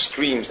two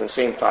extremes at the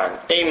same time.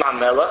 Ema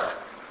Melech,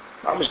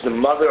 the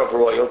mother of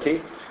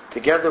royalty,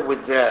 together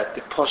with that,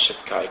 the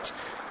poshetkeit,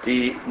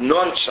 the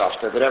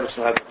non-shaft that the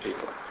Rebbetzin had with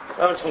people.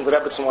 The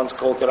Rebbetzin once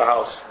called to the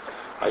house.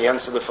 I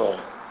answered the phone.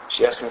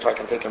 She asked me if I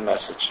can take a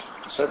message.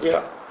 I said,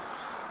 yeah.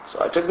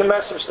 So I took the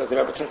message that the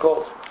Rebbetzin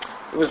called.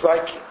 It was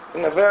like,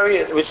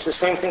 which the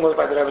same thing was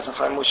by the Rebbetzin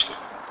Chaim Mushkin.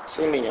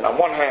 Same meaning. On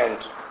one hand,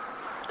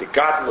 the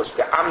godless,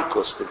 the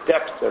amkus, the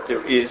depth that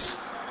there is,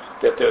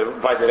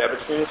 by the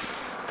Rebbetzins,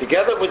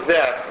 together with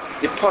that,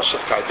 the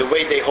poshetkeit, the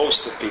way they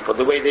hosted people,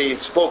 the way they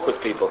spoke with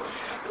people.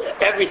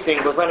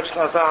 Everything was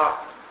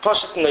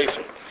poshet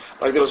neifen.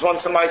 Like there was one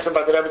semaisa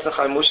by the Rebbetzin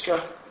Chaim Mushka.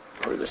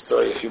 I heard the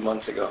story a few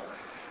months ago.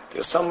 There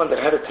was someone that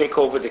had to take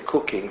over the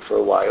cooking for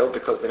a while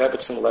because the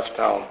Rebbetzin left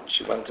town.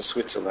 She went to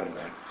Switzerland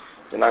then,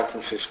 the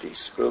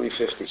 1950s, early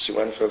 50s. She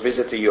went for a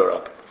visit to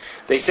Europe.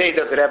 They say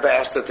that the Rebbe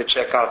asked her to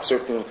check out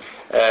certain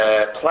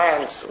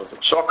plants. It was the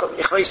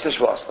chocolate.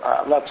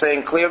 I'm not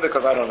saying clear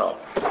because I don't know.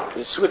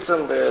 The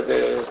Switzerland,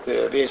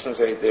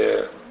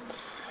 the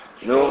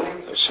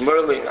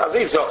Schmerling, as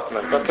he sagt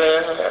man. But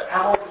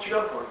how long did you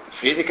go for?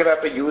 Friedrich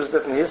Rebbe used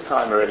it in his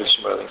time already,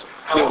 Schmerling.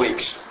 A few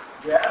weeks.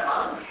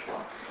 Yeah,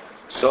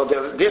 so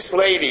this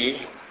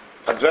lady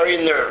got very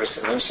nervous.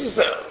 I mean, she was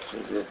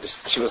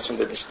from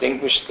the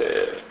distinguished,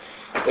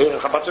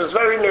 but she was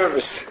very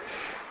nervous.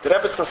 The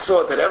Rebbe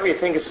saw that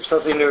everything is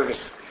absolutely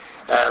nervous,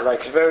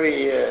 like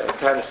very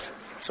tense.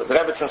 So the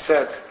Rebbe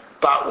said,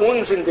 "Bei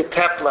uns in the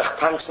Teplech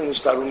tanzen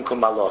nicht darum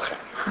kommen Malachim."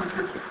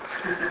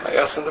 I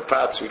asked in the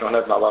past, we don't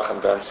have Malachim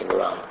dancing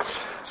around.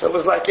 So it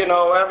was like,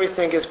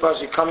 everything is,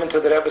 you come into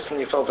the Rebbe and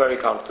you felt very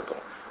comfortable.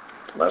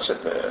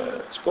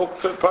 Spoke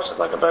to Pashat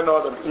like a Ben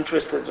Adam,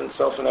 interested in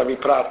himself in every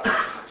prat.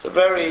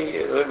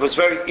 It was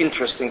very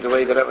interesting the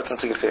way the Rebbetzin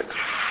took it.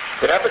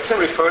 The Rebbetzin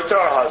referred to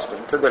her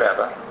husband, to the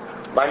Rebbe,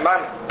 by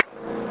man.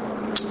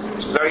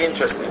 It's very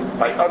interesting.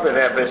 By other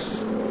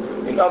Rebbes,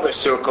 in other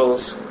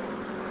circles,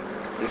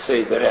 they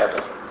say the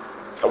Rebbe.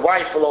 A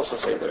wife will also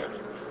say the Rebbe.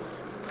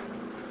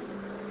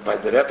 By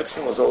the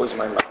Rebbetzin was always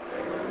my man.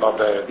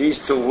 But these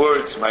two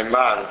words, my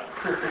man,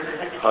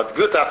 had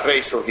gut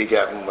Afreisel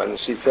gegeben when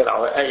she said,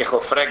 ich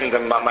will fragen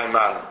dem my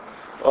man.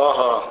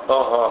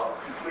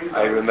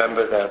 I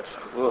remember that.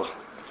 Ugh.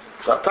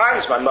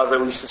 Sometimes my mother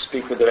used to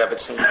speak with the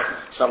Rebbetzin,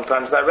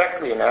 sometimes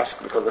directly and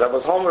ask, because the Rebbe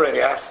was home already,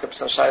 asked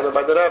some shayla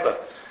by the Rebbe.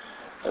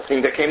 A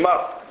thing that came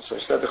up. So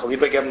she said, ich will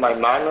lieber geben my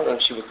man,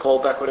 and she would call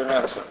back with an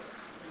answer.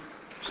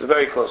 She was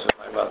very close with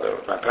my mother,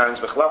 with my parents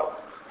Bechlal.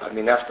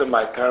 After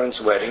my parents'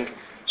 wedding,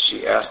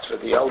 she asked for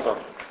the album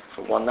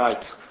for one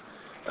night.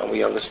 And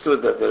we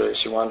understood that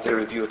she wanted to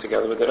review it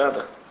together with the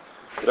Rebbe.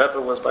 The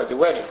Rebbe was by the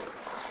wedding.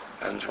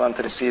 And she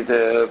wanted to see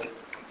the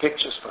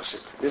pictures,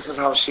 Pashat. This is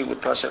how she would,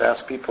 Pashat,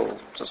 ask people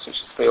just to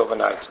stay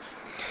overnight.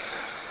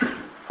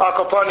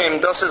 Akoponim,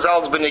 das ist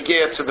alles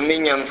benegiert to the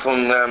minyan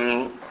from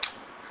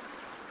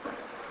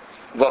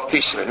Vav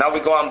Tishrei. Now we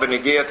go on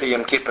benegiert to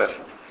Yom Kippur,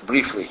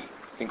 briefly.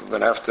 I think we're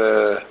going to have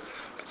to,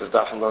 because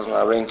Daphne doesn't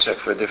arrange check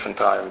for a different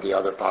time, the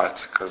other part,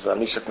 because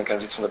Nishat can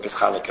sit on the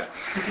Pischanika.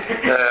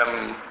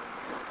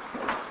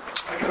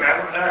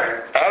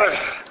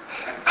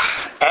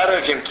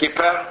 Erev Yom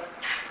Kippur.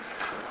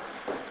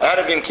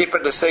 Erev Yom Kippur,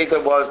 the Seder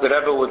was the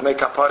Rebbe would make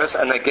kaparas,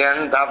 and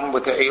again daven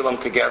with the Elam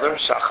together,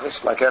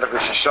 Shachris, like Erev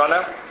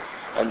Hashana,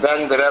 and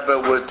then the Rebbe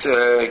would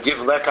give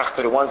lekach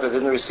to the ones that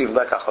didn't receive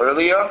lekach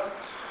earlier,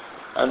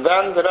 and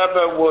then the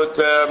Rebbe would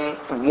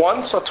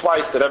once or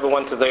twice the Rebbe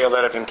went to the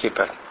Erev Yom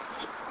Kippur.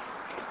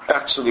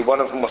 Actually, one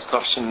of them was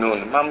Tafshin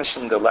Nun, mamish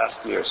in the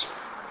last years.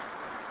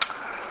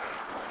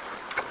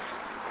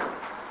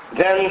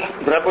 Then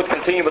the Rebbe would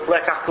continue with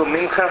lekach till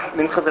mincha.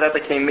 Mincha, the Rebbe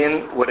came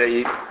in with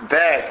a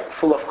bag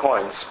full of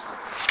coins.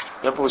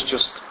 The Rebbe was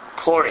just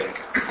pouring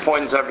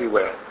coins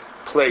everywhere,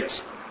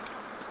 plates.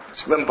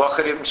 So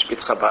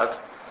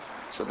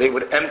they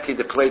would empty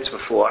the plates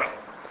before.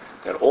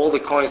 that all the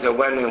coins that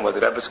went in were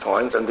the Rebbe's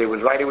coins, and they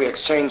would right away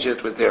exchange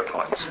it with their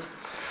coins.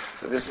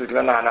 So this is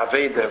given an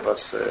Aveda,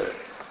 was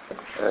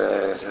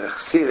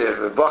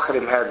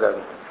Bocharim had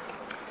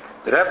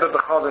the Rebbe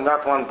Bechal did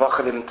not want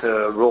Bocharim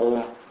to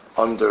roll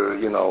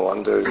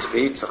under his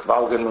feet, so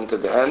Chvalgin unto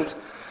the end.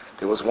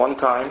 There was one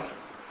time,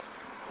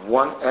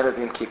 one Erev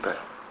Yom Kippur,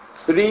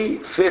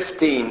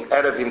 3:15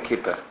 Erev Yom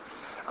Kippur.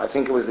 I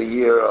think it was the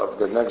year of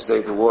the next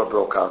day the war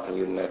broke out in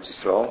United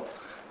Israel.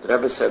 The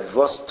Rebbe said,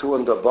 "Was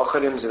tun der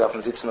Bocharim, sie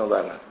dürfen sitzen und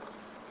lernen."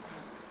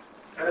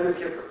 Erev Yom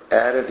Kippur.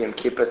 Erev Yom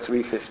Kippur,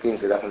 3:15,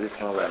 sie dürfen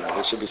sitzen und lernen.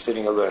 They should be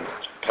sitting and learning.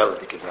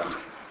 Pellet, gesagt.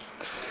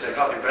 They're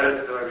probably better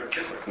than Erev Yom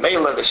Kippur.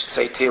 Mela, they should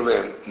say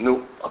Tehillim,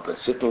 nu, aber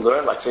sit and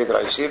learn, like say that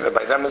I Yeshiva.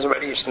 By them is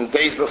already,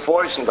 days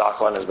before, the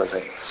Achwan is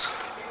say.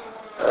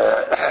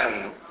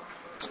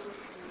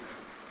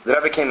 The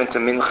Rebbe came into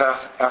Mincha.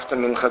 After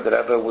Mincha, the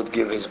Rebbe would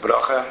give his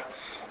bracha.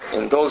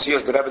 In those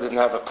years, the Rebbe didn't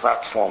have a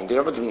platform. The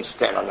Rebbe didn't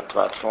stand on a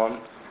platform.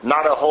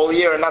 Not a whole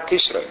year, not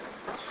Tishrei.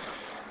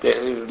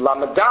 The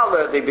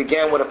Lamadala, they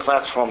began with a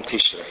platform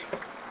Tishrei.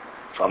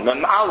 From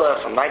Mem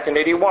Aleph, from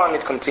 1981,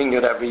 it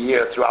continued every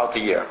year throughout the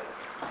year.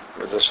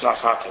 It was a Shnas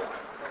Hakim.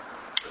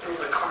 It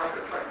was a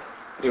carpet, right?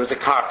 There was a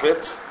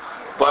carpet,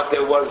 but the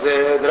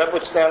Rebbe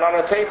would stand on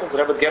a table. The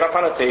Rebbe would get up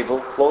on a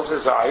table, close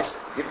his eyes,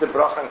 give the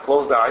bracha and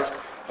close the eyes,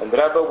 and the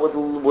Rebbe would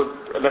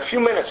in a few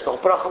minutes, the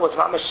bracha was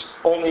mamish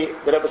only,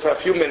 the Rebbe said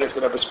a few minutes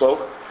the Rebbe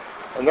spoke,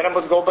 and then I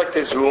would go back to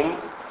his room,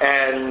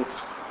 and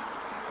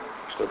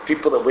the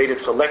people that waited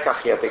for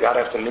Lekach yet, they got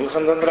after Mincha,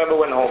 and then the Rebbe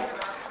went home.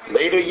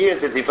 Later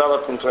years it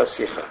developed into a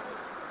Sikha.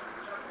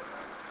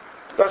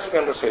 That's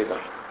again to say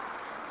that.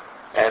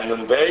 And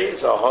then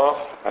Beis,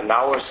 an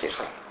hour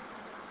Sikha.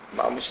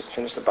 Mamish had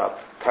finished about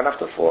 10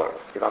 after 4.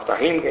 Give after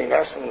him, getting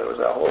Essen, there was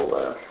a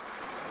whole...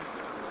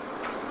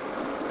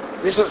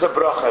 This was a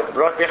bracha,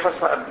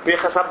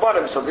 Birchas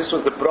HaBarim, so this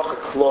was the bracha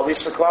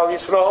Klolis for Klal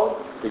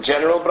Yisrael, the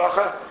general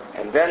bracha,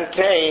 and then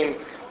came,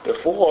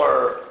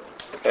 before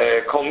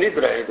Kol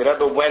Nidrei, the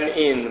Rebbe went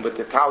in with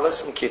the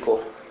talis and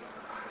kittel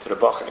to the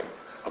Bocharim,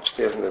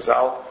 upstairs in the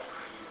Zal,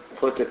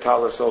 put the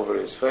talis over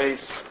his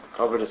face,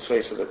 covered his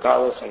face with the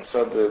talis, and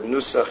said the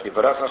Nusach,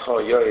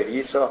 Yibarachacha, Yoir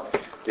Yisa,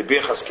 the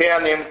Birchas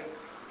Keanim,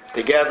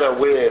 together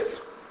with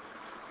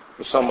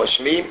the Soma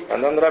Shmi,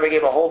 and then the Rebbe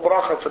gave a whole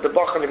bracha for the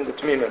Bocharim, the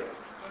Tmimim.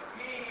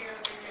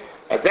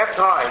 At that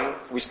time,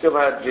 we still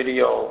had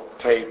video,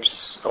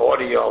 tapes,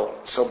 audio,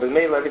 so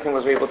b'meila everything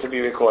was able to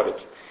be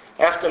recorded.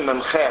 After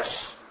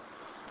Memches,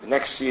 the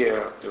next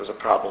year, there was a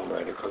problem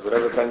there, because the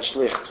Rebbe ben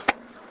Shlicht.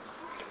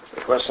 So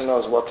the question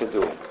was what to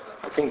do.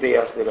 I think they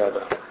asked the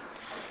Rebbe.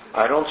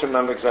 I don't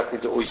remember exactly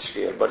the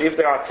Uisfir, but if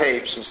there are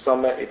tapes,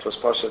 it was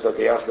possible that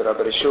they asked the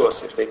Rebbe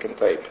Rishus if they can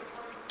tape.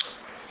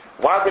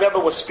 While the Rebbe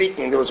was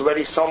speaking, there was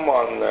already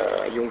someone,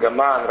 a younger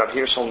man, Rav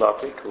Hirschel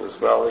Natik, who was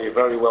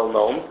very well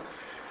known.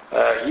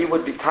 He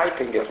would be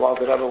typing it while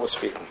the Rebbe was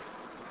speaking.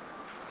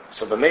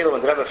 So B'meila,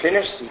 when the Rebbe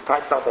finished, he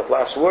typed out that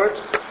last word.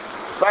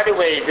 By the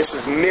way, this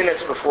is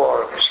minutes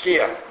before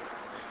Shkia.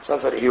 So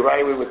that he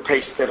right away would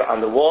paste it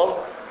on the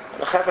wall,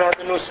 and the Chaver had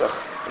the Nusach.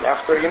 And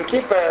after Yom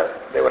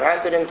Kippur, they would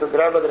hand it into the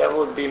Rebbe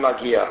would be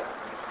Magia,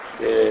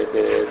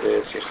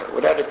 the Sikha,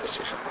 would add it to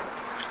Sikha.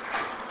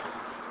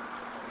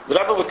 The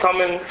Rebbe would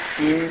come in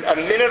a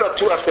minute or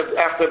two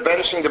after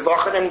benching the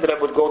Bocharim. The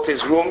Rebbe would go to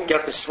his room,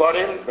 get the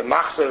Svarim, the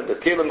Machzer, the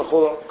Tehillim, the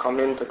Chula, come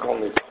in to Kol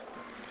Nidrei.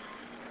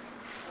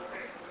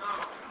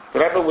 The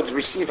Rebbe would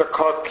receive a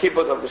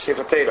kibbutz of the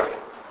Sefer Torah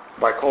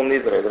by Kol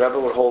Nidrei. The Rebbe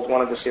would hold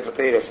one of the Sefer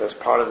Torahs as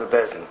part of the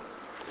Bezin,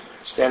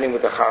 standing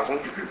with the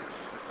Chazan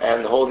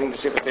and holding the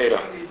Sefer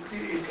Torah.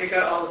 You take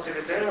out all the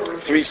Sefer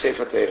Torah? 3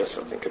 Sefer Torahs,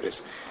 I think it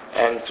is.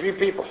 And 3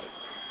 people.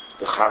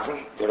 The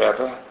Chazan, the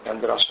Rebbe, and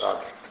the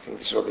Rashag. I think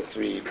these were the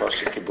 3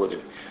 Pashut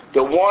Kibbudim.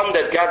 The one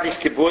that got these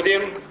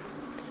Kibbudim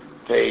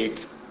paid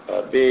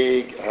a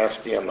big,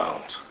 hefty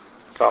amount.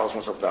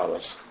 Thousands of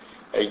dollars.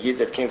 A Yid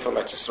that came from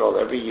Eretz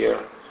Yisrael every year.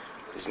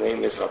 His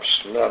name is Rav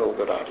Shmerel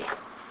Gerari.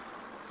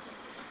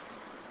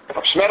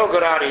 Rav Shmerel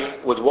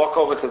Gerari would walk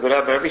over to the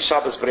Rebbe every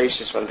Shabbos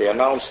Bereishis when they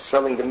announced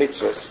selling the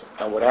mitzvahs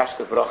and would ask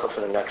a bracha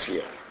for the next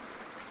year.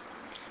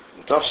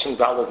 In Tavshin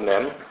Daled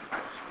Mem,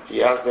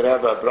 he asked the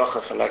Rebbe a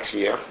bracha for next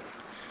year.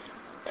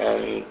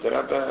 And the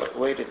Rebbe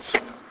waited,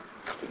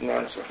 didn't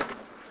answer.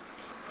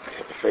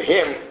 For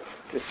him,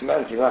 this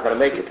meant he's not going to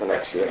make it the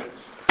next year.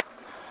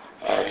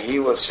 And he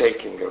was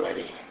shaking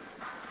already.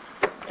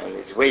 And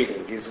he's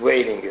waiting. He's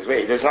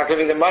not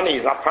giving the money,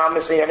 he's not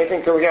promising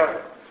anything till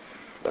again.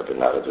 The Rebbe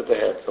nodded with the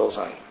head, all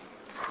sign.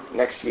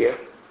 Next year,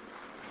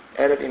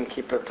 Erev Yom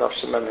Kippur,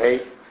 Tavshin Mem Hey,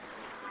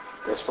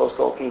 they're supposed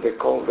to open the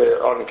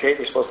Aron Kodesh,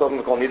 they're supposed to open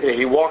the Kol Nidrei.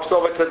 He walks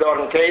over to the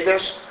Aron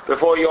Kodesh,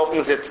 before he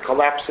opens it,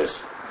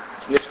 collapses.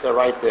 Snifter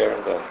right there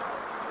and then.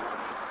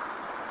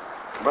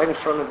 Right in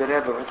front of the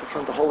Rebbe, right in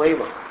front of the whole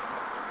Eila.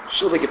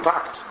 Shule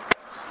gepackt.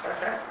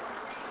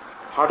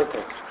 Heart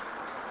attack.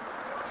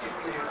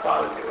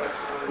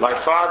 My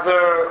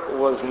father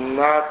was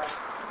not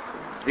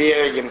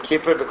there Yom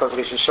Kippur because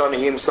Rosh Hashana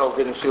he himself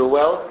didn't feel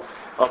well.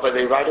 But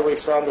they right away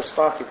saw on the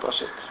spot, he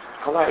pushed it.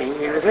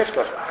 He was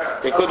nifter.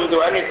 They couldn't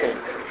do anything.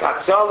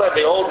 Atzala,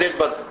 they all did,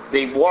 but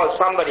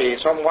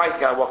some wise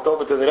guy walked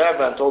over to the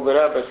Rebbe and told the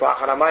Rebbe, it's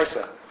Hashana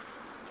Maisa.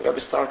 The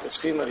Rebbe started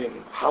screaming at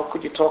him, how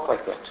could you talk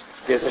like that?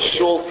 There's a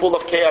shul full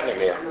of Kehanim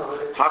here.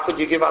 How could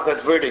you give out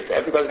that verdict?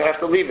 Everybody's going to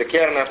have to leave. The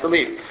Kehanim have to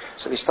leave.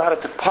 So they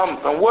started to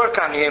pump and work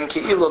on him,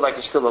 Ki'ilu, like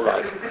he's still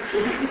alive.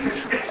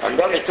 And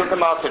then they took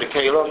him out to the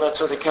Keilah, and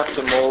that's where they kept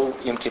him all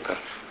Yom Kippur.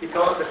 He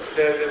told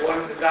one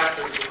of the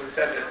doctors who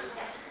said this,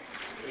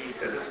 he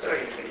said the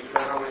story, he said, you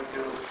know how we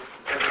do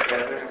get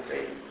together and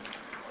say,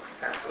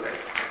 that's the way.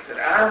 He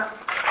said,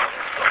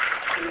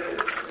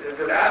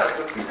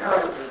 so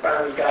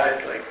finally got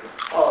it, like,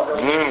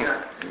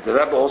 The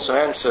Rebbe also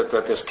answered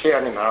that there's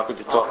Kehanim, how could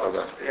you talk like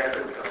that? Yeah,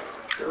 there we go.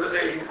 I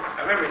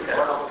remember he said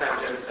a couple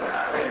times, Rebbe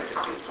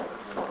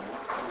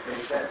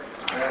said,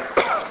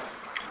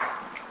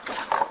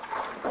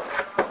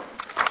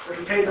 So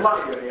he paid the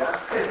money already, yeah?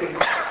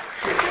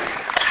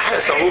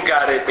 So who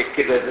got it?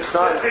 The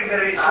son?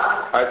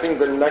 I think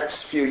the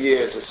next few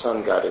years the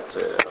son got it. So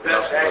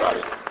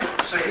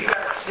he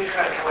got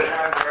Sicha and would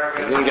hand the Rebbe.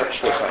 He didn't get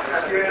Sicha.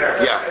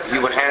 Yeah, he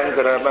would hand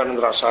the Rebbe and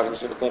the Rosh.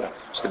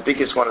 It's the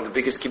biggest one of the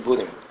biggest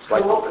kibburim.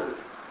 Like,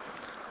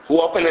 who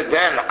opened it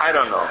then? I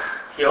don't know.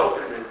 He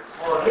opened it.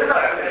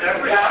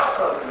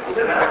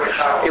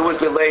 It was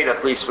delayed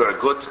at least for a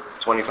good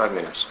 25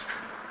 minutes.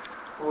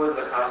 Who was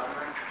the Chazan?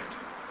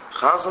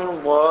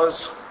 Chazan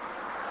was,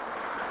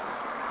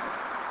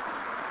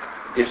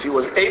 if he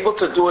was able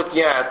to do it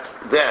yet,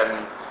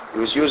 then it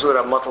was usually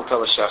Rav Motel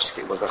Teleshevsky.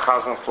 It was the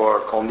Chazan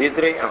for Kol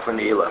Nidri and for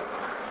Ne'ilah.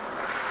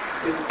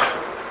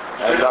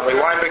 And Rabbi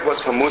Weinberg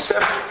was for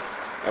Musaf.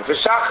 And for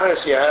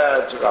Shachris you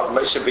had Rav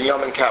Moshe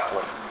Binyamin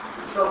Kaplan.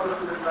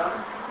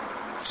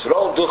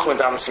 Tzrol Duch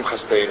mit Am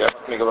Simchas Torah.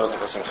 Migelosen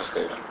for Simchas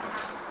Torah.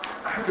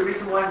 The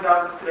reason why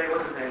David today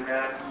wasn't in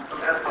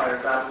from Empire,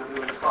 David was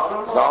doing the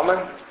follow.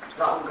 Zalman?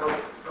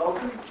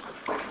 Zalman?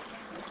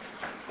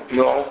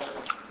 No.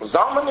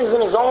 Zalman is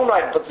in his own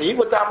right, but he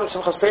would daven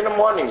Simchas Torah in the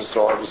morning,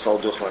 Yisrael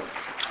Duchman.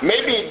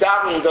 Maybe he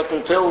davened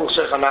until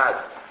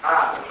Shechanad.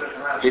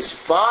 Shechanad. His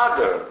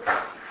father,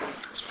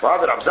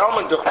 Rab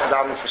Zalman Duchman,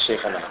 davened for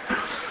Shechanad.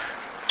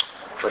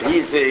 But he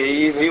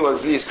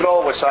was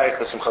Yisrael was shaykh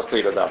to Simchas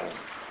Torah davening.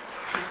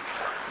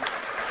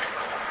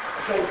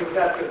 So he was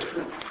that good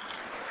too.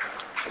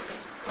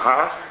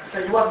 Huh? So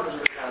he wasn't in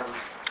the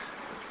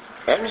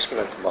I'm just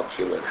going to not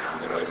feel it.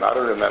 I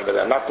don't remember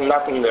that. Not in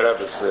the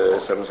Rebbe's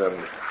 7-7.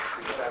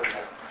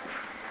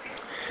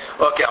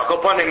 Okay, I'll go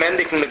upon him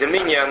ending with the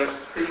minyan.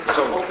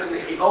 So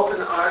he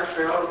opened the arch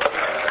for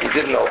he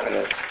didn't open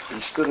it. He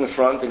stood in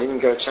front and he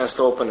didn't get a chance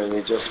to open it and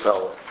he just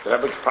fell. The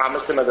Rebbe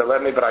promised him at the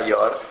Lemi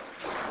Brayar,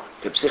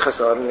 the Psichas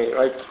Arni,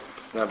 right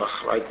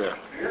there.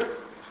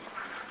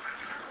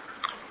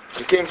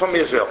 He came from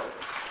Israel.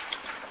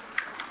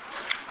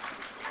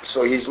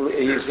 So he's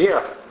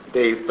here.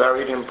 They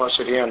buried him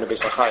here in the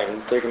Beis HaChaim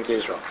and take him to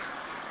Israel.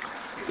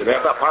 The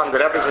Rebbe, upon the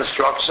Rebbe's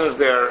instructions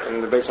there in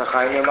the Beis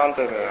HaChaim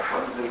mountain,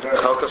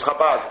 Chelkas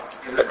Chabad,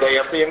 the day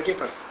after Yom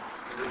Kippur. Is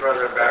his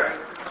brother buried?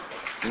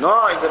 No,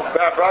 he's a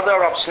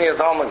brother of Shneir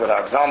Zalman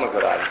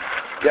Gerari.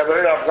 You ever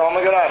heard of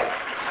Zalman Gerari?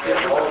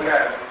 Yeah, the old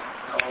guy.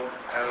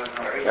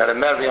 He had a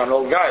Mervi, an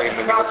old guy.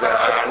 He was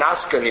an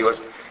Askan. He was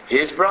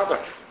his brother.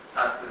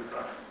 That's his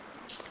brother.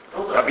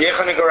 Rabbi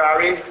Yechanan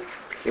Gerari.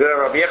 You heard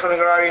of Rabbi Yechanan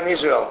Gerari in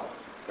Israel?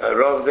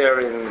 Rove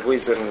there in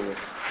Wisdom.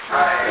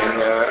 Not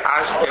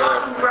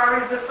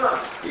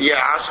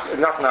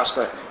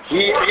Nashna.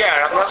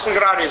 Rav Nosson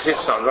Gerari is his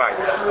son, right?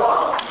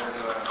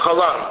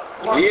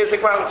 Chalan. He is the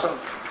grandson.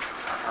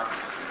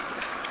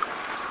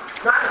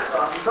 Not his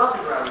son, he's not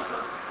the grandson.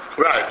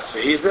 Right, so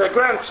he's the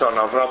grandson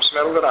of Rav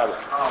Shmuel Gerari.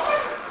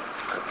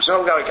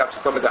 Shmuel Gerari got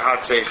to with the hard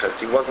seichet.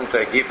 He wasn't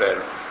a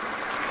giver.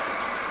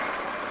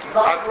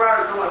 Not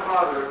Gerari to my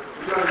father.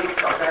 You don't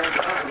look like that.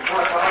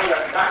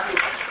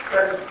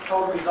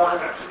 Told me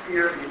Zion after 50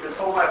 years, he just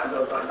told life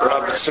ago.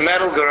 Rabbi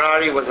Shmuel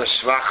Gerari was a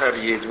shvacher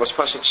Yid, was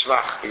Pashat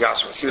Shvach, he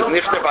was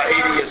nifter by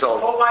 80 years old.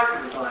 Whole life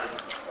he was dying.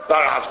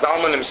 Rav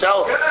Zalman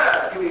himself.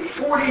 Yeah, he was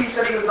 40, he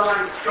said he was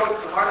dying of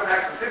stroke, heart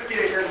attack, and 50,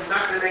 they said he's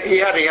not going to make it.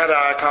 He had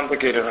a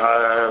complicated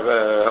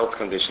health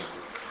condition.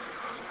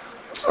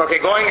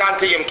 Okay, going on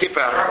to Yom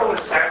Kippur. Remember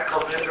when Sarah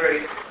called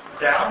Nidri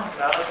down?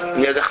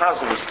 Near the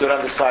chazan, he stood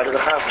on the side of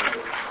the chazan.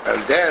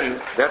 And then,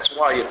 that's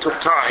why it took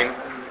time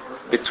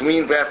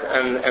between that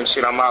and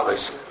Shira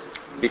Malis,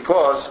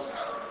 because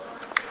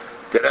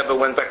the Rebbe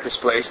went back to his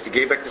place, he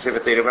gave back the Sefer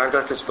Torah, went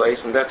back to his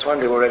place, and that's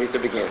when they were ready to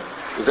begin.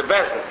 It was a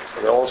bezdin,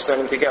 so they're all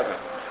standing together.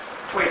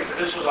 Wait, so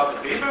this was on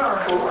the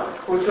Bima or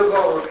Who took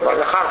over for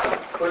By the chazan,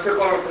 Who took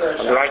over for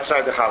the on the right side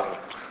of the chazan.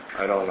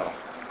 I don't know.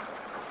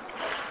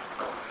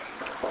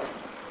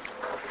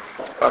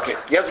 Okay,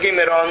 jetzt gehen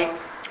wir on.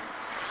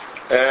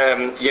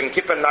 Yom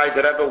Kippur night,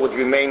 the Rebbe would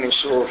remain in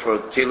shul for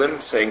Tilim,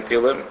 saying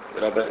Tilim.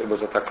 The Rebbe, it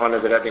was a takana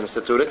the Rebbe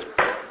instituted.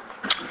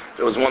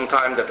 There was one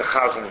time that the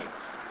Chazan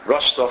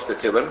rushed off the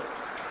Tilim.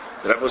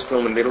 The Rebbe was still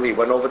in the middle. He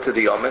went over to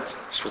the Yomit,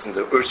 which was in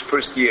the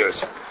first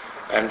years,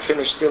 and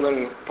finished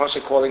Tilim,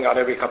 Pasha calling out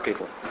every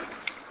capital.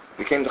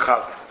 Became the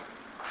Chazan.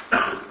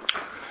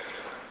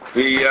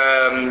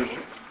 The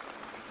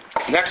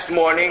next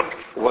morning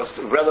was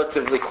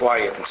relatively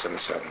quiet in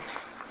 77.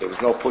 There was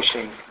no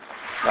pushing,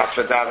 not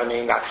for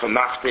davening, not for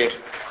maftir.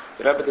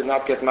 The Rebbe did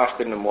not get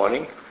maftir in the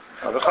morning.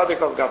 Rabbi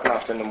Chodikov got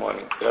maftir in the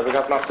morning. The Rebbe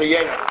got maftir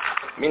yena,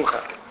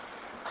 mincha.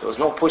 So there was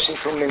no pushing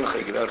from mincha,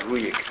 it got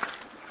ruhig.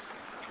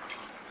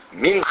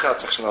 Mincha hat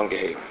sich schon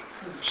angeheben.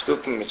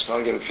 Stupen mit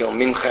schon angeheben, viel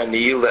mincha and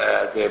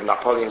Nihila, the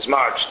Napoleon's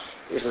March.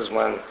 This is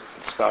when it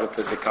started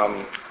to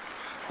become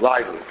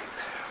lively.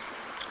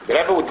 The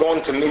Rebbe would go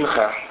into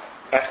mincha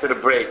after the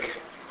break.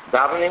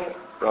 Davening,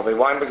 Rabbi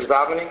Weinberg's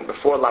davening,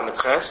 before Lamed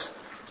Ches,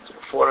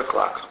 4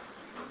 o'clock.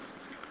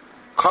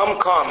 Come,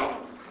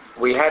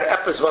 we had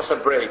Epes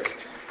Vasa break.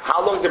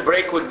 How long the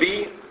break would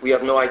be, we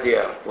have no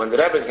idea. When the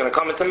Rebbe is going to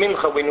come into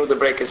mincha, we knew the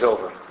break is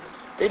over.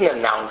 They didn't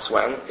announce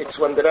when. It's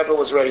when the Rebbe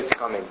was ready to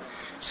come in.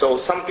 So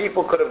some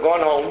people could have gone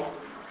home.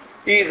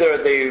 Either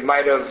they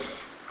might have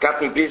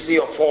gotten busy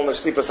or fallen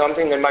asleep or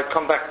something. They might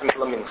come back to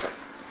mincha.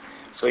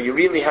 So you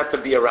really had to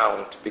be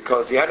around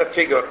because you had to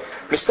figure.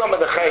 Mistama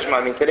the cheshma.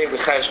 I mean, today we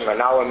cheshma.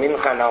 Now a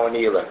mincha. Now a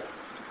nila.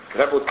 The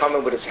Rebbe would come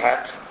in with his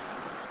hat,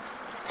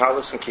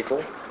 talis and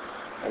kittel,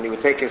 and he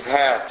would take his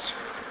hat,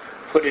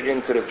 put it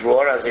into the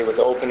drawer as he was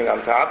opening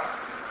on top,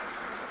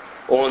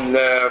 and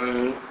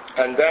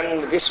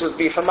then this would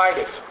be for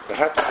Maidiv. It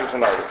had to be for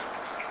Maidiv.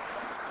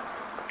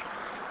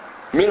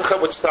 Mincha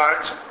would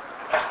start.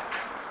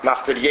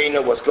 After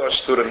Yena was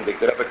Gosh Turimdik.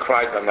 The Rebbe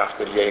cried by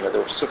after Yena.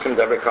 There were Sukkim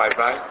the Rebbe cried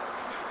by.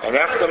 And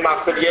after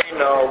Mafter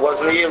Yena was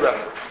Nila.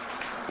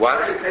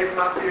 What? I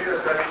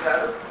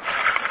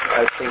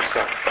think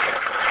so.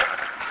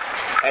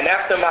 And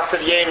after Mafter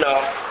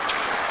Yena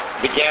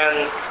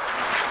began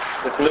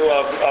the clue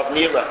of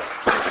Nila.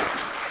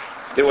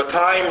 There were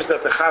times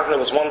that the Chazan, there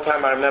was one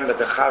time I remember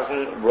the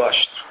Chazan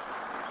rushed.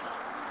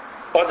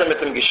 Oder mit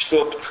dem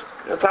gestupt.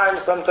 There were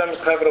times, sometimes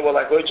Chavra were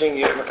like, the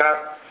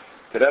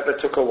Rebbe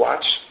took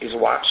his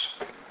watch,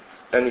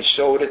 and he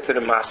showed it to the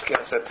masker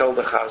and said, tell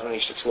the Chazan he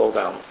should slow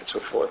down. It's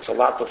a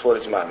lot before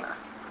his man.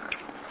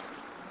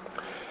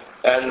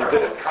 And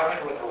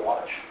coming with a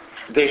watch.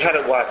 They had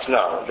a watch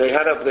now. They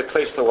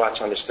placed the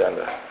watch on the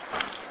standard.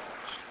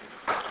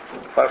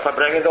 But if I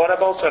bring it, the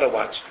Rebbe also had a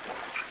watch.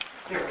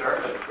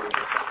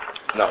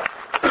 No.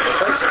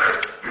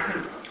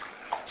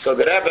 So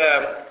the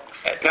Rebbe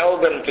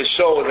told them to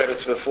show that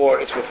it's before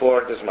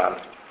this man.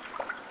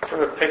 The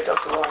Rebbe picked up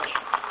the watch.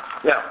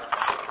 Yeah.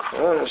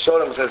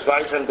 Showed him, says,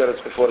 Weisen that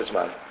it's before this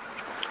man.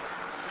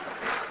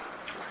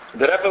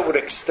 The Rebbe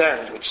would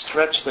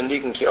stretch the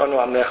Nigen Ki'onu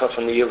Amnecha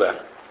from the Yila.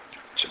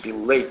 It should be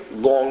late,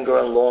 longer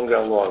and longer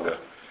and longer.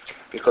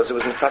 Because it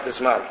was Mitzat this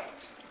man.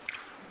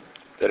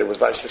 That it was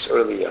Weises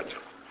early yet.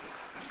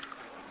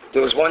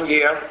 There was one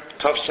year,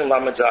 Tovshin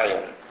Lamed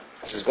Zayin.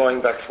 This is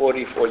going back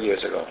 34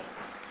 years ago.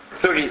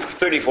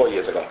 34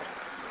 years ago.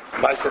 It's a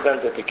nice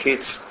event that the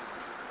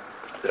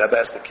Rebbe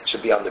asked the kids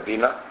should be on the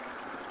Bima.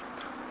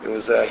 It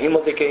was a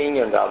Himaldike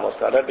Inyan almost.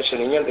 The Rebbe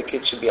Inyan, the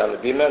kids should be on the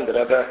Bima, and the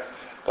Rebbe,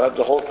 but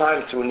the whole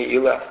time through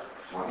Ne'ilah,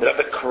 the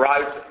Rebbe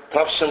cried,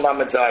 Tovshin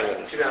Lamed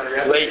Zayin,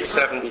 late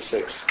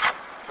 76.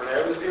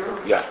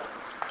 Yeah.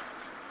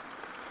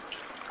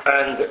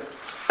 And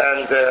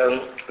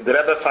the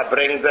Rebbe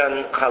Fabring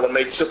then,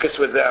 Chalamed Sukkos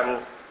with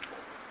them,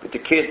 with the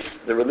kids,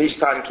 the release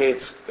time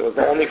kids. It was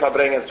the only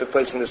Fabring that took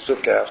place in the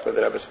Sukkah after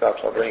the Rebbe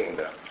stopped Fabringing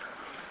them.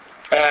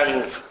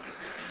 And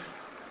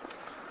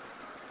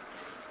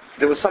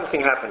there was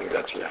something happening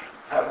that year.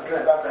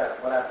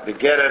 The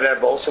Gerer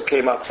Rebbe also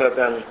came out said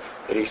then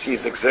that he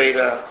sees the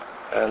Gzeira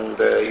and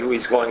who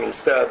he's going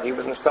instead. He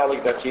was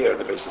nostalgic that year,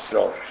 the Beis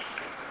Yisrael.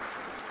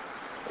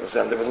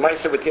 And there was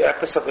Meise with the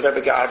episode of the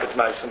Rebbe gearbeitet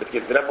Meise with the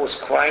Rebbe was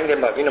crying in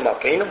Avinu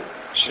Malkeinu,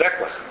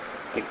 schrecklich.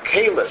 The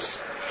Kalis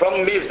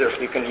from Mizrach,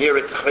 you can hear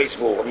it, I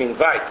mean,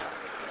 weit.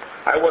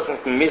 I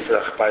wasn't in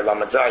Mizrach by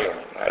Lamed Zayin.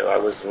 I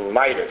was in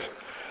Maidiv.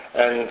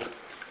 And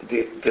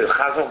the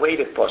Chazan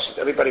waited, Poshet.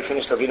 Everybody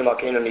finished Avinu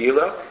Malkeinu and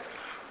Nihila,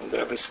 and the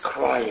Rebbe is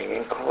crying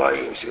and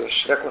crying. He goes,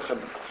 schrecklich.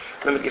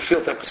 Remember, you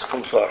feel that it's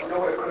come far. You know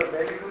what it could have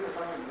made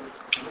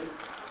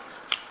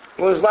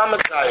It was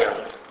Lamed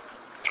Zayin.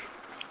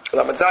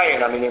 Lamed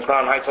Zayin, I mean, in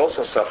Crown Heights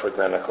also suffered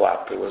then a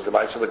clap. It was the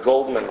Meise with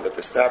Goldman with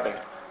the stabbing.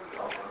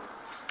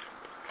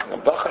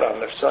 And Bachra,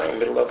 left side,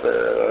 middle of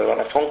on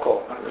a phone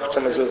call.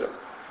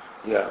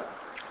 Yeah.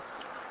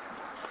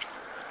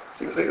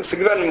 It's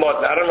given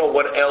modern. I don't know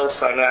what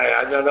else. I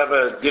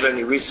never did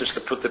any research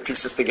to put the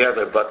pieces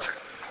together, but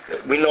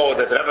we know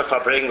that Rebbe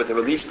Fabring with the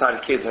release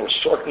time kids, and it was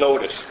short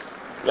notice.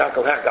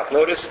 Yankel Hech got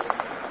notice.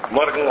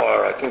 Morgen,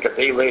 or I think a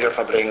day later,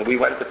 Fabring, we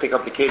went to pick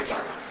up the kids.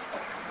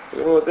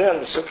 We were there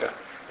in the sukkah.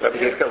 Rebbe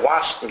gave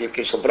washed and gave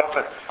Kishel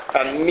Bracha.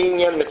 A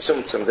minyan mit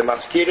Tzumtzum, the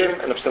Maskirim,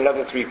 and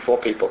another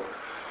 3-4 people.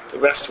 The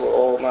rest were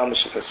all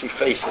mamish. You can see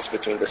faces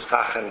between the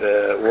schach and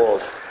the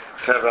walls.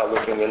 Chevra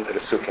looking into the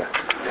sukkah.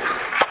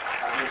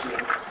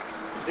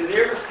 Did they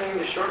ever sing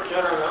the short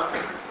cut or not?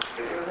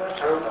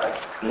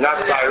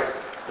 Not.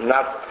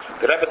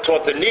 The Rebbe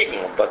taught the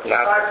Nigen, but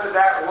not. Besides for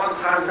that one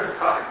time they're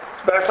talking.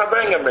 But if I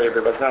bring him maybe,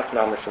 but not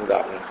mamish from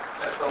that one.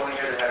 That's the only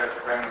year they had it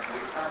for bringing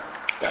police time?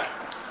 Yeah.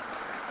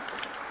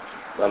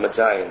 Lamed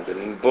Zayin. The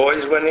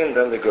boys went in,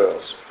 then the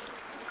girls.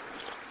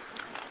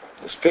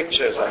 There's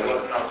pictures. I mean.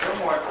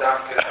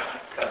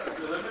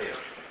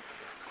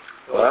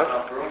 What?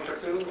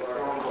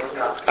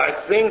 I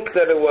think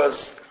that it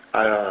was,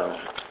 I don't know,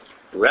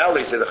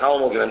 rallies that the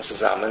Chalmul given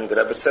zusammen. The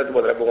Rebbe said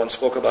what the Rebbe once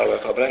spoke about bei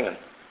Verbringen.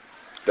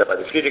 Der bei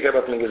der Friedrich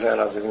hat mir gesehen,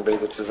 als sie sind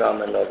beide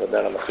zusammen, oder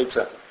dann am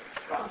Achitza.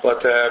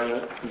 But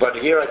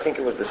here I think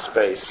it was the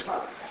space.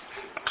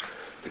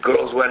 The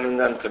girls went in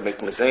then to make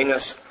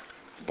mezenas.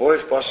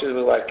 Boys, Boshis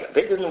was like,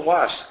 they didn't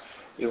wash.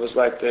 It was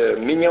like the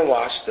minyan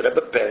wash, the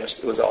Rebbe benched,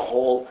 it was a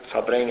whole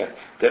Fabrengen.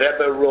 The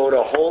Rebbe wrote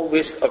a whole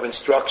list of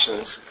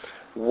instructions,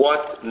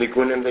 what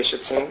nigunim they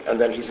should sing, and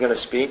then he's going to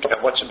speak,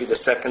 and what should be the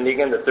second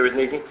nigun, the third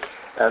nigun,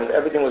 and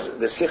everything was,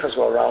 the sichas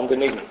were around the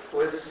nigun.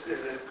 Was this,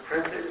 is it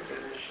printed?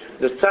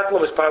 The tzatla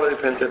was probably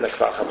printed in the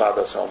Kfar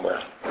Chabad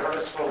somewhere. The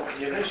Rebbe spoke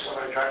Yiddish,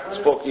 somebody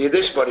translated? Spoke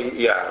Yiddish, but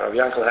Rav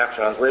Yankel half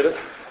translated.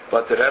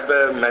 But the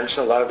Rebbe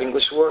mentioned a lot of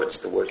English words,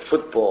 the word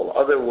football,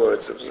 other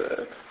words.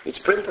 It's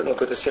printed in the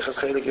Sichas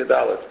Chelik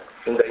Yudalet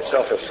in the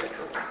Isofis.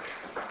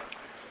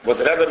 What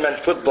the Rebbe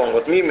meant football,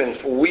 what we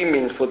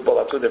mean football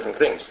are two different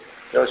things.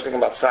 They were speaking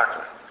about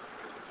soccer.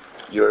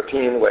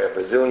 European way,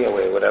 Brazilian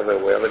way, whatever,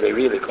 wherever they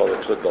really call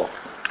it football.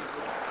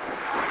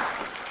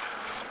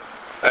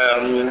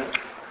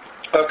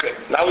 Okay,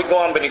 now we go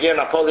on, but again,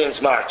 Napoleon's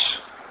March.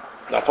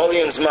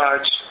 Napoleon's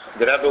March,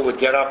 the Rebbe would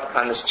get up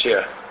on his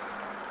chair.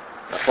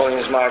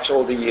 Napoleon's March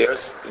all the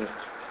years,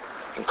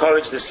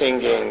 encourage the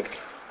singing,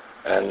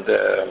 and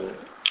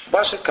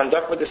Bashet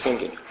conduct with the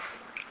singing.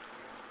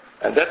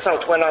 And that's how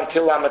it went on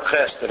till Lamed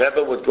Ches. The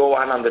Rebbe would go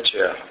on the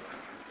chair.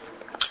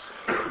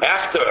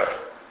 After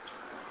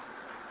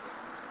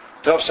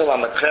Tovsel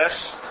Lamed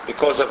Ches,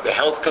 because of the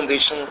health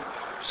condition,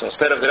 so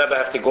instead of the Rebbe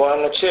have to go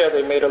on the chair,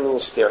 they made a little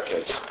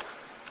staircase.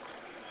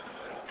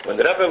 When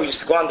the Rebbe used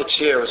to go on the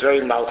chair, it was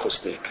very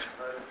malchustik.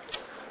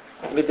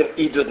 With an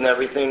idud and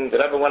everything, the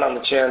Rebbe went on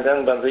the chair, and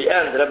then by the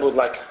end, the Rebbe would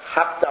like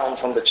hop down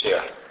from the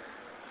chair.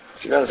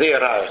 So you can see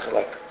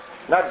like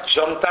not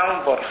jump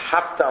down, but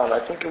hop down.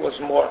 I think it was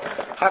more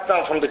hop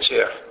down from the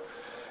chair.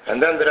 And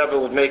then the Rebbe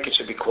would make it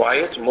should be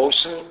quiet,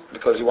 motion,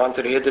 because he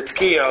wanted to hear the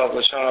Tkiya of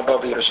Hashana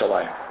Baba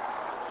Yerushalayim.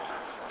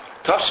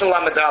 Tafshin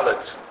Lamed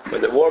Dalet,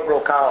 when the war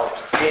broke out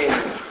in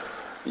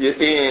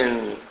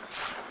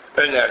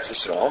Eretz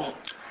Yisrael,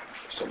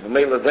 so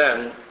B'meila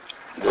then,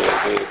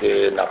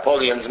 the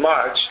Napoleon's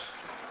March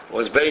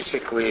was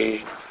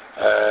basically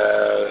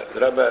the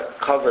Rebbe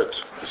covered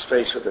his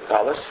face with the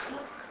talus.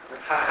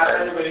 How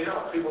did anybody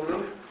know? People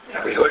knew?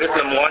 We heard it in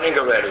the morning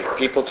already.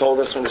 People told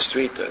us from the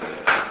street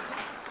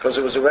because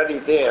it was already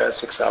there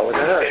 6 hours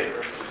ahead.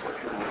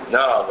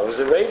 No, it was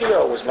the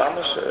radio. It was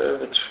Mamash.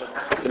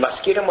 The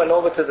Maskirim went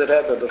over to the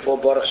Rebbe before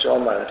Baruch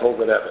Shomar and told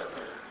the Rebbe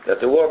that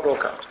the war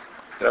broke out.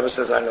 The Rebbe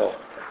says, I know.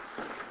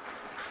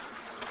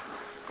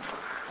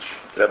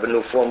 The Rebbe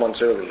knew 4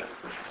 months earlier.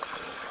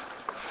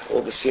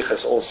 All the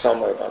sichas all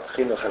summer about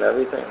chinuch and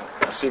everything.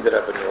 I see the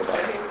Rebbe knew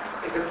about it.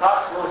 It's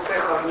impossible to say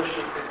on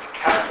Mishnah to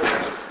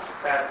calculate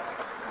that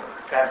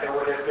there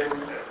would have been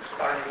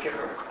starting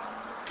Kippur.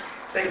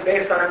 Say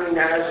based on how many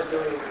hours of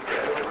doing it.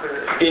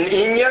 In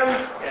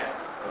Inyan, Yeah.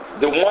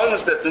 the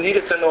ones that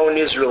needed to know in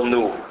Israel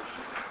knew.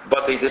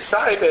 But they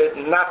decided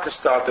not to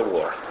start the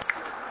war.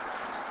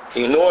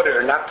 In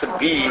order not to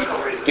be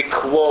the,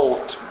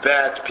 quote,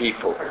 bad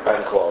people,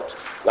 unquote,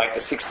 like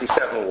the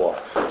 67 war.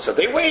 So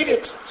they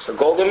waited. So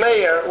Golda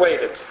Meir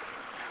waited.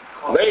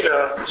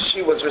 Later,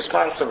 she was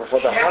responsible for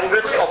the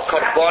hundreds of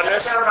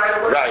karbanis,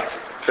 right,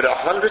 for the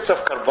hundreds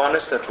of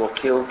karbanis that were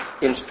killed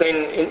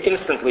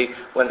instantly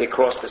when they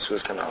crossed the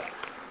Suez Canal.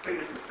 The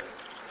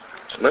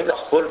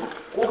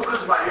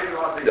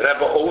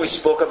Rebbe always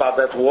spoke about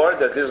that war,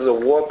 that this is a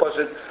war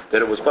budget,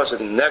 that it was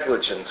budget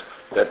negligent,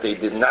 that they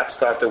did not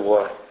start the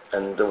war,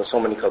 and there were so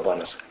many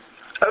karbanis.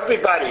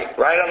 Everybody,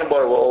 right on the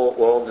border, were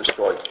all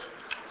destroyed.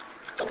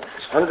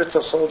 Hundreds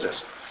of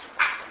soldiers.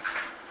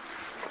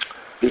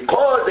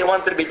 Because they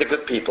wanted to be the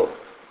good people.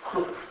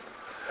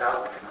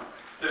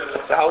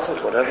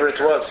 1,000, whatever it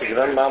was. You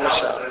run Mama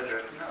Shah.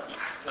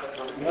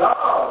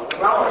 No,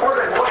 more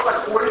than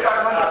like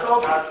 4,500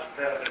 soldiers.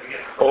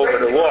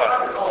 Over the war.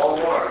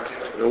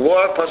 The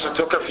war plus it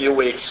took a few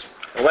weeks.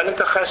 I went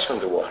into Ches from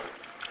the war.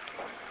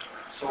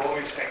 So what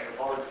were you saying? The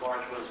Napoleon's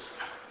March was...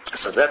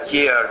 So that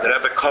year, the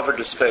Rebbe covered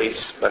his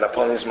face by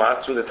Napoleon's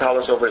March, threw the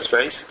talus over his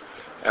face,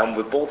 and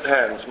with both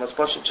hands,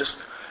 Masposha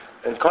just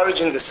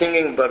encouraging the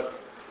singing, but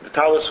the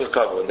talus was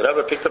covered. When the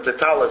Rebbe picked up the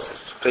talus,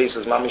 his face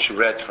was mamish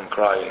red from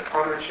crying.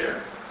 On the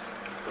chair.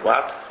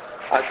 What?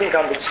 I think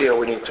on the chair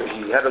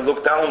he had to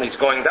look down, he's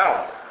going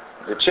down,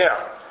 the chair.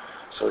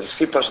 So you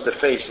see Pasha the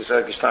face, he's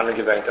like, he's standing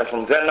event. And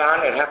from then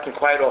on, it happened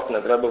quite often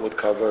that the Rebbe would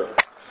cover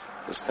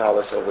his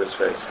talus over his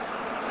face.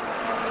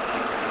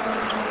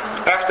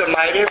 After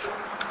Ma'ariv,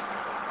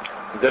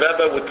 the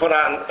Rebbe would put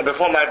on,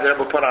 before Ma'ariv, the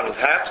Rebbe would put on his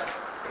hat.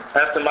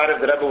 After Ma'ariv,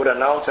 the Rebbe would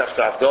announce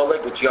after Avdolah,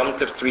 Gut Yom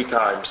Tov 3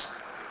 times.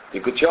 The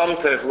Gut Yom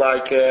Tov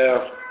like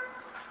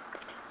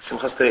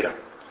Simchas Torah.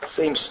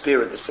 Same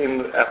spirit, the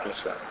same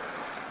atmosphere.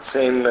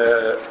 Same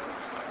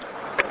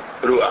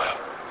Ruach.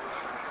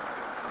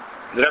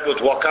 The Rebbe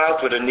would walk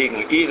out with a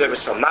nigun, either with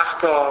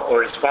Samachta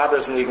or his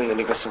father's nigun, the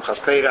nigun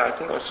Simchas Torah. I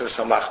think it was with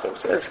Samachta.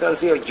 So it's going to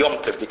see a Yom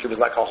Tov. It was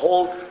like a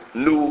whole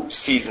new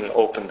season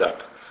opened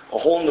up. A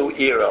whole new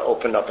era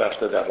opened up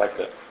after that. Like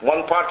the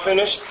one part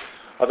finished,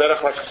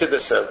 Aderech like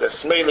Chassidus says,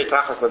 there's Smeili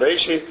Tachas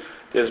Ladeshi,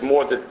 there's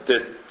more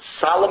the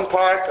solemn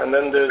part, and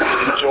then there's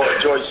the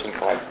rejoicing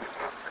part.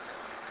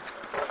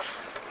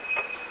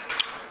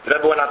 The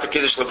Rebbe went out to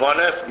Kiddush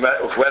Levana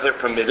if weather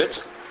permitted.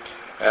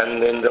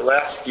 And in the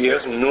last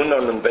years, in Nun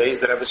and Beis,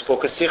 the Rebbe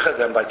spoke a sikha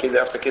then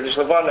after Kiddush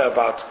Levana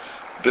about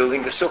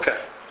building the sukkah.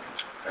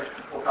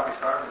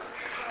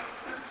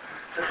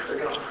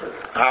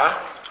 Huh?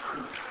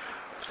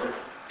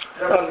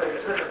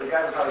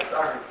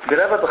 The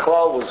Rebbe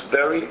Bechlal was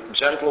very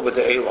gentle with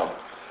the Elam.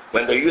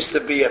 When there used to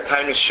be a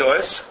tiny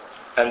shoyes,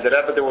 and there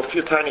were a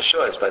few tiny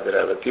shoyes by the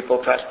Rebbe.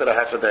 People fasted a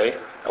half a day,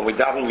 and we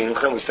davened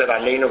mincha, and we said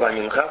Aneinu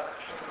v'mincha.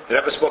 The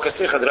Rebbe spoke a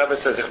sikha. The Rebbe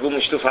says, "Ich will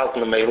nicht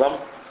aufhalten im Elam."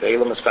 The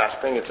Elam is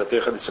fasting. It's a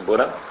tircha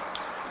d'tzibura.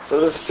 So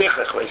there was a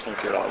sikha.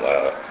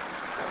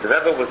 The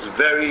Rebbe was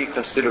very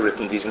considerate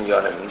in these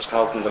inyanim. Nicht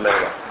halten im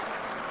Elam.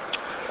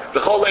 The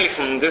whole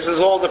Eifen. This is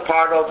all the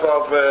part of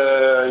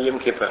Yom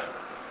Kippur.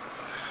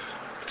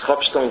 It's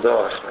Hauptstung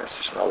durch. Es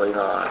ist alle